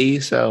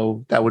PC,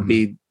 so that would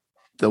be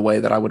the way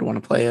that I would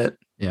want to play it.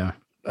 Yeah,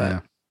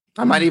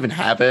 I might even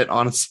have it,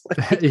 honestly.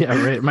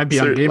 Yeah, right. It might be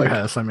on Game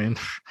Pass. I mean,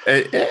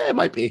 it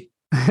might be.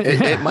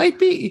 It might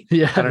be.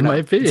 Yeah, it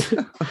might be.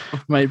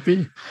 Might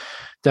be.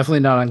 Definitely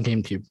not on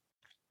GameCube.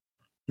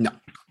 No.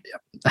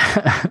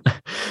 Yeah.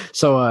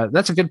 So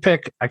that's a good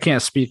pick. I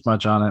can't speak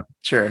much on it.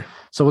 Sure.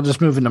 So we'll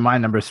just move into my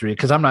number 3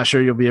 because I'm not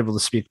sure you'll be able to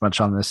speak much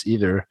on this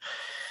either.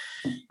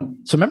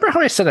 So remember how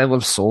I said I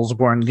love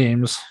Soulsborne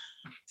games?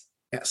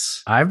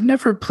 Yes. I've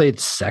never played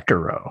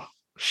Sekiro,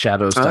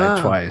 Shadows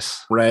Die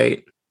Twice.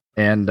 Right.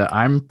 And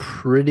I'm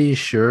pretty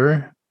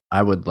sure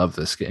I would love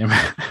this game.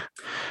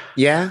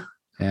 Yeah.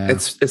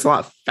 It's a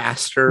lot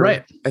faster,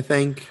 right? I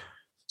think.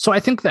 So I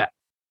think that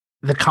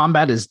the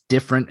combat is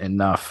different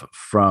enough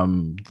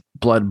from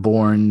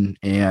Bloodborne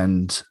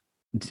and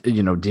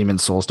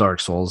Demon's Souls, Dark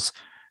Souls,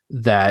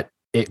 that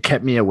it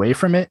kept me away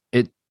from it.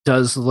 It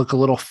does look a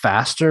little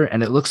faster,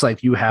 and it looks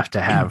like you have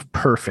to have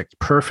perfect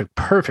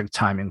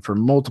timing for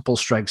multiple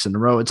strikes in a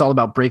row. It's all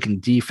about breaking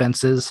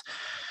defenses.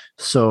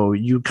 So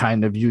you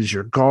kind of use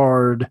your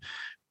guard,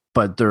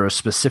 but there are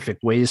specific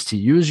ways to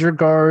use your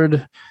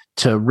guard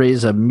to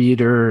raise a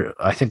meter.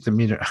 I think the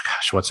meter,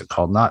 what's it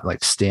called? Not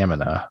like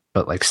stamina,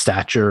 but like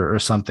stature or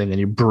something. And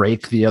you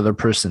break the other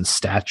person's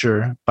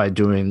stature by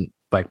doing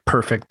like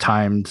perfect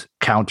timed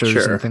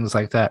counters and things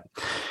like that.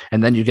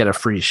 And then you get a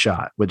free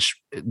shot, which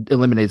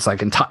eliminates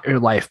like entire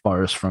life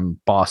bars from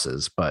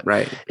bosses. But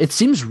it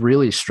seems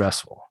really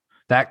stressful.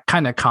 That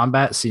kind of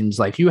combat seems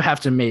like you have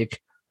to make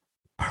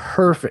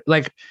perfect,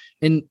 like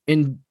in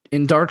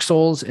Dark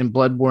Souls, in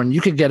Bloodborne, you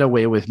could get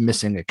away with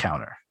missing a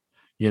counter.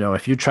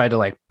 If you try to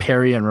like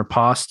parry and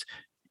riposte,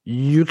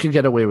 you could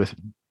get away with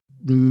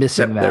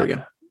missing that. There we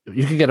go.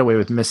 You could get away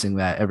with missing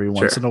that every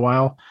once in a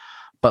while,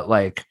 but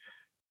like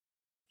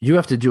you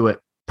have to do it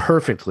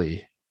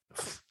perfectly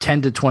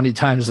 10 to 20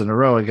 times in a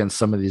row against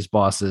some of these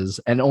bosses.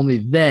 And only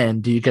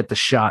then do you get the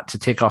shot to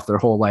take off their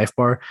whole life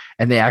bar.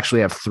 And they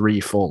actually have 3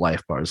 full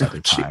life bars at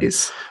a time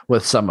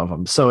with some of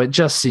them. So it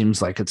just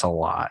seems like it's a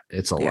lot.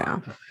 It's a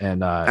lot.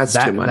 And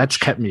that's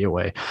kept me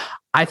away.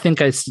 I think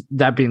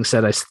that being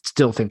said, I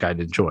still think I'd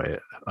enjoy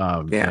it.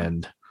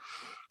 And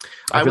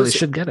I really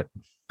should get it.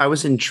 I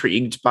was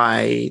intrigued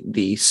by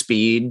the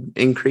speed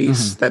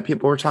increase that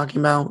people were talking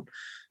about,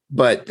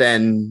 but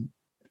then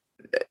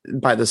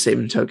by the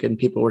same token,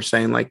 people were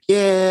saying like,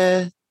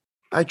 yeah,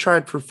 I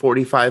tried for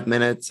 45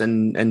 minutes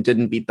and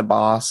didn't beat the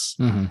boss.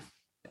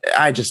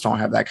 I just don't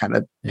have that kind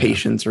of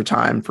patience or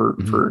time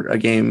for a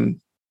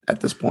game at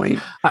this point.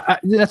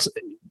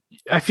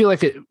 I feel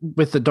like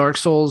with the Dark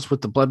Souls,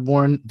 with the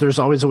Bloodborne, there's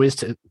always ways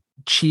to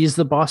cheese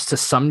the boss to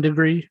some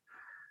degree.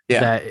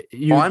 Yeah.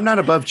 I'm not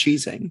above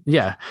cheesing.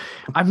 Yeah.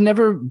 I've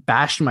never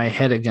bashed my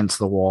head against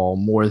the wall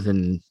more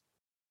than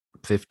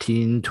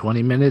 15,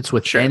 20 minutes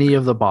with any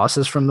of the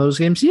bosses from those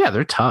games. Yeah,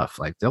 they're tough.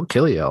 Like they'll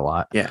kill you a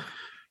lot. Yeah.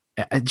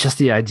 Just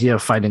the idea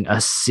of fighting a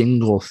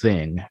single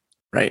thing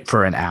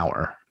for an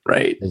hour.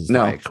 Right.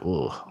 Thank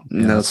you.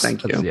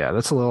 Yeah,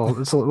 that's a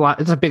lot.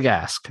 It's a big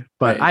ask,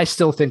 but I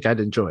still think I'd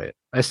enjoy it.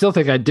 I still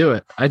think I'd do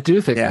it. I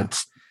do think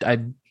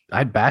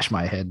I'd bash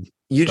my head.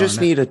 You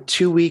just need a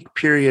 2-week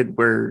period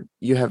where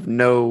you have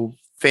no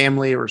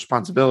family or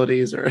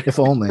responsibilities, or if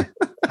only,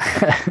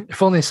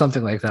 if only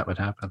something like that would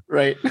happen.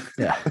 Right.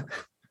 Yeah.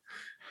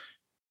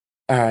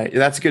 All right.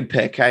 That's a good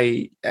pick.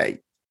 I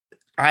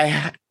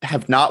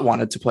have not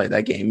wanted to play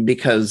that game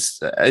because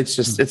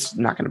it's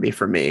not going to be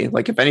for me.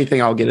 Like if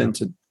anything, I'll get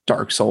into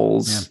Dark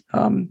Souls,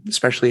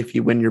 especially if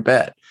you win your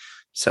bet.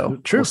 So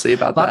we'll see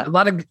about that. A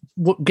lot of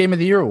Game of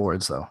the Year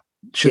awards though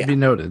should be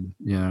noted,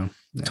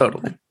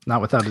 Totally. Not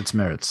without its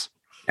merits.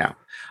 Yeah.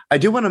 I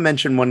do want to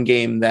mention one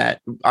game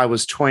that I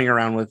was toying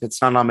around with.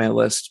 It's not on my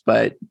list,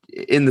 but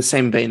in the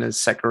same vein as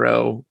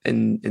Sekiro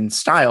in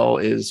style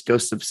is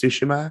Ghost of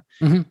Tsushima.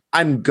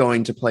 I'm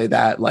going to play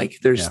that. Like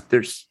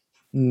there's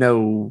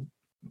no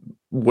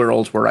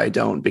world where I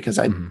don't, because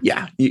and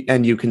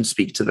you can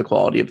speak to the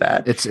quality of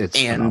that. It's and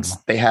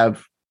phenomenal. They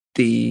have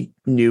the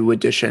new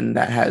edition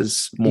that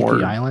has more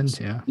Iki Island.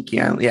 Yeah.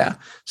 Iki Island, yeah.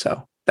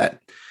 So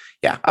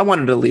I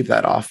wanted to leave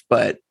that off,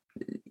 but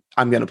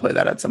I'm going to play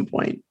that at some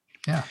point.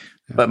 Yeah.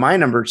 But my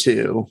number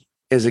 2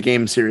 is a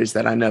game series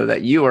that I know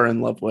that you are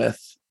in love with,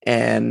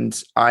 and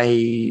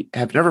I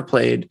have never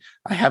played.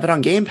 I have it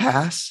on Game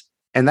Pass,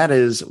 and that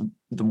is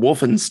the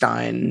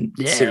Wolfenstein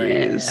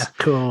series.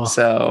 Cool.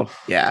 So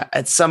yeah,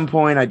 at some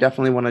point, I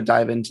definitely want to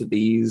dive into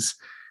these.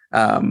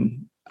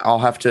 I'll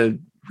have to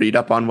read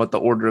up on what the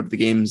order of the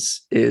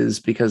games is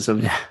because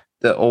of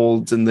the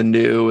old and the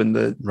new, and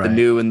the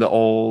new and the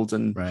old,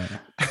 and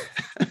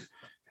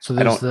So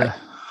there's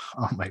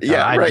oh my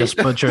god, I just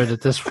butchered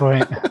at this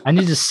point. I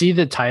need to see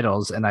the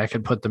titles and I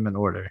can put them in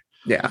order.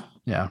 Yeah.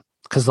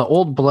 Because the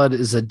Old Blood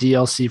is a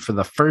DLC for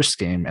the first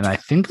game, and I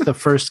think the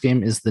first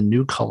game is the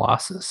New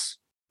Colossus.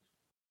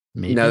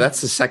 Maybe. No, that's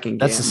the second game.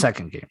 That's the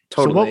second game.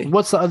 Totally. So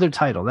what's the other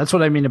title? That's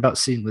what I mean about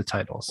seeing the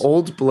titles.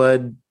 Old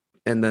Blood,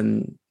 and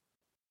then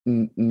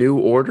New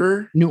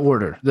Order. New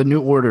Order. The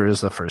New Order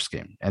is the first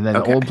game, and then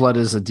Old Blood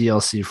is a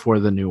DLC for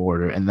the New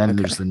Order, and then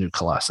there's the New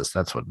Colossus.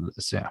 That's what it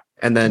is. Yeah.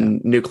 And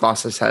then New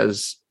Colossus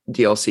has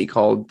DLC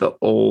called the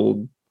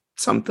Old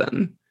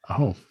something.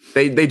 Oh,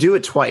 they do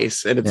it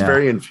twice, and it's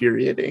very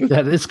infuriating.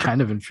 That is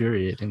kind of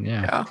infuriating.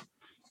 Yeah.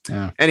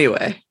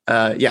 Anyway,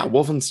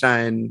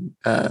 Wolfenstein.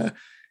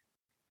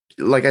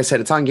 Like I said,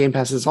 it's on Game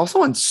Pass. It's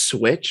also on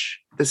Switch.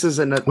 This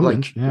isn't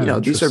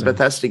these are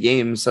Bethesda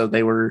games, so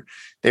they were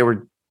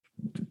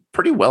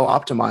pretty well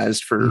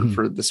optimized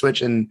for the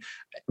Switch. And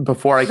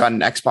before I got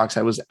an Xbox,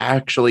 I was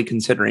actually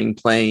considering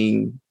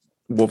playing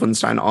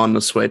Wolfenstein on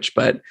the Switch,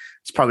 but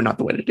it's probably not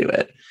the way to do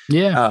it.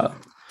 Yeah.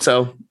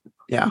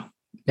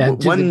 Yeah,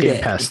 do the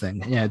Game Pass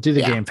thing. Yeah, do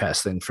the Game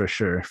Pass thing for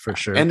sure.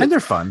 And they're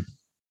fun.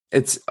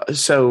 It's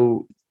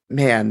so,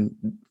 man,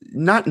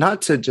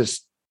 not to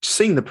just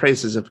sing the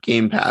praises of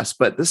Game Pass,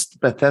 but this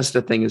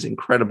Bethesda thing is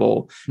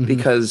incredible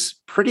because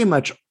pretty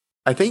much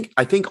I think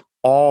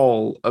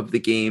all of the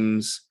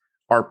games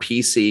are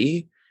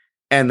PC,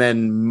 and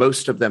then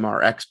most of them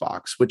are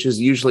Xbox, which is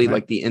usually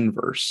like the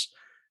inverse.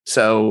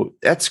 So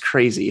that's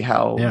crazy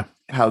how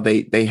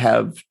they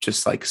have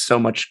just like so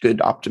much good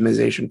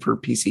optimization for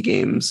PC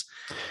games.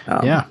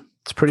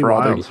 It's pretty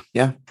wild.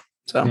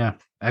 So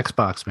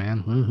Xbox,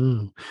 man.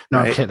 Woo-hoo. No,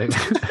 I'm kidding.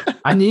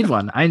 I need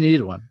one.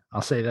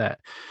 I'll say that.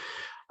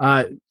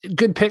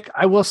 Good pick.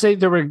 I will say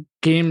there were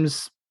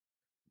games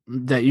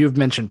that you've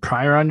mentioned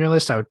prior on your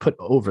list I would put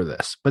over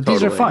this, but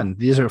these are fun.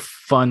 These are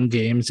fun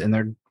games, and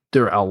they're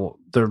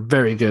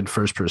very good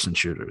first person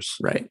shooters.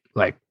 Right.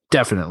 Like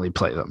definitely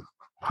play them.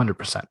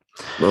 100%.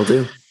 Will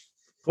do.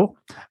 Cool.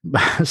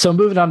 So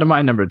moving on to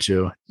my number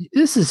 2.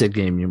 This is a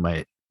game you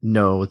might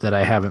know that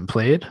I haven't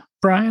played,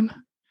 Brian.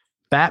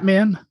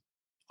 Batman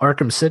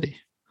Arkham City.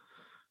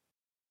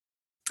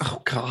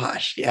 Oh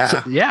gosh, yeah.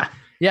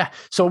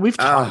 So we've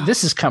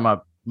this has come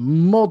up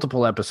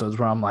multiple episodes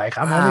where I'm like,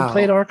 I've only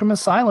played Arkham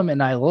Asylum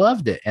and I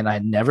loved it, and I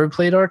never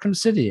played Arkham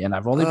City, and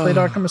I've only played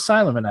Arkham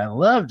Asylum and I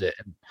loved it,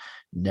 and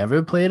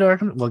never played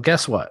Arkham. Well,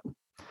 guess what?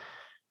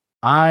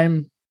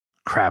 I'm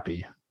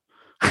crappy.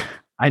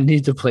 I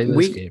need to play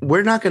this game.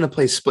 We're not going to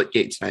play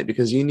Splitgate tonight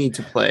because you need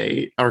to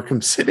play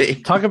Arkham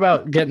City. Talk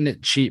about getting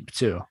it cheap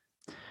too.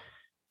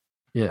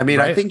 Yeah, I mean,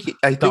 right? I think the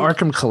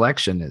Arkham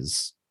collection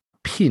is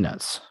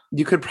peanuts.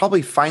 You could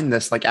probably find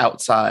this like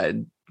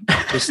outside,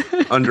 just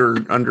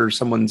under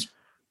someone's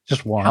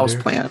just house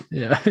plant.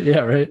 Yeah,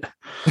 right.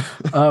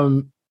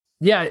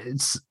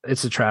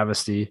 It's a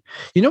travesty.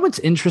 You know what's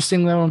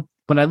interesting though?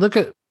 When I look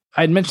at,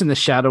 I'd mentioned the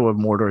Shadow of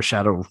Mordor,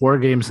 Shadow of War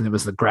games, and it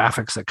was the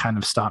graphics that kind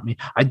of stopped me.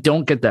 I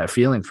don't get that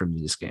feeling from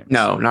these games.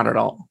 No, not at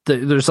all.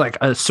 There's like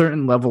a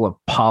certain level of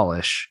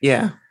polish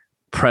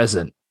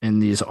present in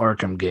these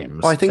Arkham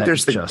games. Well, I think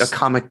there's a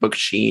comic book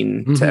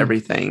sheen to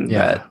everything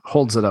that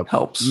holds it up.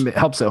 Helps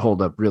it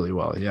hold up really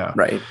well. Yeah.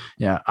 Right.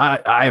 Yeah.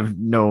 I have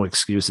no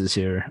excuses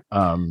here.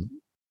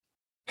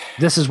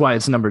 This is why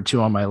it's number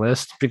 2 on my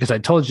list, because I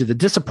told you the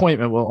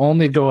disappointment will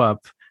only go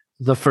up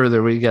the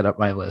further we get up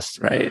my list.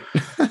 Right.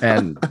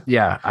 And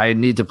I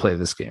need to play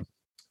this game.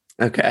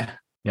 Okay.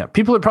 Yeah.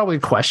 People are probably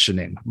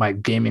questioning my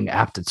gaming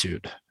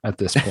aptitude at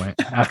this point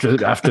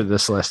after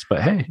this list,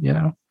 but hey,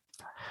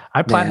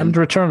 I platinumed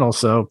Returnal,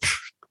 so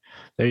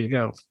there you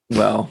go.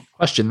 Well,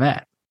 question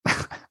that.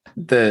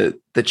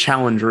 the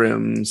challenge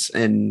rooms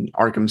in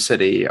Arkham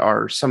City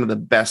are some of the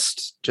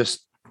best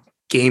just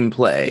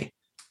gameplay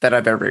that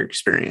I've ever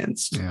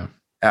experienced. Yeah.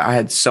 I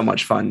had so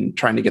much fun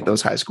trying to get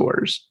those high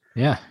scores.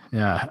 Yeah.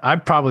 I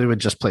probably would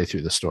just play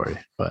through the story,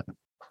 but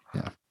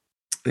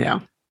yeah.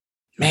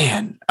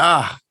 Man,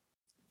 I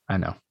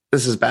know.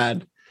 This is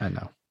bad. I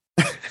know.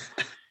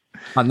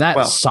 On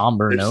that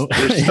somber note,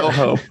 there's still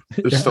hope.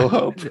 There's still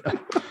hope.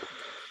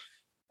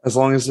 As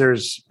long as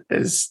there's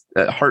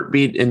a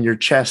heartbeat in your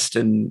chest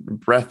and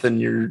breath in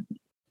your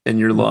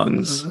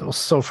lungs.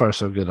 So far,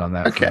 so good on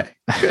that. Okay,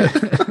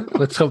 good.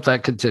 Let's hope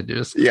that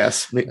continues.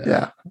 Yes,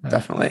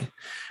 definitely.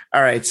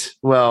 All right.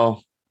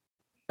 Well,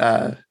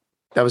 that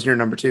was your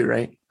number 2,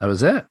 right? That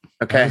was it.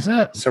 Okay. That was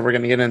it. So we're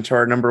going to get into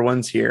our number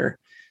 1s here.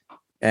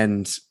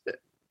 And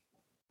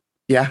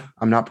Yeah,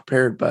 I'm not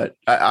prepared, but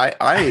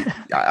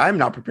I'm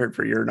not prepared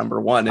for your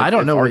number one. I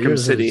don't know what Arkham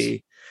yours City.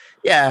 is.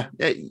 Yeah,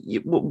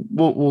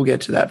 we'll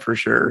get to that for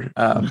sure.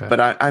 Okay. But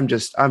I'm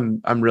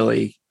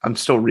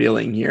still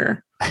reeling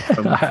here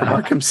from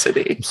Arkham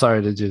City. I'm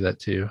sorry to do that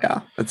to you.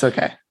 Yeah, that's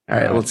okay. All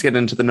right, let's get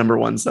into the number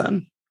ones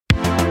then.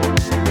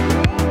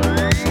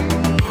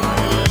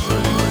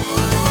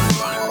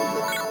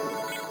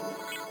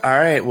 All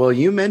right. Well,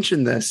 you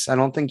mentioned this. I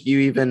don't think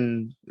you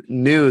even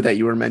knew that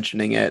you were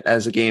mentioning it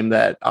as a game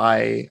that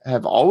I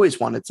have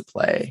always wanted to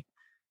play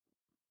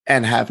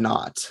and have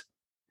not.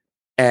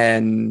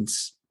 And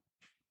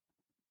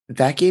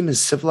that game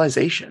is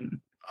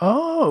Civilization.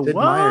 Oh, Sid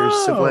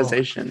Meier's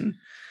Civilization.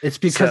 It's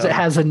because it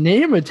has a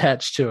name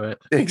attached to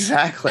it.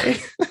 Exactly.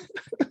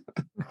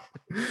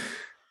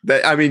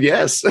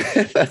 Yes,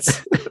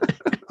 that's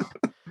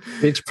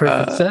makes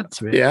perfect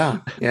sense. Man.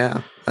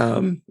 Yeah.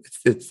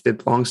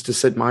 It belongs to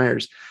Sid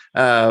Meier's.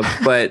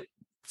 But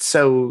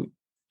so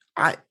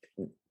I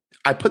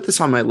put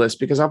this on my list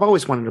because I've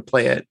always wanted to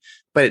play it,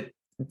 but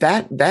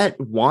that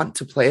want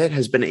to play it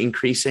has been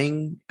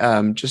increasing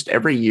just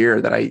every year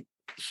that I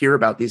hear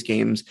about these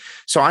games.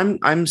 So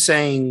I'm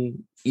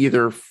saying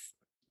either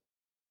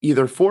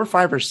 4,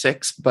 5, or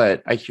 6,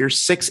 but I hear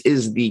 6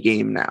 is the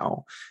game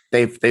now.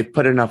 They've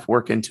put enough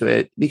work into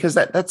it because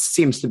that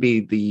seems to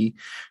be the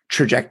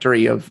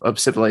trajectory of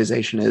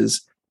Civilization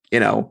is,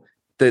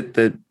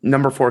 the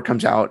number 4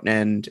 comes out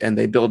and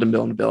they build and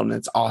build and build and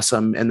it's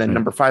awesome. And then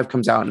number 5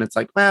 comes out and it's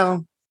like,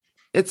 well,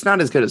 it's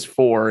not as good as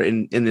 4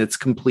 in its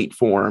complete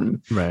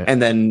form. Right. And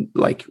then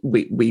like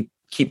we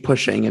keep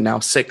pushing and now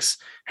 6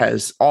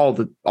 has all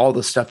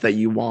the stuff that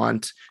you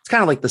want. It's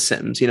kind of like The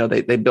Sims,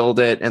 they build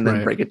it and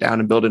then break it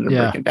down and build it and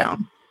break it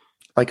down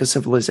like a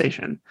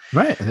Civilization.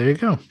 Right. There you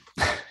go.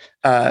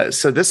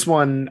 So this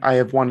one I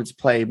have wanted to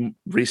play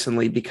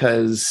recently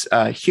because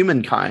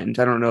Humankind.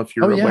 I don't know if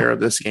you're aware of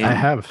this game. I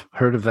have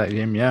heard of that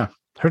game. Yeah.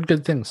 Heard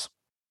good things.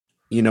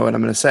 You know what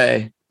I'm going to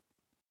say?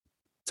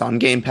 It's on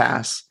Game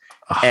Pass.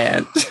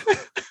 And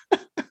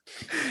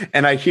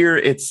and I hear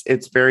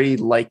it's very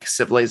like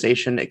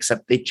Civilization,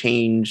 except they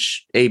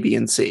change A, B,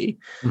 and C.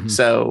 Mm-hmm.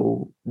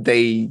 So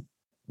they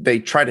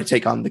try to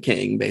take on the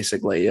king,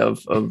 basically,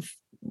 of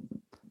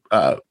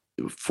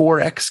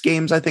 4X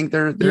games, I think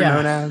they're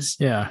known as.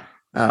 Yeah.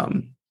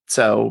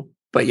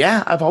 But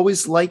yeah, I've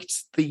always liked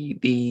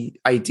the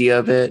idea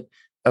of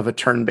a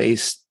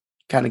turn-based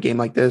kind of game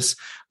like this.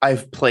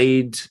 I've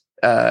played,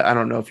 I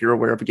don't know if you're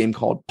aware of a game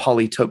called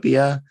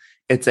Polytopia.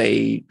 It's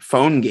a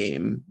phone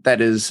game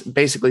that is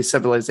basically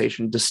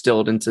Civilization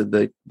distilled into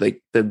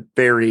the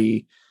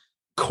very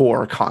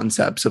core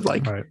concepts of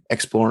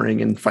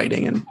exploring and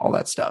fighting and all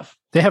that stuff.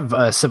 They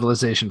have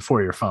Civilization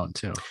for your phone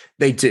too.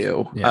 They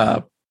do.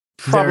 Yeah.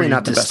 Probably very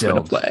not the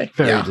distilled. best way to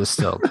play. Very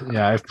distilled.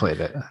 Yeah, I've played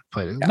it.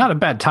 Yeah. Not a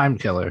bad time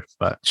killer,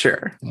 but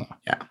sure.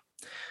 Yeah.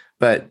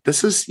 But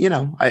this is,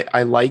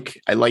 I like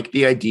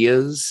the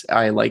ideas.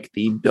 I like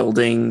the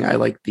building. I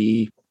like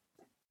the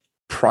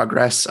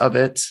progress of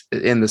it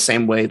in the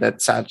same way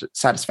that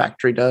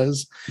Satisfactory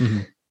does. Mm-hmm.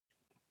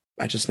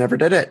 I just never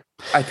did it.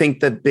 I think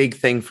the big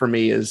thing for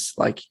me is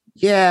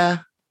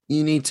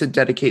you need to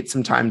dedicate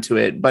some time to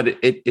it, but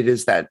it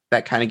is that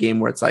kind of game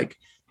where it's like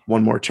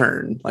one more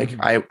turn. Like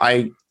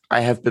mm-hmm. I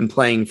have been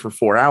playing for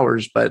 4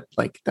 hours, but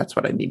that's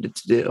what I needed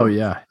to do. Oh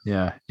yeah.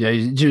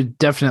 You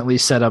definitely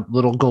set up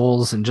little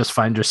goals and just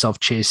find yourself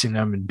chasing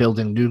them and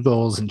building new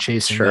goals and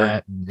chasing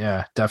that.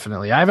 Yeah,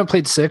 definitely. I haven't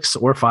played 6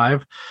 or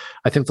 5.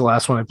 I think the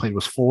last one I played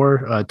was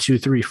 4. 2,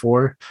 3,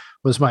 4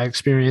 was my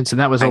experience, and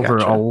that was over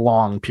a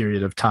long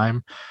period of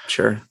time.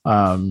 Sure.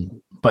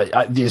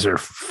 But these are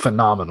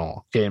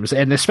phenomenal games,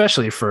 and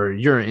especially for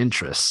your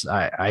interests,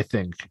 I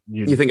think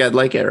you think I'd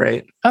like it,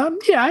 right?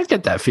 Yeah, I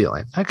get that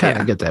feeling. I kind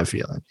of get that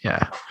feeling.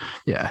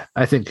 Yeah.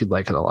 I think you'd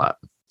like it a lot.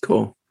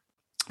 Cool.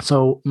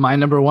 So my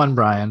number 1,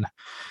 Brian.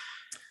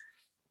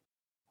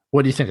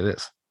 What do you think it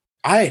is?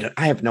 I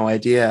have no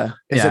idea.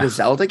 Is it a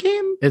Zelda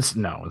game? It's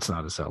not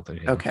a Zelda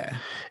game. Okay.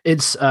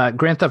 It's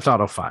Grand Theft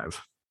Auto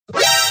 5.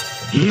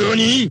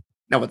 NANI?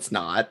 No, it's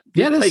not.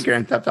 You play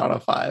Grand Theft Auto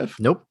 5.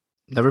 Nope.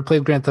 Never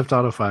played Grand Theft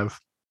Auto 5.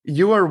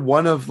 You are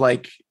one of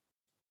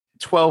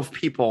 12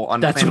 people on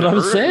That's planet what I'm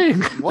Earth.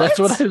 saying. What? That's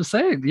what I'm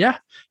saying. Yeah.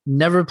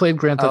 Never played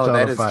Grand Theft Auto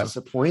 5. That is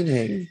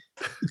disappointing.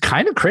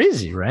 Kind of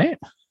crazy, right?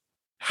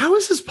 How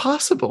is this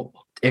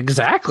possible?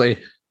 Exactly.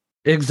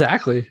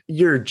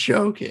 You're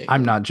joking.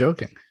 I'm not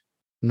joking.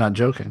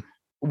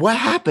 What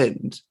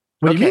happened?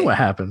 What do you mean what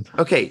happened?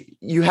 Okay,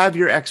 you have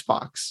your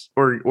Xbox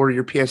or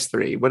your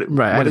PS3.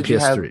 I had a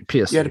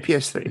PS3. You had a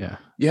PS3. Yeah.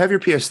 You have your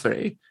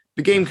PS3.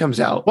 The game comes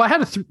out. Well, I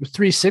had a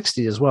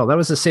 360 as well. That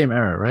was the same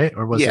era, right?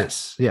 Or was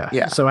it?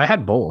 Yeah. So I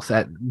had both,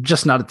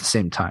 just not at the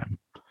same time.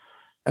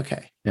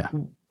 Okay. Yeah.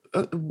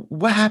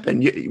 What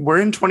happened? We're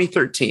in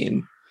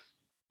 2013.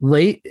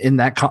 Late in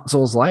that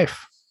console's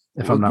life,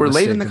 if I'm not mistaken. We're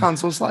late in the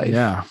console's life.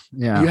 Yeah.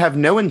 You have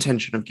no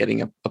intention of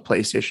getting a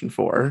PlayStation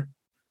 4.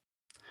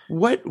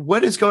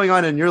 What is going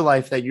on in your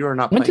life that you are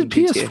not playing? When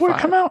did PS4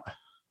 come out?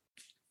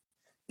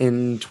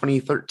 In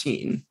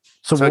 2013.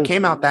 So it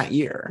came out that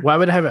year. Why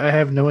would I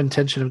have no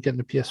intention of getting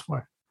a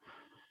PS4?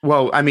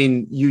 Well, I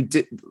mean, you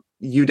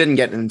didn't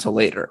get it until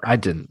later. I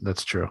didn't.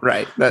 That's true.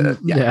 Right.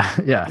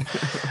 Yeah.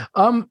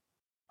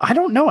 I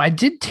don't know. I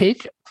did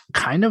take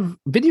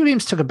video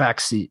games took a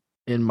backseat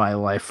in my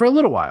life for a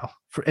little while.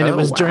 And it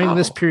was during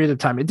this period of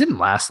time. It didn't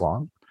last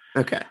long.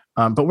 Okay.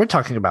 But we're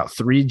talking about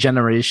 3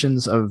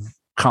 generations of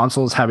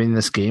consoles having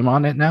this game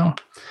on it now.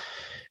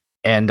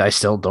 And I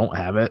still don't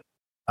have it.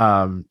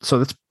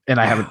 And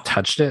I haven't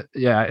touched it.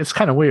 Yeah, it's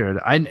kind of weird.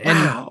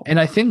 And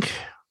I think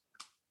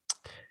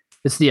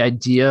it's the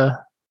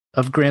idea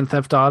of Grand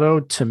Theft Auto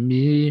to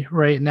me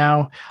right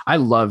now. I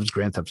loved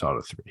Grand Theft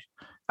Auto 3.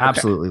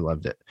 Absolutely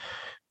loved it.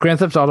 Grand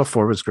Theft Auto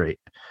 4 was great.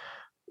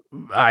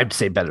 I'd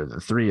say better than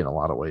 3 in a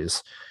lot of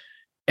ways.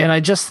 And I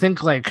just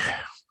think like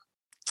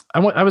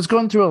I was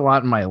going through a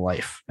lot in my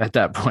life at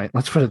that point.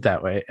 Let's put it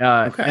that way.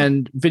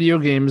 And video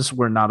games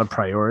were not a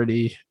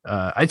priority.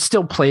 I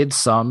still played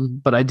some,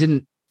 but I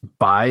didn't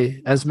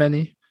buy as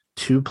many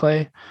to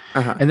play.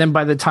 And then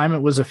by the time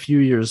it was a few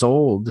years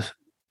old,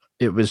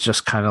 it was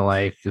just kind of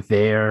like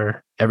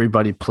there.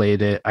 Everybody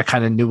played it. I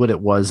kind of knew what it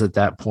was at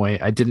that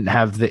point. I didn't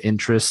have the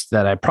interest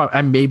that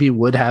I maybe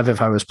would have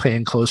if I was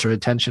paying closer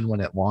attention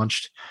when it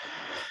launched.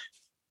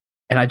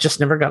 And I just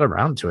never got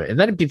around to it. And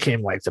then it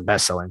became like the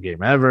best-selling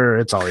game ever.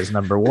 It's always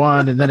number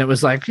 1. And then it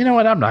was like, you know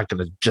what? I'm not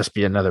going to just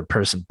be another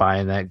person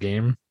buying that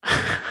game.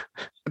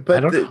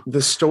 But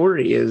the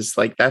story is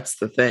like, that's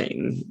the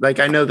thing. Like,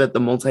 I know that the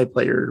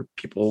multiplayer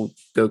people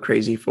go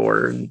crazy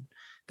for, and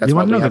that's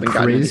why we haven't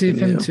gotten anything new.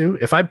 You want to know the crazy thing too?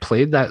 If I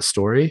played that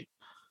story,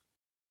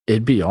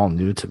 it'd be all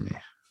new to me.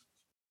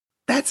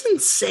 That's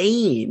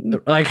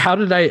insane. Like,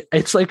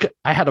 it's like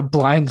I had a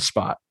blind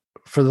spot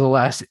for the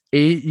last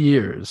 8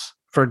 years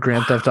for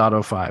Grand Theft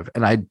Auto 5,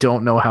 and I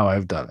don't know how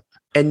I've done it.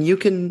 And you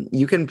can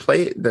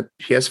play it. The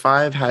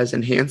PS5 has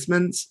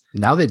enhancements.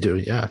 Now they do.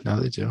 Yeah, now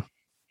they do.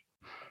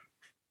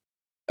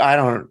 I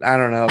don't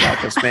know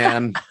about this,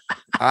 man.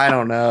 I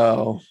don't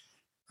know.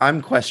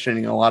 I'm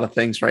questioning a lot of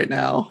things right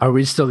now. Are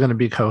we still going to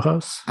be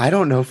co-hosts? I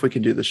don't know if we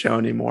can do the show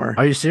anymore.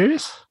 Are you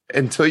serious?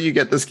 Until you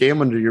get this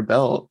game under your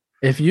belt.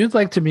 If you'd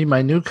like to be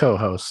my new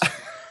co-host,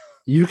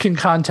 you can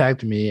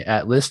contact me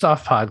at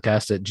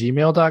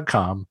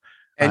listoffpodcast@gmail.com.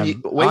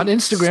 And on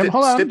Instagram.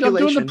 Hold on, I'm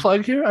doing the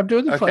plug here.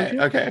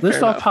 Okay.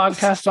 List Off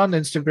Podcast on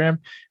Instagram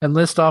and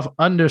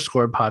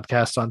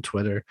listoff_podcast on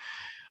Twitter.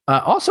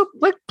 Also,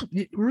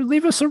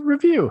 leave us a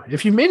review.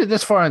 If you made it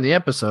this far in the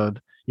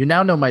episode, you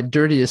now know my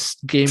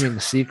dirtiest gaming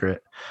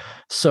secret.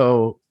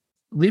 So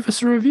leave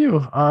us a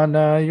review on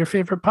your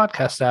favorite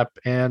podcast app.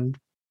 And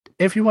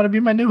if you want to be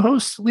my new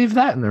host, leave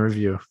that in the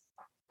review.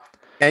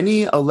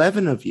 Any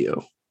 11 of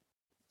you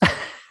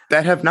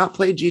that have not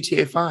played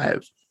GTA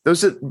 5,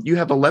 you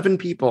have 11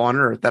 people on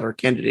Earth that are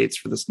candidates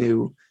for this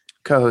new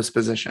co-host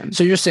position.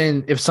 So you're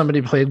saying if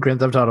somebody played Grand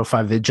Theft Auto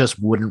 5, they just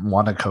wouldn't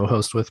want to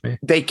co-host with me?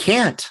 They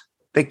can't.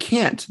 They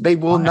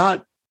will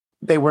not.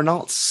 They will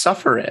not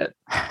suffer it.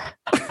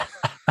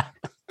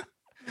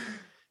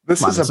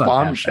 This is a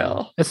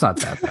bombshell. It's not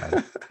that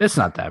bad. It's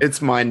not that bad.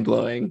 It's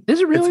mind-blowing. Is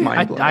it really?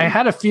 I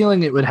had a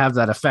feeling it would have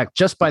that effect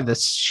just by the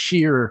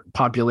sheer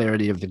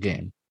popularity of the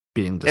game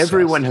being discussed.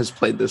 Everyone has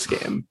played this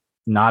game.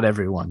 Not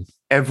everyone.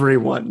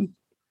 Everyone.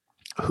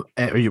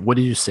 What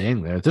are you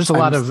saying there? There's a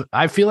lot of.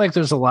 I feel like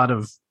there's a lot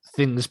of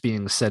things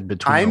being said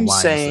between the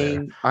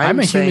lines. I'm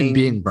a human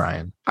being,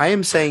 Brian. I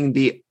am saying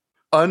the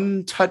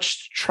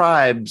untouched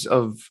tribes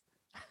of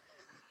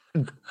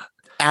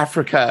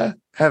Africa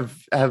have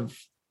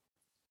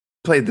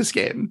played this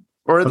game,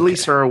 or at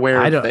least are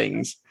aware of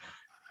things.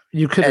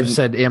 You could have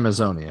said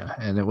Amazonia,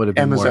 and it would have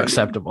been more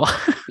acceptable.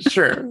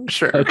 Sure.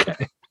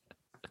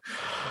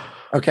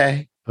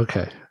 Okay.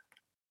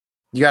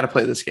 You got to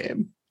play this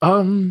game.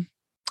 I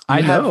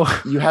know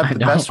you have the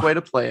best way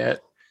to play it.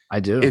 I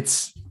do.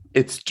 It's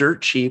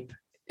dirt cheap.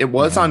 It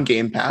was on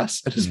Game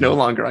Pass. It is no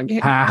longer on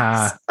Game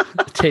Pass.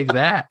 Take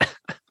that.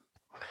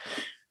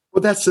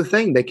 Well, that's the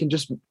thing. They can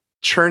just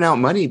churn out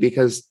money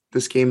because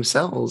this game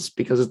sells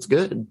because it's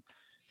good.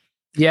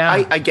 Yeah,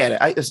 I get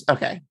it.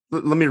 Okay.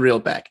 Let me reel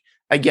it back.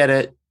 I get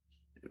it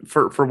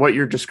for what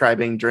you're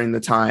describing during the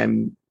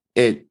time.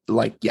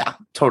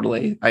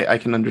 Totally. I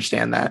can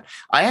understand that.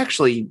 I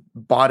actually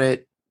bought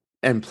it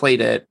and played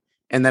it,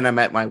 and then I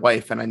met my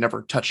wife and I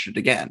never touched it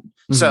again.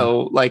 Mm-hmm.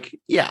 So I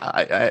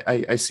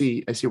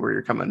see where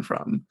you're coming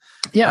from.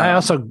 Yeah. I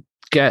also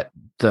get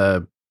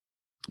the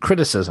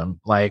criticism.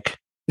 Like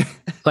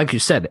you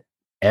said,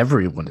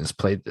 everyone has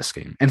played this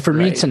game. And for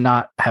me to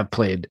not have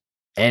played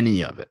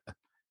any of it,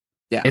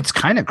 it's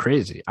kind of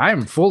crazy.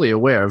 I'm fully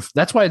aware of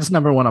that's why it's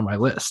number 1 on my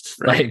list.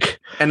 Right.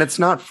 And it's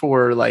not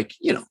for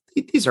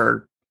these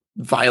are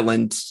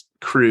violent,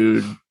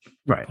 crude,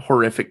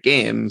 horrific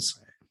games.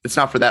 It's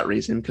not for that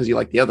reason because you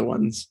like the other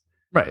ones.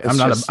 Right.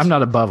 I'm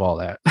not above all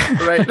that.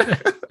 Right.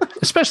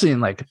 Especially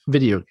in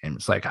video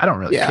games. I don't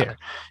really care.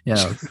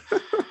 Yeah.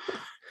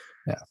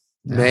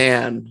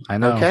 Man. I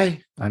know.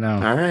 Okay. I know.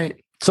 All right.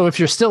 So if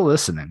you're still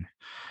listening,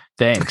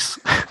 thanks.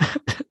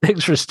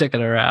 Thanks for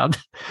sticking around.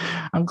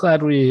 I'm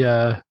glad we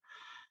could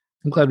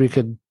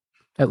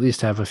at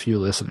least have a few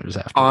listeners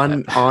after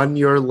that. On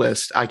your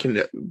list, I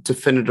can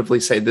definitively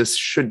say this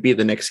should be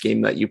the next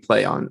game that you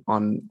play on.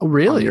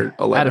 Really? On your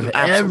 11.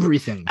 Out of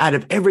everything. Out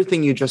of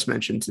everything you just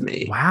mentioned to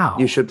me. Wow.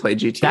 You should play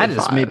GTA 5. That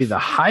is maybe the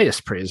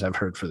highest praise I've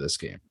heard for this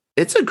game.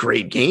 It's a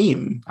great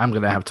game. I'm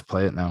going to have to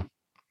play it now.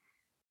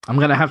 I'm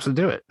going to have to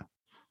do it.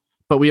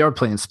 But we are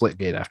playing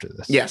Splitgate after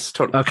this. Yes,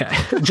 totally.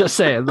 Okay. Just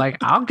saying, like,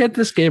 I'll get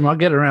this game. I'll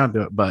get around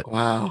to it. But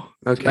wow.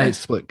 Okay.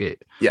 Nice Splitgate.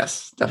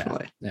 Yes,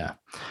 definitely. Yeah.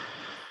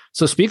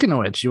 So speaking of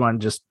which, you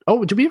want to just,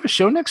 do we have a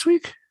show next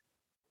week?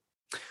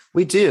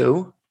 We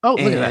do. Oh,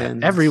 look at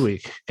that. Every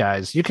week,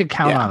 guys. You can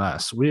count on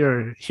us. We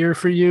are here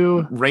for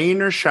you.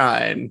 Rain or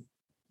shine.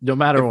 No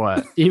matter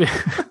what. Even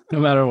no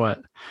matter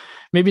what.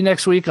 Maybe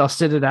next week I'll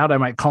sit it out. I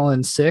might call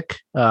in sick.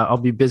 I'll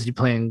be busy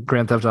playing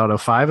Grand Theft Auto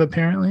 5,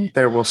 apparently.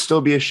 There will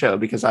still be a show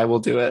because I will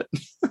do it.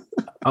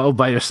 Oh,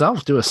 by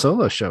yourself? Do a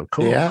solo show.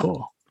 Cool. Yeah.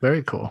 Cool.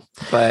 Very cool.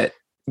 But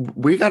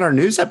we got our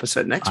news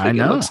episode next week,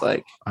 it looks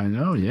like. I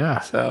know,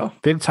 yeah. So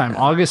big time.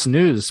 August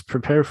news.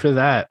 Prepare for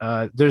that.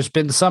 There's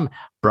been some.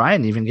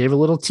 Brian even gave a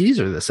little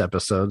teaser this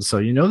episode.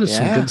 So there's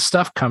some good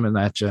stuff coming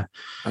at you.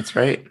 That's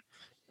right.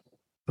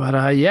 But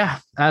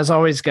as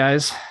always,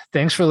 guys,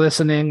 thanks for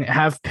listening.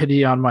 Have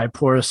pity on my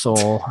poor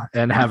soul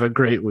and have a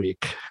great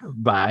week.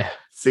 Bye.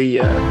 See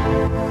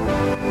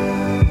ya.